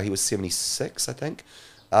younger. He was 76, I think.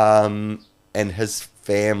 And his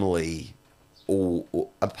family,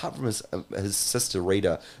 all apart from his sister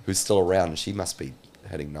Rita, who's still around, and she must be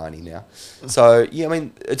hitting 90 now. So, yeah, I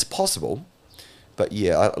mean, it's possible. But,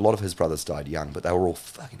 yeah, a lot of his brothers died young, but they were all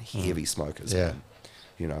fucking heavy smokers. Yeah. Man.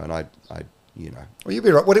 You know, and I, you know. Well, you'll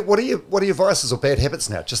be right. What are your vices or bad habits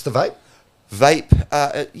now? Just the vape? Vape,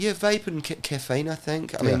 vape and caffeine, I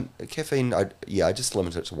think. I mean, caffeine, I just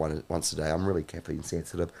limit it to once a day. I'm really caffeine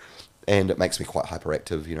sensitive, and it makes me quite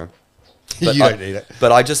hyperactive, you know. But you don't need it.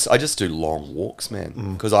 But I just do long walks,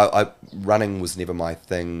 man, because I running was never my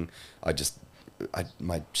thing.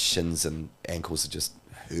 My shins and ankles just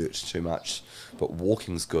hurt too much, but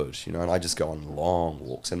walking's good, you know, and I just go on long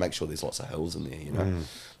walks and make sure there's lots of hills in there, you know.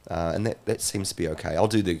 And that seems to be okay. I'll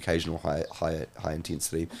do the occasional high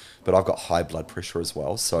intensity, but I've got high blood pressure as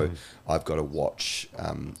well, so I've got to watch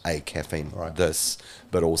caffeine,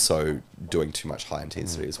 but also doing too much high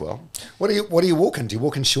intensity as well. What are you walking? Do you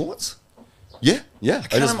walk in shorts? Yeah.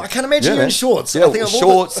 I can't imagine you in shorts. Yeah, I think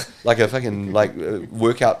shorts, like a fucking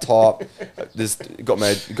workout top. Got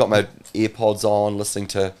my AirPods on, listening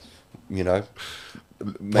to, you know,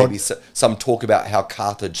 maybe some talk about how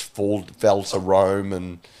Carthage fell to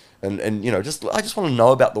Rome, and you know, I just want to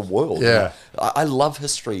know about the world. Yeah, I love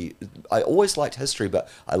history. I always liked history, but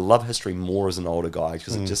I love history more as an older guy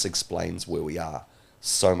because it just explains where we are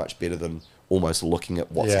so much better than almost looking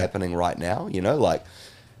at what's happening right now. You know, like.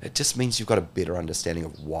 It just means you've got a better understanding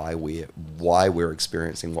of why we're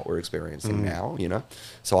experiencing what we're experiencing now, you know?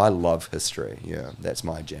 So I love history, yeah, that's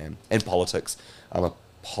my jam. And politics. I'm a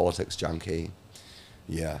politics junkie,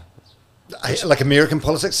 yeah. Like American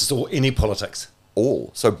politics or any politics? All.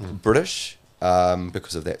 So British,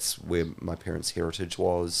 because that's where my parents' heritage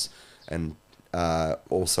was, and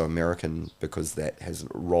also American because that has a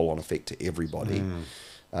roll-on effect to everybody.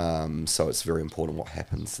 So it's very important what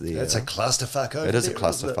happens there. It's a clusterfuck over there. It is a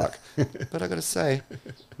clusterfuck. But I got to say,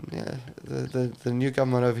 yeah, the new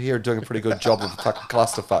government over here are doing a pretty good job of fucking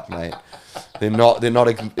clusterfuck, mate. They're not.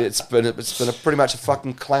 It's been a pretty much a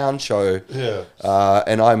fucking clown show. Yeah.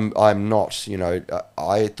 And I'm not. You know,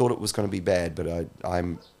 I thought it was going to be bad, but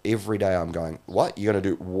I'm every day I'm going, what? You're going to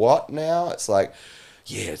do what now? It's like,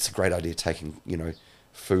 yeah, it's a great idea taking, you know,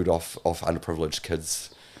 food off underprivileged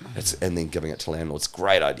kids. And then giving it to landlords.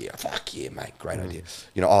 Great idea. Fuck yeah, mate. Great idea.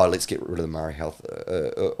 You know, let's get rid of the Murray Health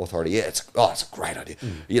Authority. Yeah, it's a great idea.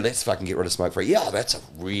 Yeah, let's fucking get rid of smoke free. Yeah, that's a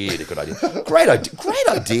really good idea. Great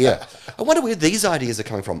idea. I wonder where these ideas are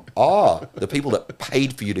coming from. The people that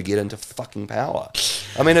paid for you to get into fucking power.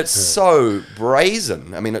 I mean, it's so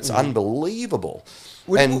brazen. I mean, it's unbelievable.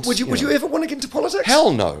 Would you ever want to get into politics?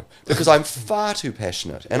 Hell no, because I'm far too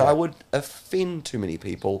passionate, and I would offend too many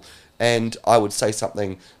people, and I would say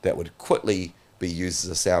something that would quickly be used as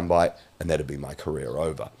a soundbite, and that'd be my career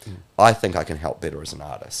over. I think I can help better as an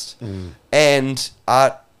artist, and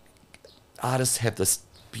artists have this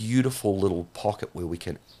beautiful little pocket where we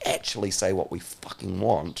can actually say what we fucking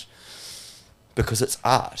want because it's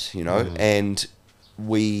art, you know, and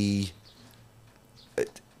we're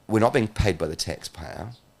not being paid by the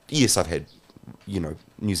taxpayer. Yes, I've had, you know,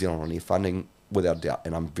 New Zealand On Air funding without a doubt,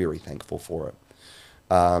 and I'm very thankful for it.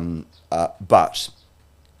 But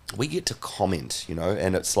we get to comment, you know,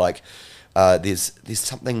 and it's like there's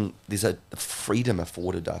a freedom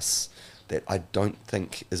afforded us that I don't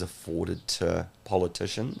think is afforded to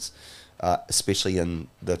politicians, especially in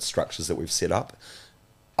the structures that we've set up.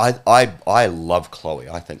 I love Chloe.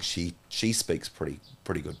 I think she speaks pretty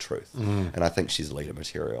good truth, and I think she's leader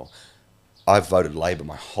material. I've voted Labour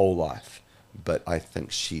my whole life, but I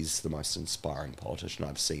think she's the most inspiring politician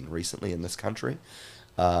I've seen recently in this country.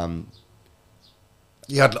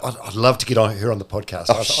 Yeah, I'd love to get her on the podcast.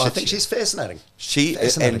 I think she's fascinating. She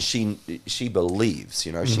believes,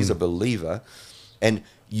 you know, she's a believer, and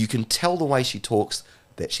you can tell the way she talks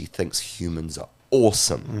that she thinks humans are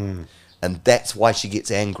awesome, and that's why she gets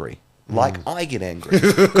angry. Like I get angry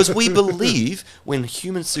because we believe when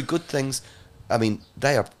humans do good things, I mean,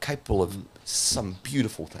 they are capable of some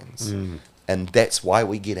beautiful things. And that's why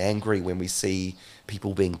we get angry when we see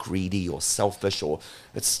people being greedy or selfish, or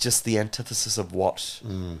it's just the antithesis of what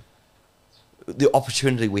the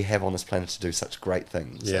opportunity we have on this planet to do such great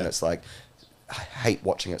things. Yeah. And it's like, I hate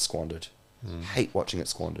watching it squandered. Hate watching it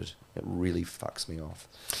squandered. It really fucks me off.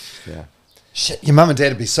 Yeah. Shit, your mum and dad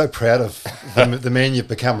would be so proud of the man you've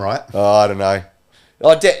become, right? Oh, I don't know.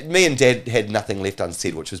 Me and Dad had nothing left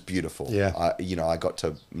unsaid, which was beautiful. Yeah. I got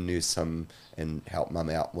to nurse him and help Mum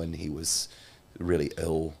out when he was really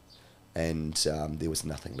ill, and there was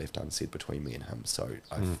nothing left unsaid between me and him. So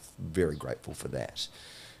I'm very grateful for that.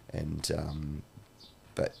 And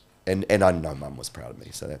I know Mum was proud of me,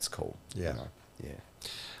 so that's cool. Yeah. You know? Yeah.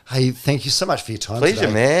 Hey, thank you so much for your time. Pleasure,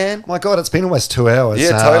 today. man. My God, it's been almost 2 hours.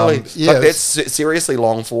 Yeah, totally. Yeah, Like, that's seriously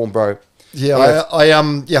long form, bro. Yeah, I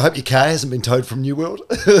hope your car hasn't been towed from New World.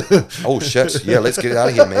 Oh shit! Yeah, let's get out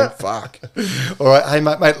of here, man. Fuck. All right, hey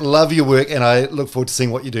mate, love your work, and I look forward to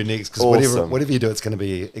seeing what you do next. Because awesome. whatever you do, it's going to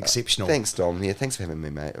be exceptional. Thanks, Dom. Yeah, thanks for having me,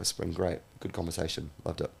 mate. It's been great. Good conversation.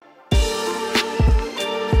 Loved it.